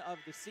 14 of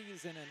the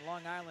season, and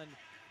Long Island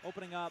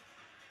opening up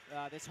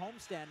this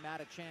homestand,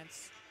 Matt, a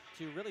chance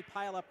to really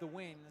pile up the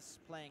wins,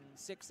 playing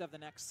 6 of the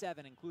next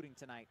 7, including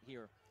tonight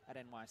here at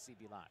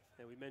NYCB Live.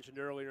 And we mentioned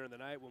earlier in the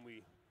night when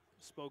we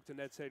spoke to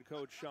Nets head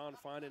coach Sean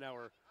Fine in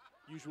our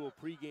usual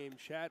pregame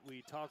chat,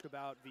 we talked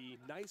about the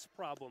nice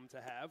problem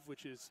to have,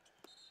 which is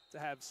to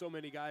have so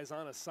many guys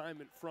on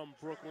assignment from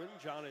Brooklyn.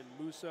 John and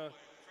Musa,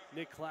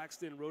 Nick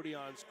Claxton,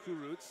 Rodions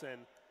Kurucs,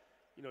 and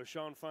you know,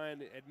 Sean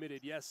Fine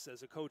admitted, yes,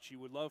 as a coach, you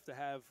would love to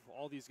have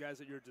all these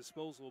guys at your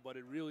disposal, but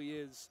it really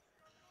is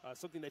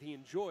something that he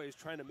enjoys,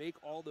 trying to make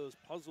all those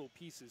puzzle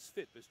pieces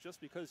fit. But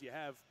just because you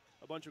have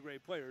a bunch of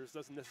great players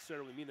doesn't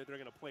necessarily mean that they're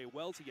going to play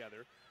well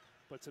together.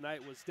 But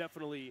tonight was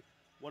definitely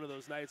one of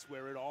those nights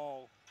where it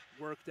all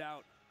worked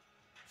out.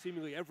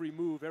 Seemingly every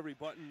move, every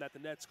button that the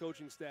Nets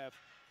coaching staff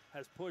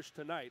has pushed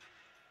tonight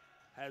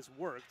has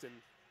worked. And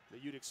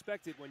you'd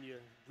expect it when you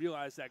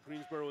realize that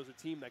Greensboro is a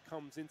team that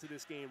comes into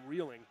this game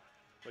reeling.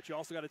 But you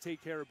also got to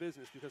take care of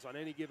business, because on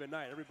any given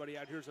night, everybody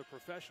out here is a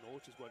professional,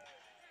 which is what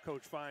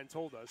Coach Fine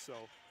told us. So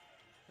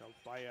you know,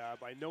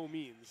 by no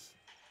means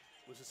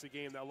was this a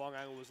game that Long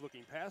Island was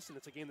looking past, and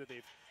it's a game that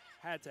they've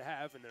had to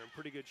have, and they're in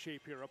pretty good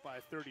shape here, up by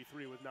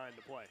 33 with 9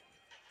 to play.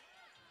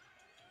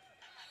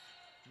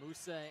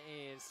 Musa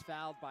is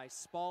fouled by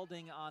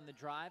Spalding on the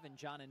drive, and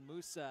John and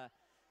Musa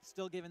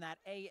still giving that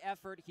A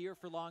effort here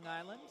for Long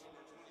Island,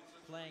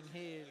 playing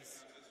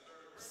his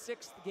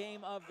 6th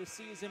game of the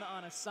season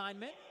on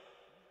assignment.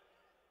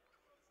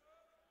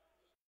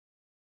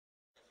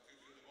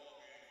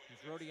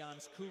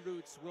 Rodions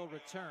Kurucs will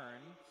return.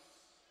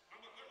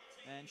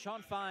 And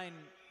Sean Fine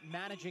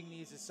managing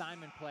these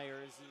assignment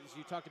players, as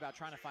you talked about,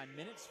 trying to find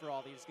minutes for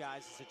all these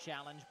guys is a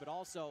challenge, but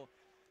also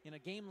in a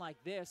game like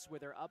this where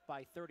they're up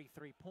by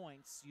 33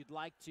 points, you'd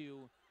like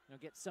to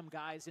get some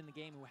guys in the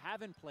game who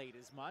haven't played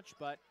as much,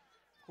 but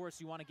of course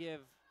you want to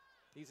give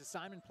these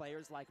assignment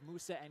players like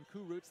Musa and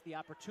Kurucs the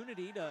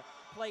opportunity to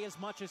play as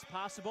much as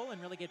possible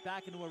and really get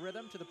back into a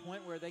rhythm to the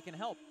point where they can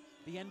help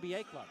the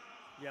NBA club.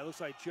 Yeah, it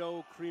looks like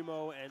Joe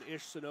Cremo and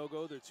Ish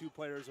Sonogo, the 2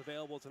 players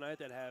available tonight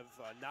that have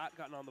not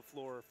gotten on the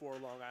floor for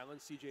Long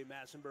Island. C.J.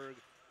 Massenberg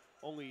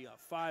only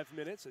 5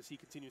 minutes as he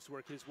continues to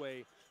work his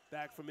way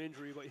back from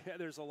injury. But yeah,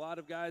 there's a lot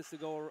of guys to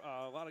go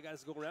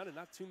around, and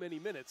not too many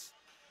minutes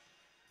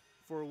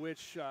for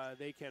which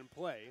they can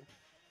play.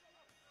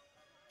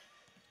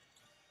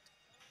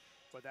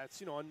 But that's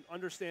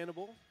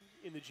understandable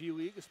in the G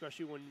League,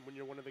 especially when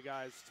you're one of the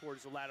guys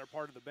towards the latter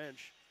part of the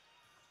bench.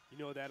 You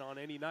know that on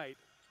any night.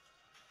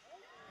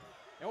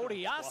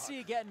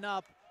 Odiase getting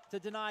up to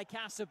deny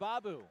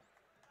Casababu.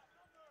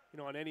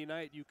 On any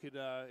night you could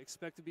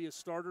expect to be a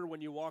starter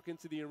when you walk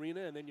into the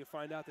arena, and then you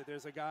find out that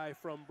there's a guy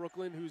from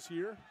Brooklyn who's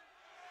here.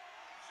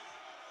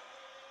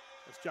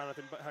 As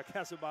Jonathan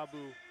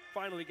Casababu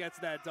finally gets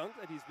that dunk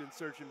that he's been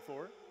searching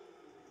for.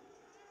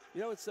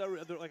 It's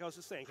like I was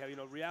just saying, Kevin,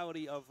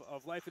 reality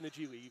of life in the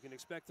G League. You can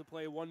expect to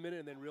play 1 minute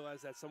and then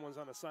realize that someone's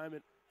on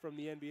assignment from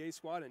the NBA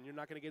squad, and you're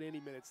not going to get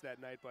any minutes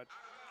that night. But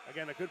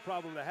again, a good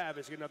problem to have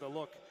is get another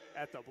look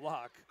at the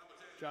block.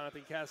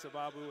 Jonathan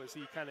Casababu, as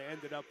he kind of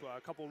ended up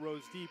a couple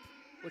rows deep,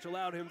 which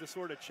allowed him to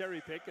sort of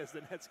cherry pick as the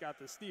Nets got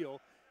the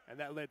steal, and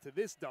that led to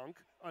this dunk,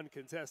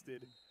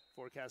 uncontested,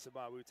 for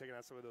Casababu, taking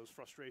out some of those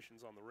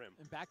frustrations on the rim.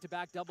 And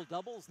back-to-back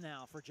double-doubles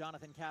now for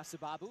Jonathan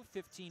Casababu,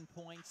 15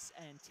 points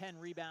and 10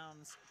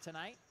 rebounds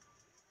tonight.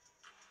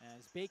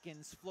 As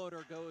Bacon's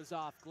floater goes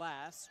off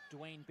glass,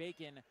 Dwayne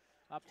Bacon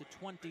up to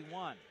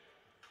 21.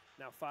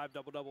 Now 5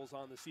 double-doubles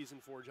on the season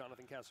for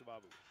Jonathan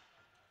Casababu.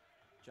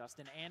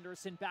 Justin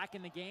Anderson back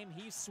in the game.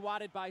 He's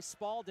swatted by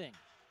Spalding.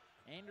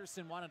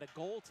 Anderson wanted a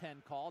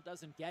goaltend call,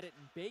 doesn't get it,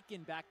 and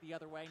Bacon back the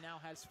other way now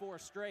has 4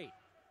 straight.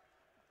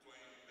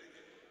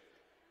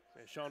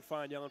 And Sean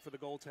Fine yelling for the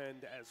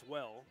goaltend as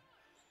well.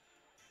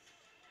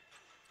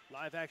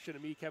 Live action to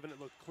me, Kevin, it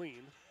looked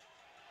clean.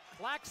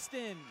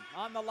 Claxton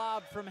on the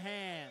lob from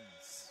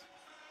Hands.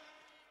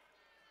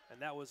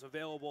 And that was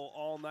available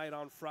all night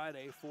on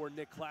Friday for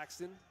Nick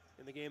Claxton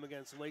in the game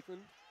against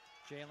Lakeland.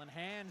 Jalen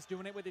Hands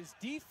doing it with his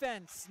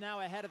defense now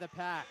ahead of the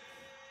pack.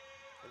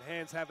 And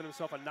Hands having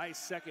himself a nice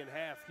second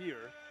half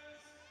here.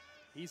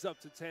 He's up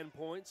to 10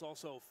 points,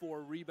 also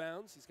 4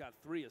 rebounds. He's got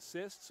 3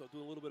 assists, so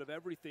doing a little bit of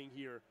everything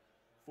here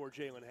for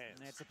Jalen Hands.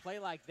 And it's a play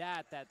like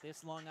that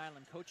this Long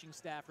Island coaching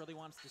staff really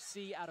wants to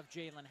see out of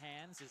Jalen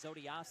Hands as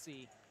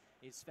Odiase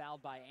is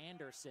fouled by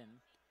Anderson.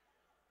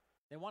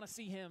 They want to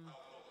see him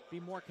be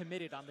more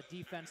committed on the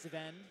defensive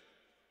end,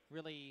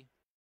 really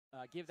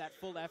give that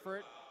full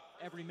effort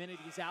every minute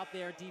he's out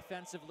there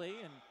defensively,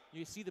 and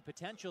you see the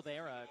potential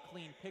there, a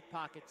clean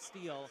pickpocket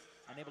steal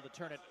and able to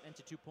turn it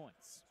into 2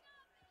 points.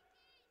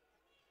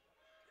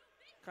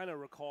 Kind of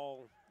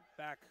recall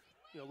back,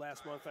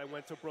 last month I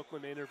went to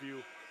Brooklyn to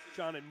interview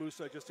John and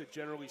Musa just to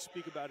generally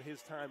speak about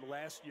his time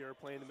last year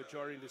playing the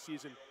majority of the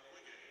season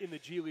in the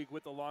G League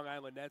with the Long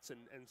Island Nets, and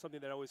something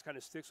that always kind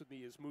of sticks with me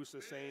is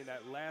Musa saying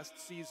that last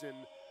season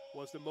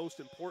was the most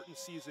important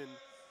season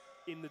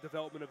in the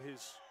development of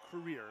his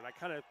career. And I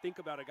kind of think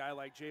about a guy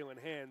like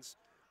Jalen Hands,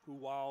 who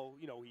while,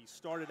 he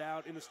started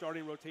out in the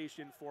starting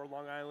rotation for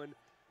Long Island,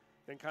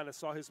 then kind of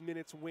saw his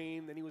minutes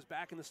wane, then he was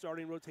back in the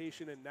starting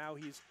rotation, and now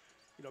he's,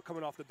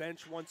 coming off the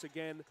bench once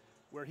again,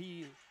 where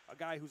a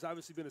guy who's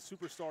obviously been a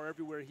superstar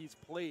everywhere he's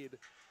played,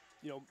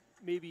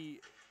 maybe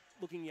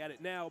looking at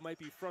it now might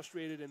be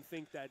frustrated and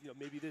think that,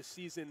 maybe this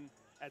season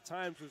at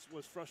times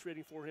was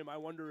frustrating for him. I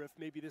wonder if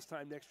maybe this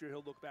time next year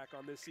he'll look back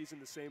on this season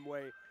the same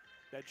way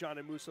that John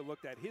and Musa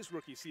looked at his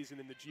rookie season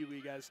in the G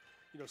League as,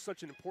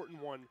 such an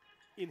important one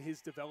in his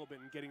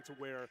development and getting to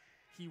where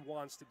he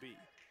wants to be.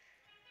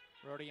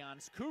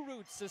 Rodion's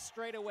Kurucs a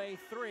straightaway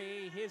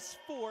 3, his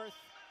 4th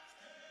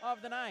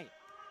of the night.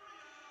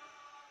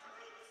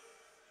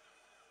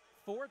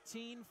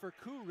 14 for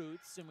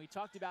Kurucs, and we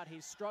talked about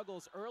his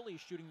struggles early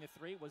shooting the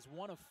 3, was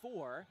 1 of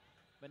 4,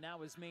 but now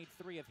has made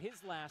 3 of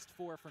his last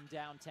 4 from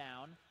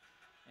downtown.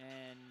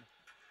 And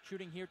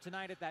shooting here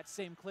tonight at that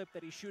same clip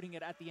that he's shooting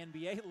it at the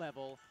NBA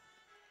level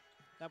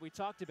that we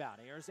talked about.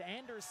 Here's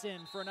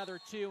Anderson for another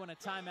 2 and a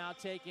timeout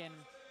taken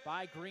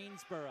by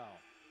Greensboro.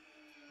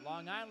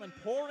 Long Island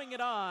pouring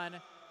it on.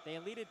 They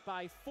lead it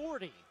by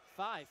 40,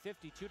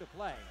 5:52 to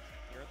play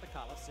here at the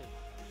Coliseum.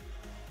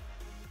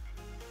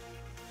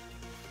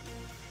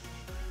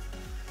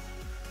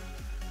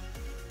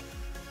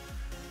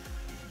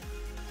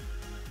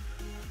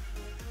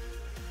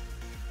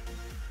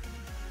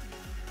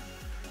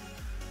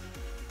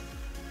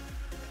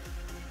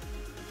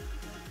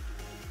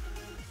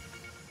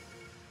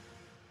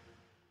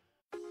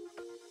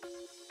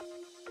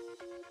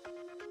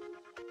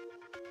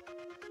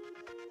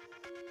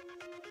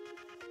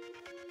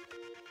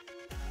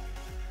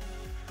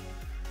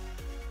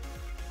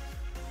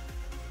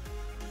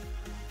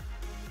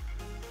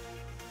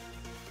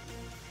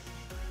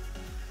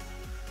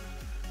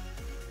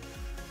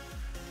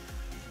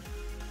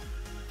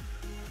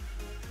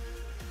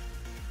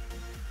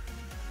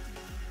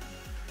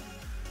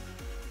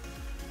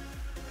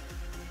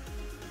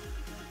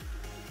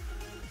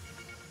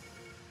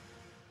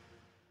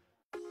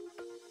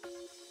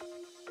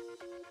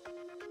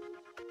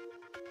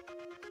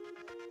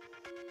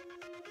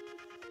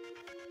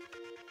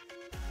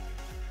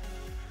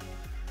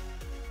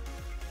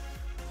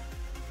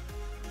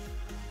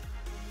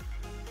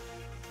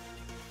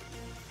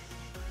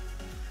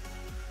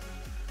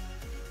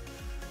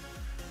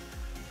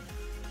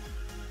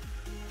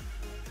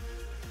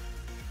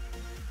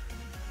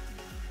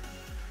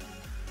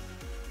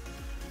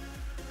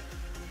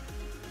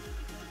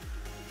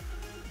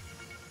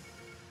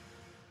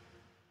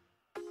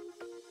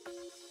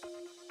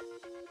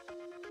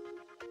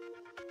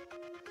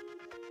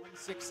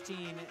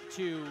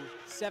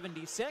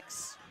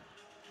 (16-76).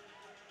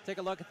 Take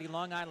a look at the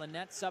Long Island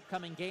Nets'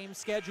 upcoming game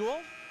schedule.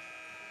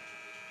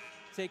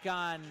 Take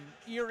on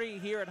Erie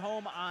here at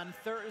home on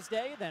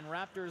Thursday. Then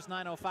Raptors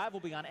 9:05 will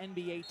be on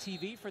NBA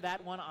TV for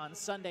that one on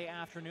Sunday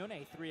afternoon,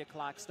 a 3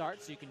 o'clock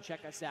start. So you can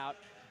check us out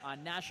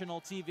on national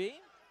TV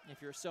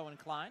if you're so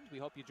inclined. We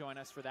hope you join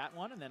us for that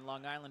one. And then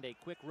Long Island, a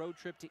quick road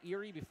trip to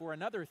Erie before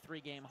another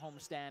 3-game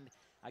homestand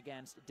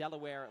against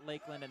Delaware,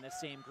 Lakeland, and the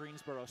same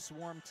Greensboro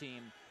Swarm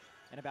team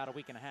in about a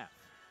week and a half.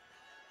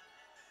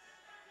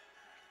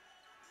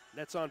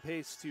 Nets on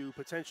pace to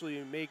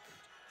potentially make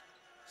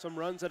Some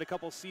runs at a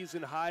couple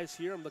season highs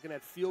here. I'm looking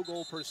at field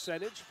goal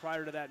percentage.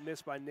 Prior to that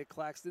miss by Nick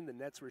Claxton, the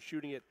Nets were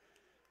shooting it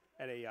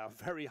at a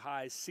very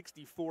high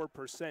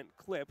 64%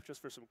 clip.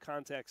 Just for some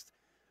context,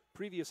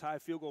 previous high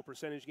field goal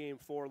percentage game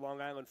for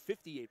Long Island,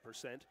 58%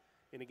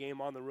 in a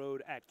game on the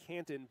road at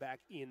Canton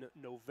back in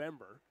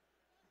November.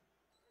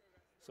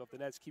 So if the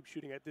Nets keep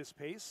shooting at this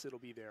pace, it'll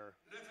be their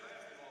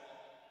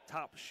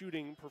top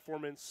shooting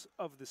performance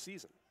of the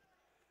season.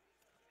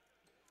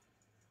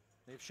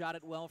 They've shot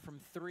it well from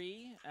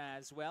three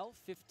as well,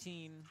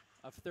 15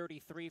 of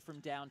 33 from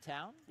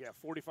downtown. Yeah,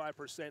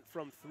 45%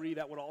 from three.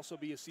 That would also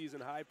be a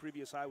season high.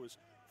 Previous high was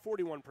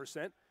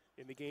 41%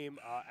 in the game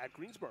at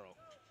Greensboro.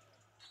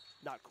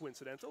 Not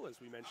coincidental,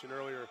 as we mentioned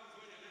earlier.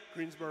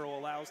 Greensboro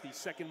allows the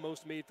second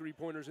most made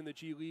three-pointers in the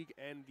G League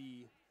and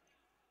the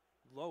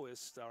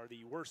lowest, or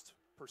the worst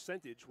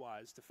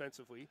percentage-wise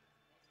defensively.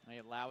 They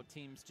allowed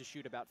teams to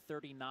shoot about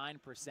 39%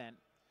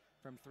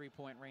 from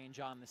three-point range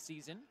on the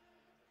season.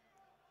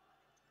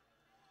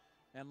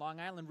 And Long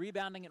Island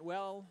rebounding it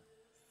well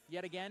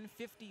yet again,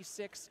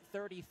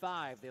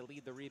 56-35. They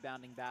lead the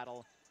rebounding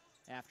battle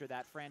after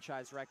that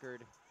franchise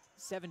record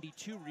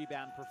 72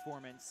 rebound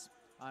performance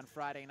on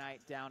Friday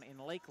night down in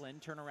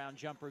Lakeland. Turnaround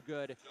jumper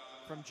good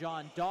from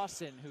John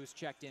Dawson, who's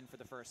checked in for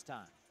the first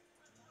time.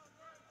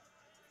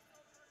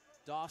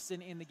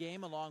 Dawson in the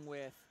game along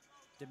with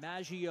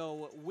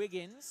DiMaggio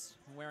Wiggins,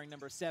 wearing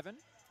number 7.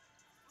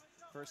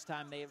 First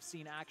time they have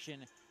seen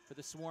action for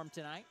the Swarm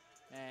tonight.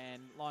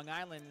 And Long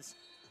Island's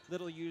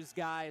little used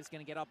guy is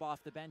going to get up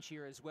off the bench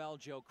here as well.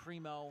 Joe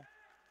Cremo,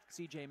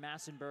 C.J.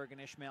 Massenberg,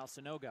 and Ishmael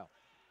Sanogo.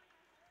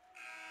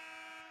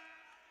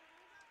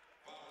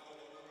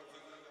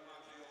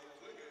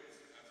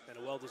 And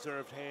a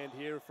well-deserved hand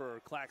here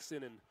for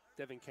Claxton and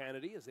Devin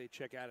Kennedy as they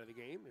check out of the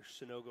game.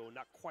 Sanogo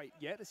not quite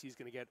yet, as he's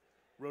going to get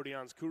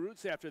Rodions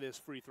Kurucs after this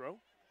free throw.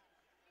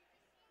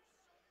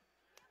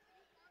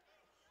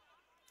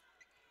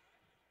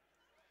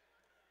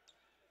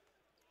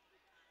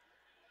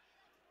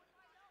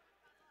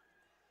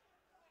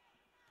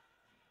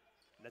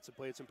 Nets have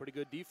played some pretty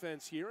good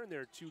defense here in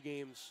their 2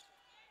 games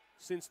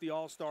since the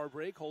All-Star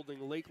break,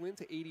 holding Lakeland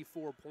to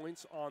 84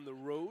 points on the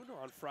road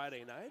on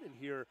Friday night. And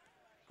here,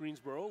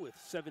 Greensboro with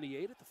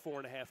 78 at the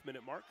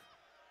 4.5-minute mark.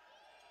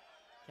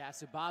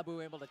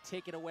 Kasubabu able to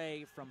take it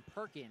away from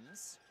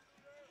Perkins.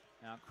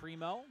 Now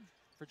Cremo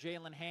for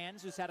Jalen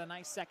Hands, who's had a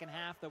nice second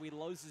half, though he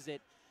loses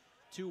it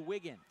to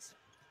Wiggins.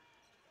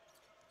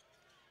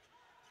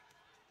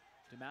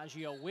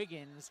 DiMaggio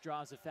Wiggins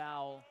draws a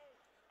foul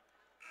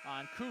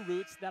on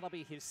Kurucs. That'll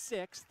be his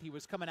 6th. He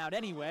was coming out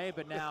anyway,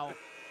 but now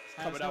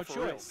has no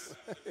choice.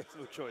 It's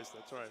no choice,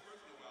 that's right.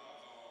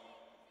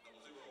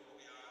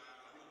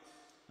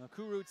 Now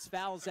Kurucs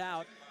fouls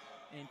out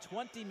in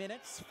 20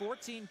 minutes,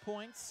 14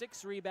 points,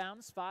 6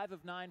 rebounds, 5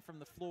 of 9 from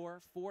the floor,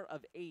 4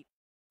 of 8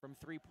 from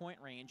three-point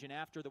range. And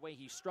after the way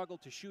he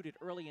struggled to shoot it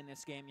early in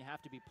this game, you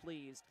have to be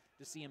pleased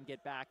to see him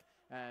get back,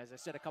 as I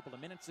said a couple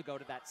of minutes ago,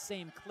 to that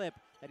same clip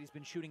that he's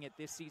been shooting at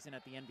this season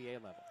at the NBA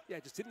level. Yeah,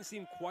 it just didn't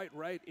seem quite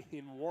right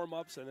in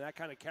warm-ups, and that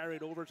kind of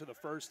carried over to the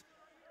first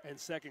and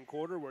second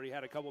quarter, where he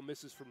had a couple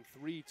misses from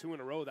 3, 2 in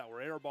a row that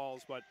were air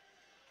balls. But,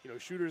 you know,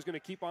 shooter's going to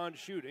keep on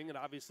shooting, and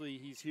obviously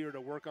he's here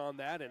to work on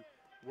that and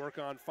work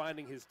on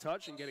finding his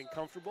touch and getting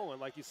comfortable. And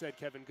like you said,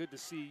 Kevin, good to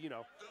see, you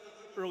know,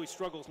 early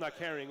struggles not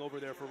carrying over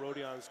there for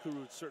Rodions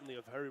Kurucs. Certainly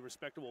a very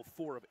respectable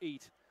 4 of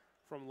 8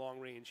 from long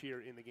range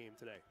here in the game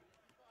today.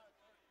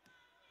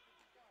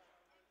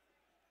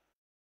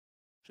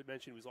 Should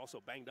mention he was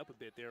also banged up a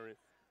bit there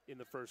in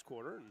the first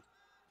quarter. And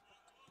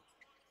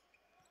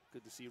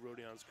good to see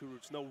Rodions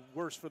Kurucs no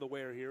worse for the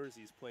wear here, as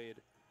he's played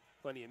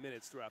plenty of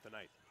minutes throughout the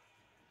night.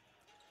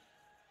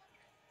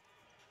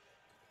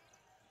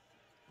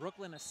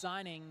 Brooklyn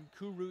assigning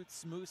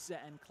Kurucs, Musa,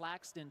 and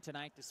Claxton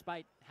tonight,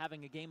 despite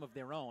having a game of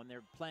their own.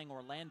 They're playing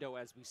Orlando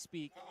as we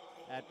speak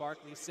at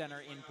Barclays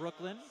Center in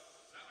Brooklyn.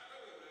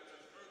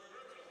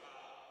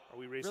 Are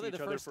we racing each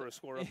other for a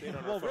score update on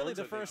our well, phones? really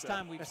the first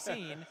time we've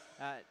seen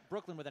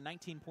Brooklyn with a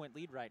 19-point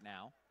lead right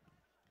now,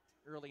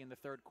 early in the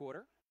third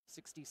quarter,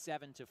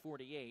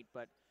 67-48.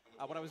 But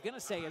what I was going to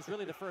say is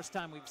really the first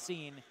time we've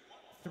seen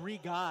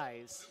 3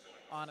 guys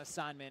on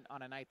assignment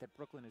on a night that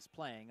Brooklyn is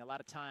playing. A lot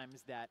of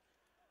times that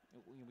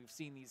we've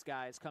seen these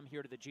guys come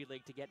here to the G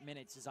League to get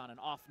minutes is on an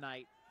off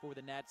night for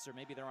the Nets, or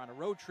maybe they're on a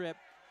road trip.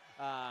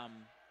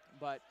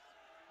 But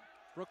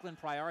Brooklyn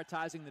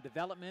prioritizing the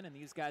development and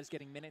these guys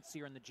getting minutes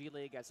here in the G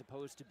League as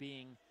opposed to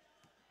being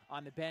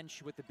on the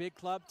bench with the big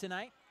club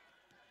tonight.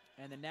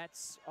 And the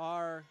Nets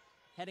are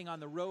heading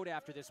on the road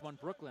after this one.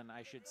 Brooklyn,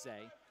 I should say,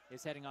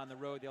 is heading on the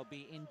road. They'll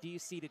be in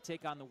D.C. to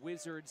take on the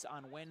Wizards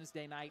on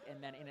Wednesday night,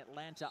 and then in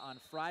Atlanta on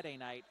Friday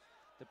night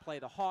to play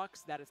the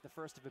Hawks. That is the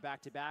first of a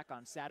back-to-back.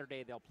 On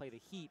Saturday, they'll play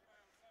the Heat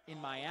in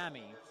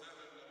Miami.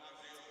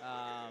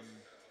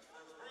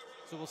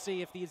 So we'll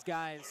see if these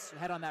guys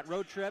head on that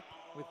road trip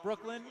with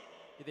Brooklyn.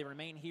 Do they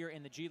remain here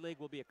in the G League?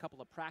 Will be a couple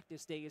of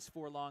practice days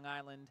for Long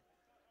Island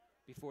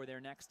before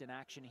their next in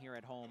action here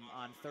at home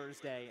on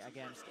Thursday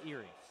against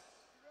Erie.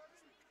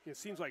 It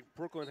seems like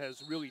Brooklyn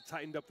has really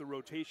tightened up the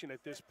rotation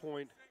at this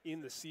point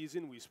in the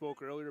season. We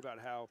spoke earlier about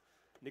how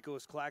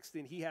Nicholas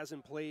Claxton, he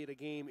hasn't played a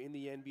game in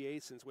the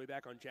NBA since way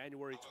back on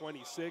January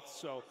 26th.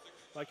 So,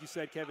 like you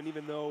said, Kevin,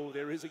 even though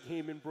there is a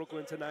game in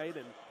Brooklyn tonight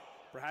and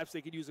perhaps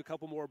they could use a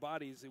couple more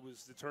bodies, it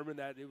was determined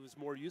that it was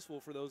more useful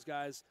for those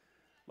guys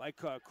like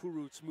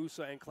Kurucs,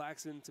 Musa, and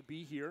Claxton to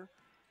be here,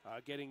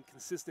 getting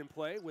consistent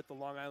play with the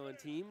Long Island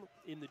team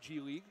in the G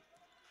League.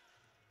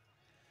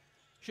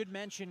 Should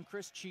mention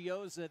Chris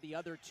Chiozza, the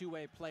other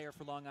two-way player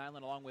for Long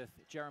Island, along with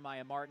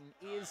Jeremiah Martin,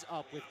 is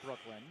up with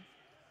Brooklyn.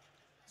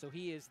 So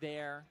he is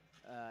there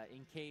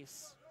in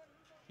case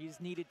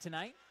he's needed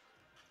tonight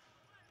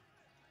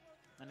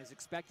and is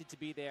expected to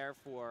be there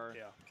for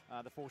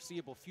the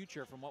foreseeable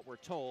future from what we're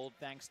told,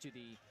 thanks to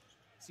the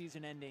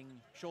season-ending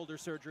shoulder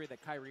surgery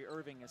that Kyrie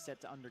Irving is set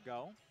to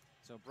undergo.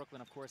 So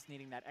Brooklyn, of course,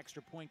 needing that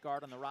extra point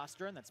guard on the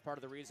roster, and that's part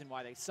of the reason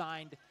why they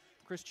signed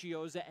Chris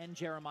Chiozza and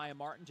Jeremiah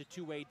Martin to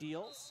two-way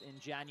deals in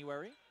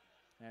January,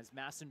 as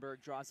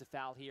Massenberg draws a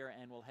foul here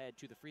and will head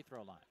to the free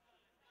throw line.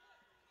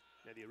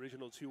 Yeah, the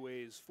original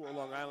two-ways for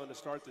Long Island to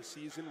start the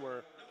season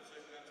were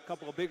a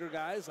couple of bigger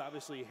guys,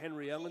 obviously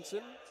Henry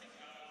Ellenson,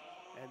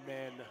 and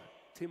then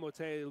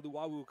Timothée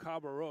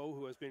Luwawu-Cabarrot,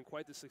 who has been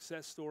quite the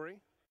success story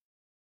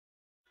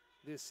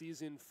this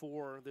season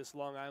for this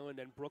Long Island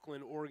and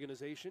Brooklyn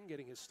organization,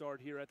 getting his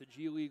start here at the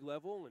G League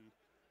level and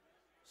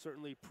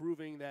certainly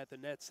proving that the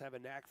Nets have a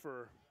knack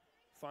for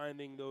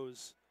finding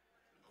those,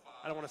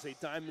 I don't want to say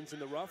diamonds in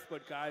the rough,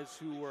 but guys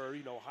who were,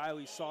 you know,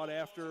 highly sought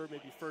after,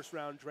 maybe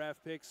first-round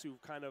draft picks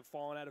who've kind of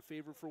fallen out of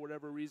favor for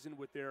whatever reason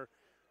with their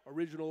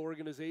original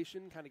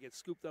organization, kind of get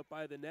scooped up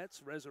by the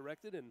Nets,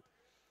 resurrected, and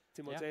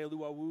Timothée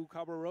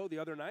Luwawu-Cabarrot the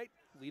other night,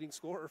 leading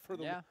scorer for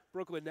the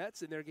Brooklyn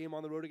Nets in their game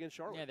on the road against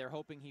Charlotte. Yeah, they're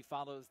hoping he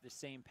follows the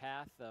same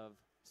path of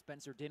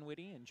Spencer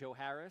Dinwiddie and Joe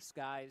Harris,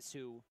 guys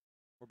who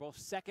were both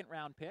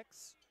second-round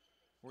picks,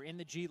 were in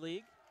the G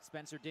League.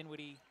 Spencer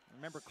Dinwiddie,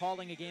 remember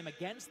calling a game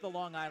against the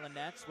Long Island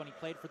Nets when he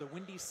played for the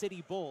Windy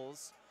City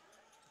Bulls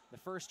the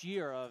first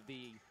year of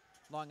the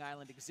Long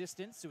Island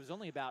existence. It was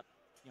only about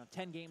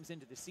 10 games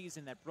into the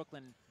season that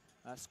Brooklyn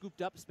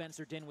scooped up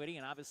Spencer Dinwiddie,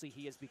 and obviously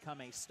he has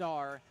become a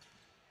star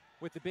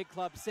with the big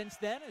club since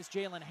then, as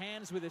Jalen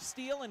Hands with a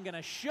steal and going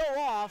to show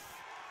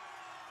off.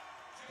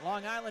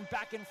 Long Island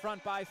back in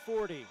front by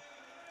 40.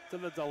 To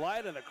the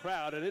delight of the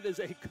crowd, and it is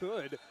a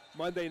good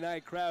Monday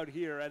night crowd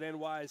here at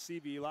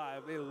NYCB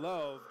Live. They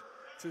loved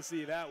to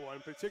see that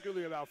one,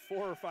 particularly about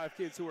 4 or 5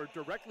 kids who are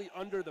directly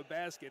under the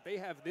basket. They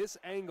have this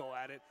angle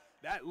at it,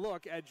 that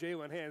look at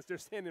Jalen Hands. They're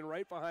standing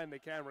right behind the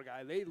camera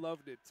guy. They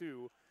loved it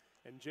too.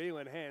 And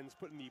Jalen Hands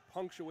putting the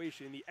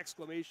punctuation, the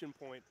exclamation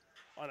point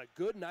on a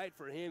good night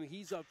for him.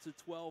 He's up to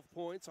 12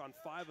 points on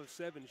 5 of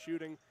 7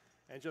 shooting,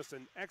 and just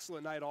an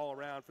excellent night all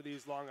around for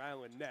these Long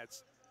Island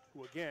Nets,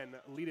 who again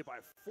lead it by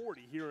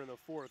 40 here in the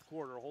fourth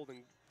quarter,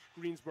 holding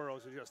Greensboro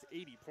to just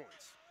 80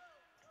 points.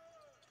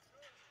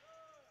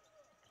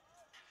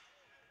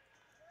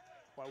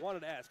 Well, I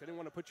wanted to ask, I didn't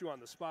want to put you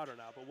on the spot or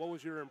not, but what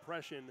was your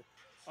impression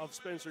of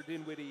Spencer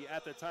Dinwiddie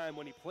at the time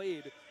when he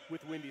played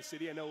with Windy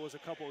City? I know it was a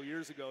couple of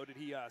years ago. Did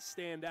he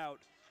stand out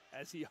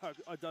as he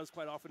does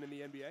quite often in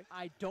the NBA?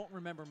 I don't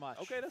remember much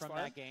from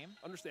that game.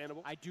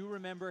 Understandable. I do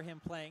remember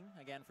him playing,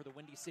 again, for the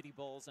Windy City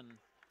Bulls, and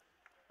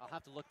I'll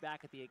have to look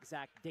back at the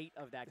exact date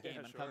of that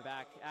game and come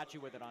back at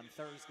you with it on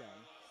Thursday.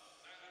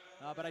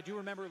 But I do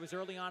remember it was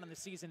early on in the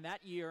season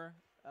that year.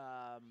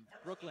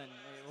 Brooklyn,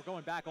 we're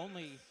going back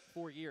only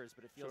 4 years,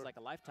 but it feels like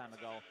a lifetime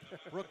ago.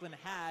 Brooklyn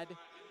had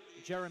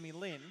Jeremy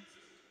Lin,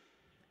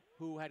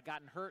 who had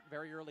gotten hurt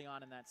very early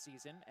on in that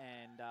season,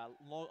 and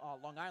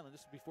Long Island,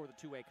 this was before the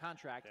two-way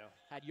contract,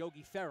 had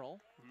Yogi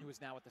Ferrell, who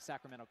is now with the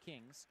Sacramento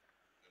Kings.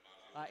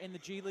 In the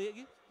G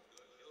League,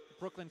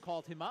 Brooklyn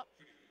called him up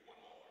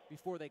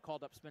before they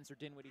called up Spencer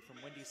Dinwiddie from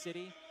Windy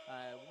City.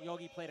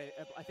 Yogi played,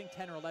 I think,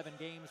 10 or 11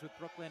 games with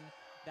Brooklyn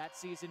that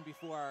season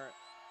before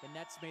the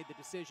Nets made the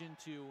decision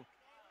to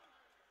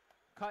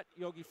cut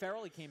Yogi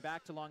Ferrell. He came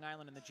back to Long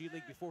Island in the G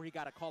League before he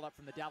got a call up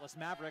from the Dallas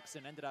Mavericks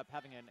and ended up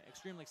having an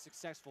extremely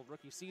successful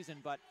rookie season.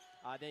 But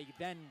they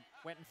then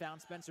went and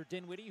found Spencer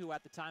Dinwiddie, who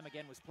at the time,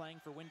 again, was playing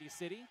for Windy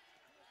City.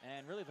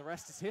 And really the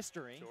rest is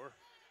history.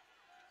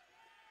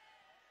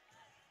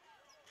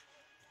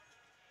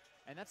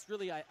 And that's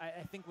really, I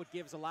think, what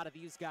gives a lot of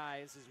these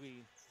guys, as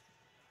we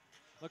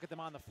look at them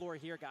on the floor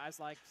here, guys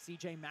like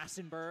C.J.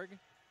 Massenberg,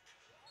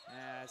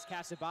 as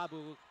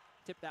Casababu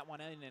tipped that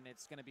one in, and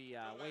it's going to be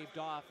waved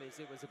off as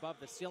it was above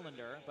the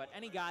cylinder. But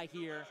any guy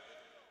here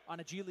on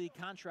a G League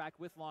contract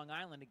with Long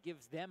Island, it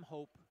gives them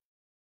hope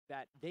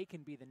that they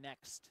can be the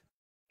next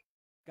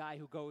guy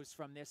who goes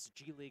from this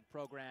G League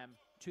program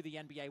to the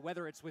NBA,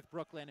 whether it's with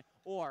Brooklyn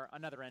or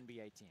another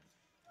NBA team.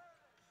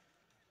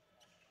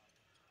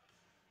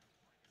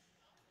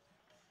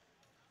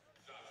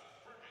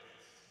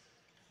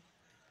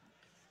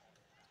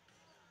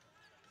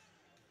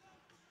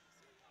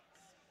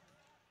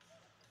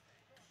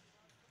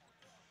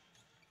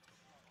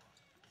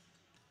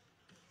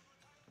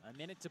 A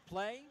minute to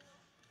play.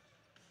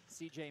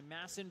 C.J.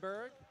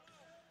 Massenberg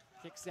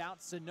Kicks out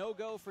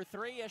Sanogo for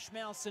three.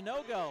 Ishmael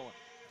Sanogo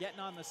getting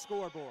on the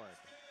scoreboard.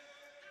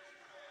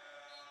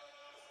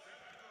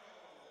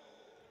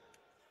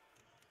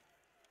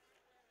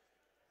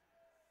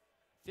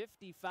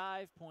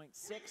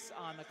 .55.6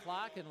 on the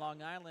clock, and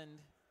Long Island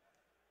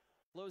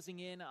closing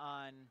in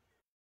on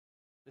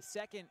the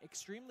second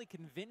extremely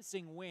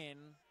convincing win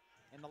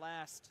in the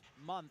last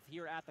month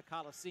here at the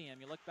Coliseum.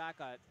 You look back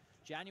at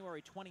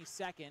January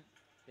 22nd,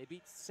 they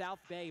beat South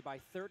Bay by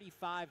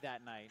 35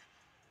 that night,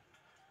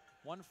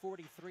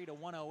 143 to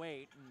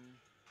 108, and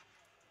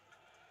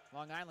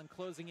Long Island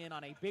closing in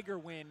on a bigger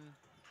win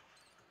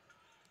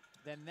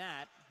than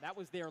that. That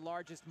was their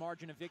largest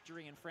margin of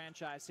victory in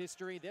franchise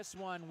history. This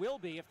one will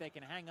be, if they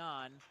can hang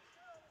on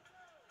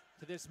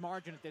to this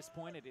margin at this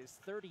point. It is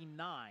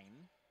 39.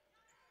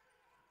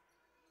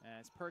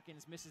 As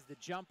Perkins misses the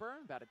jumper,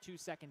 about a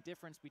 2-second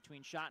difference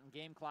between shot and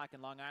game clock,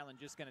 and Long Island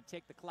just going to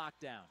take the clock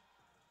down.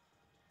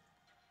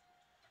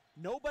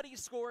 Nobody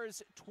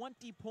scores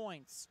 20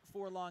 points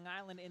for Long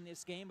Island in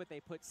this game, but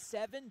they put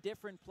 7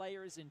 different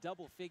players in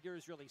double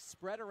figures, really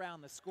spread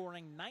around the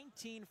scoring.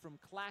 19 from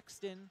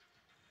Claxton,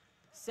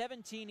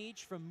 17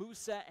 each from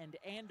Musa and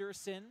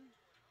Anderson,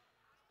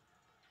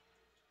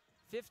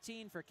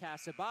 15 for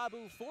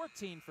Kasababu,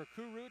 14 for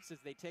Kuruts as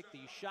they take the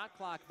shot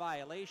clock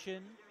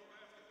violation,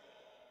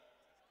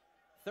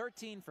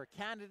 13 for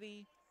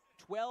Kennedy,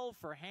 12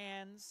 for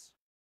Hands.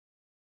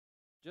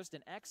 Just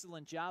an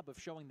excellent job of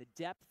showing the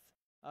depth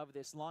of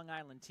this Long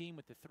Island team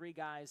with the 3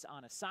 guys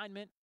on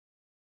assignment.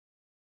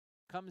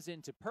 Comes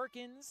into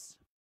Perkins.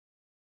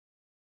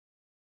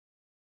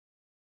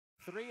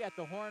 3 at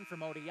the horn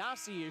from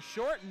Odiase is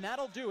short, and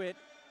that'll do it.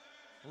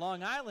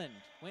 Long Island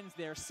wins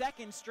their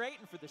second straight,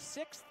 and for the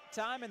 6th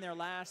time in their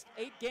last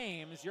 8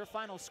 games, your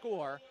final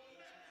score,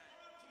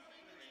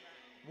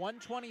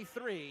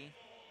 123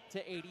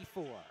 to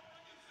 84.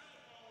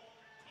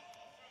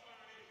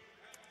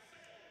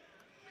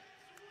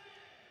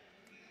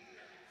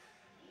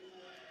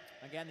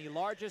 Again, the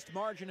largest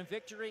margin of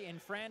victory in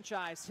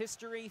franchise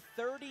history,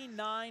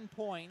 39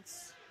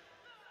 points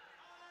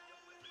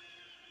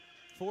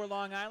for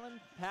Long Island,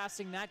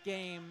 passing that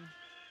game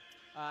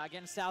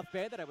against South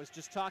Bay that I was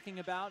just talking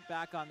about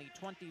back on the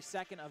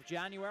 22nd of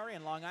January,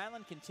 and Long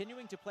Island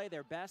continuing to play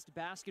their best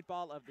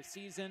basketball of the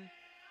season.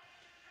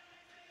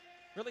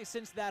 Really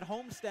since that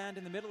homestand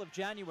in the middle of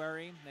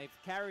January, they've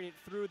carried it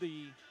through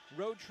the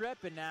road trip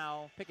and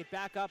now pick it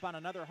back up on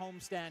another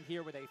homestand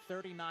here with a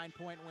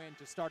 39-point win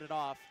to start it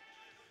off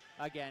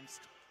against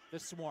the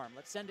Swarm.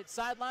 Let's send it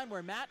sideline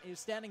where Matt is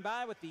standing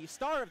by with the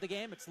star of the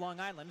game. It's Long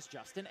Island's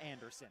Justin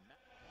Anderson.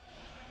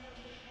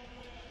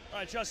 All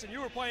right, Justin, you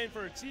were playing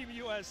for Team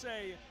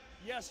USA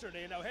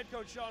yesterday. Now, head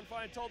coach Sean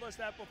Fine told us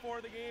that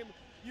before the game.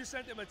 You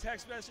sent him a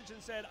text message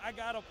and said, I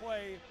got to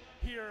play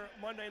here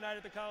Monday night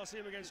at the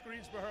Coliseum against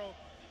Greensboro.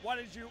 Why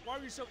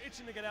were you so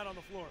itching to get out on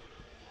the floor?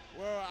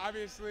 Well,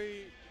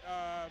 obviously,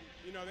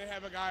 they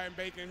have a guy in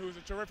Bacon who's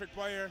a terrific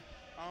player.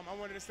 I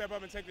wanted to step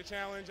up and take the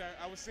challenge.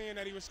 I was seeing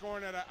that he was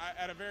scoring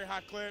at a very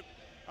high clip,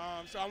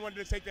 so I wanted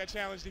to take that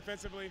challenge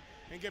defensively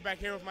and get back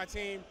here with my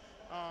team.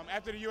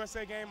 After the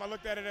USA game, I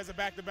looked at it as a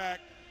back-to-back.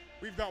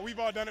 We've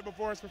all done it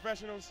before as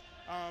professionals.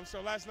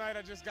 So last night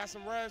I just got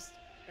some rest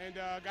and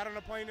got on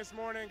a plane this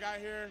morning, got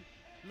here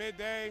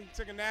midday,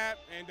 took a nap,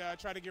 and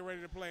tried to get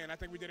ready to play. And I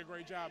think we did a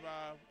great job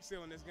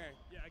sealing this game.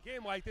 Yeah, a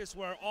game like this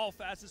where all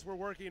facets were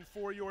working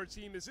for your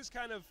team. Is this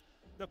kind of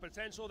the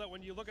potential that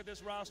when you look at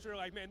this roster,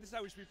 like, man, this is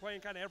how we should be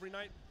playing kind of every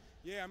night?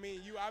 Yeah, I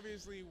mean, you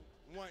obviously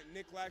want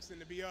Nick Claxton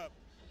to be up.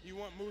 You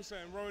want Musa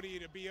and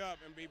Rhodey to be up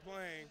and be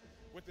playing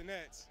with the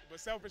Nets. But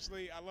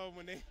selfishly, I love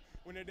when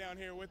they're down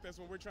here with us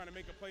when we're trying to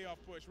make a playoff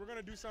push. We're going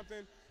to do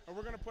something, and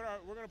we're going to put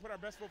our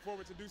best foot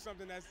forward to do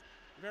something that's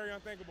very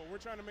unthinkable. We're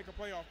trying to make a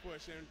playoff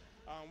push, and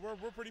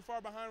we're pretty far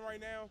behind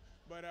right now,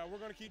 but we're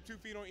going to keep 2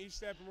 feet on each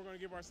step, and we're going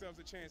to give ourselves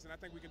a chance, and I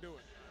think we can do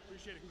it.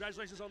 Appreciate it.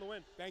 Congratulations on the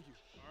win. Thank you.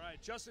 All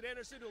right, Justin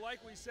Anderson, who, like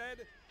we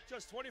said,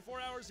 just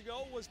 24 hours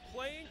ago was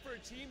playing for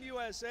Team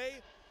USA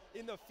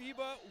in the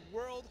FIBA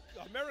World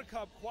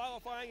AmeriCup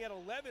qualifying at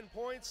 11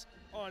 points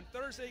on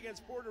Thursday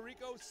against Puerto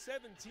Rico,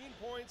 17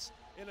 points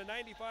in a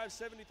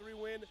 95-73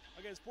 win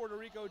against Puerto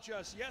Rico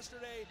just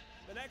yesterday.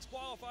 The next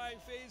qualifying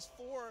phase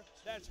for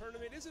that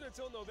tournament isn't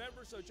until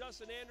November, so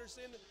Justin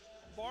Anderson,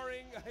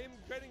 barring him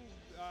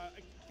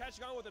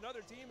catching on with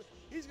another team,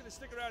 he's going to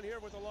stick around here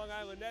with the Long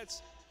Island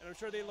Nets, and I'm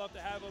sure they'd love to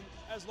have him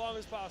as long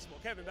as possible.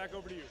 Kevin, back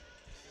over to you.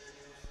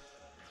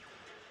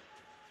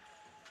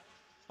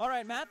 All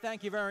right, Matt,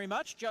 thank you very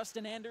much.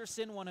 Justin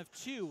Anderson, one of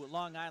 2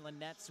 Long Island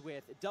Nets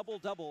with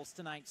double-doubles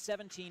tonight.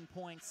 17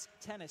 points,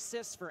 10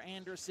 assists for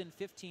Anderson,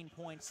 15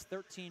 points,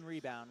 13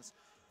 rebounds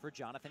for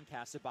Jonathan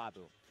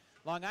Kasababu.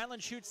 Long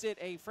Island shoots it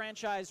a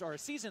franchise or a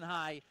season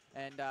high,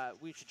 and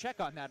we should check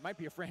on that. It might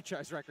be a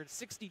franchise record,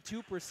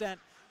 62%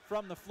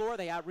 from the floor.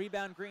 They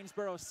out-rebound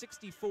Greensboro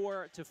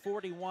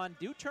 64-41.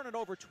 Do turn it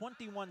over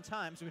 21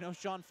 times. We know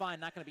Sean Fine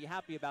not going to be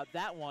happy about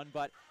that one,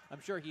 but I'm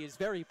sure he is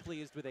very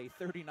pleased with a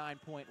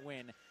 39-point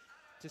win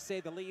to say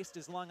the least,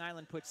 as Long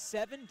Island put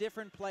 7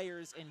 different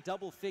players in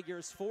double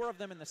figures, 4 of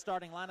them in the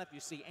starting lineup. You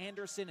see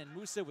Anderson and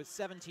Musa with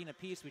 17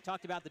 apiece. We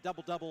talked about the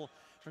double-double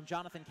from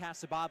Jonathan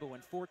Casababu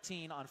and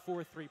 14 on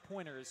 4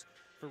 3-pointers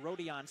for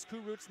Rodion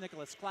Skuruts.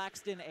 Nicholas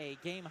Claxton, a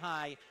game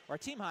high, or a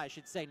team high, I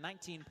should say,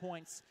 19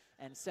 points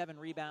and 7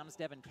 rebounds.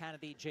 Devin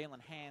Kennedy,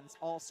 Jalen Hands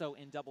also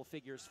in double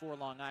figures for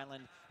Long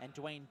Island, and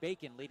Dwayne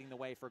Bacon leading the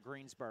way for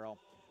Greensboro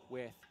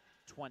with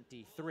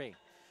 23.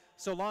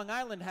 So Long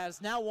Island has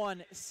now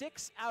won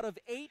 6 out of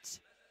 8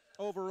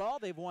 overall.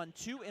 They've won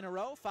 2 in a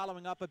row,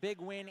 following up a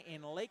big win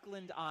in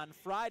Lakeland on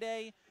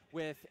Friday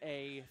with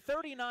a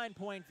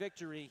 39-point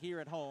victory here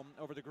at home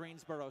over the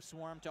Greensboro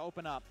Swarm to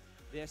open up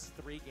this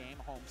 3-game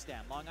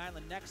homestand. Long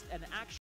Island next, an action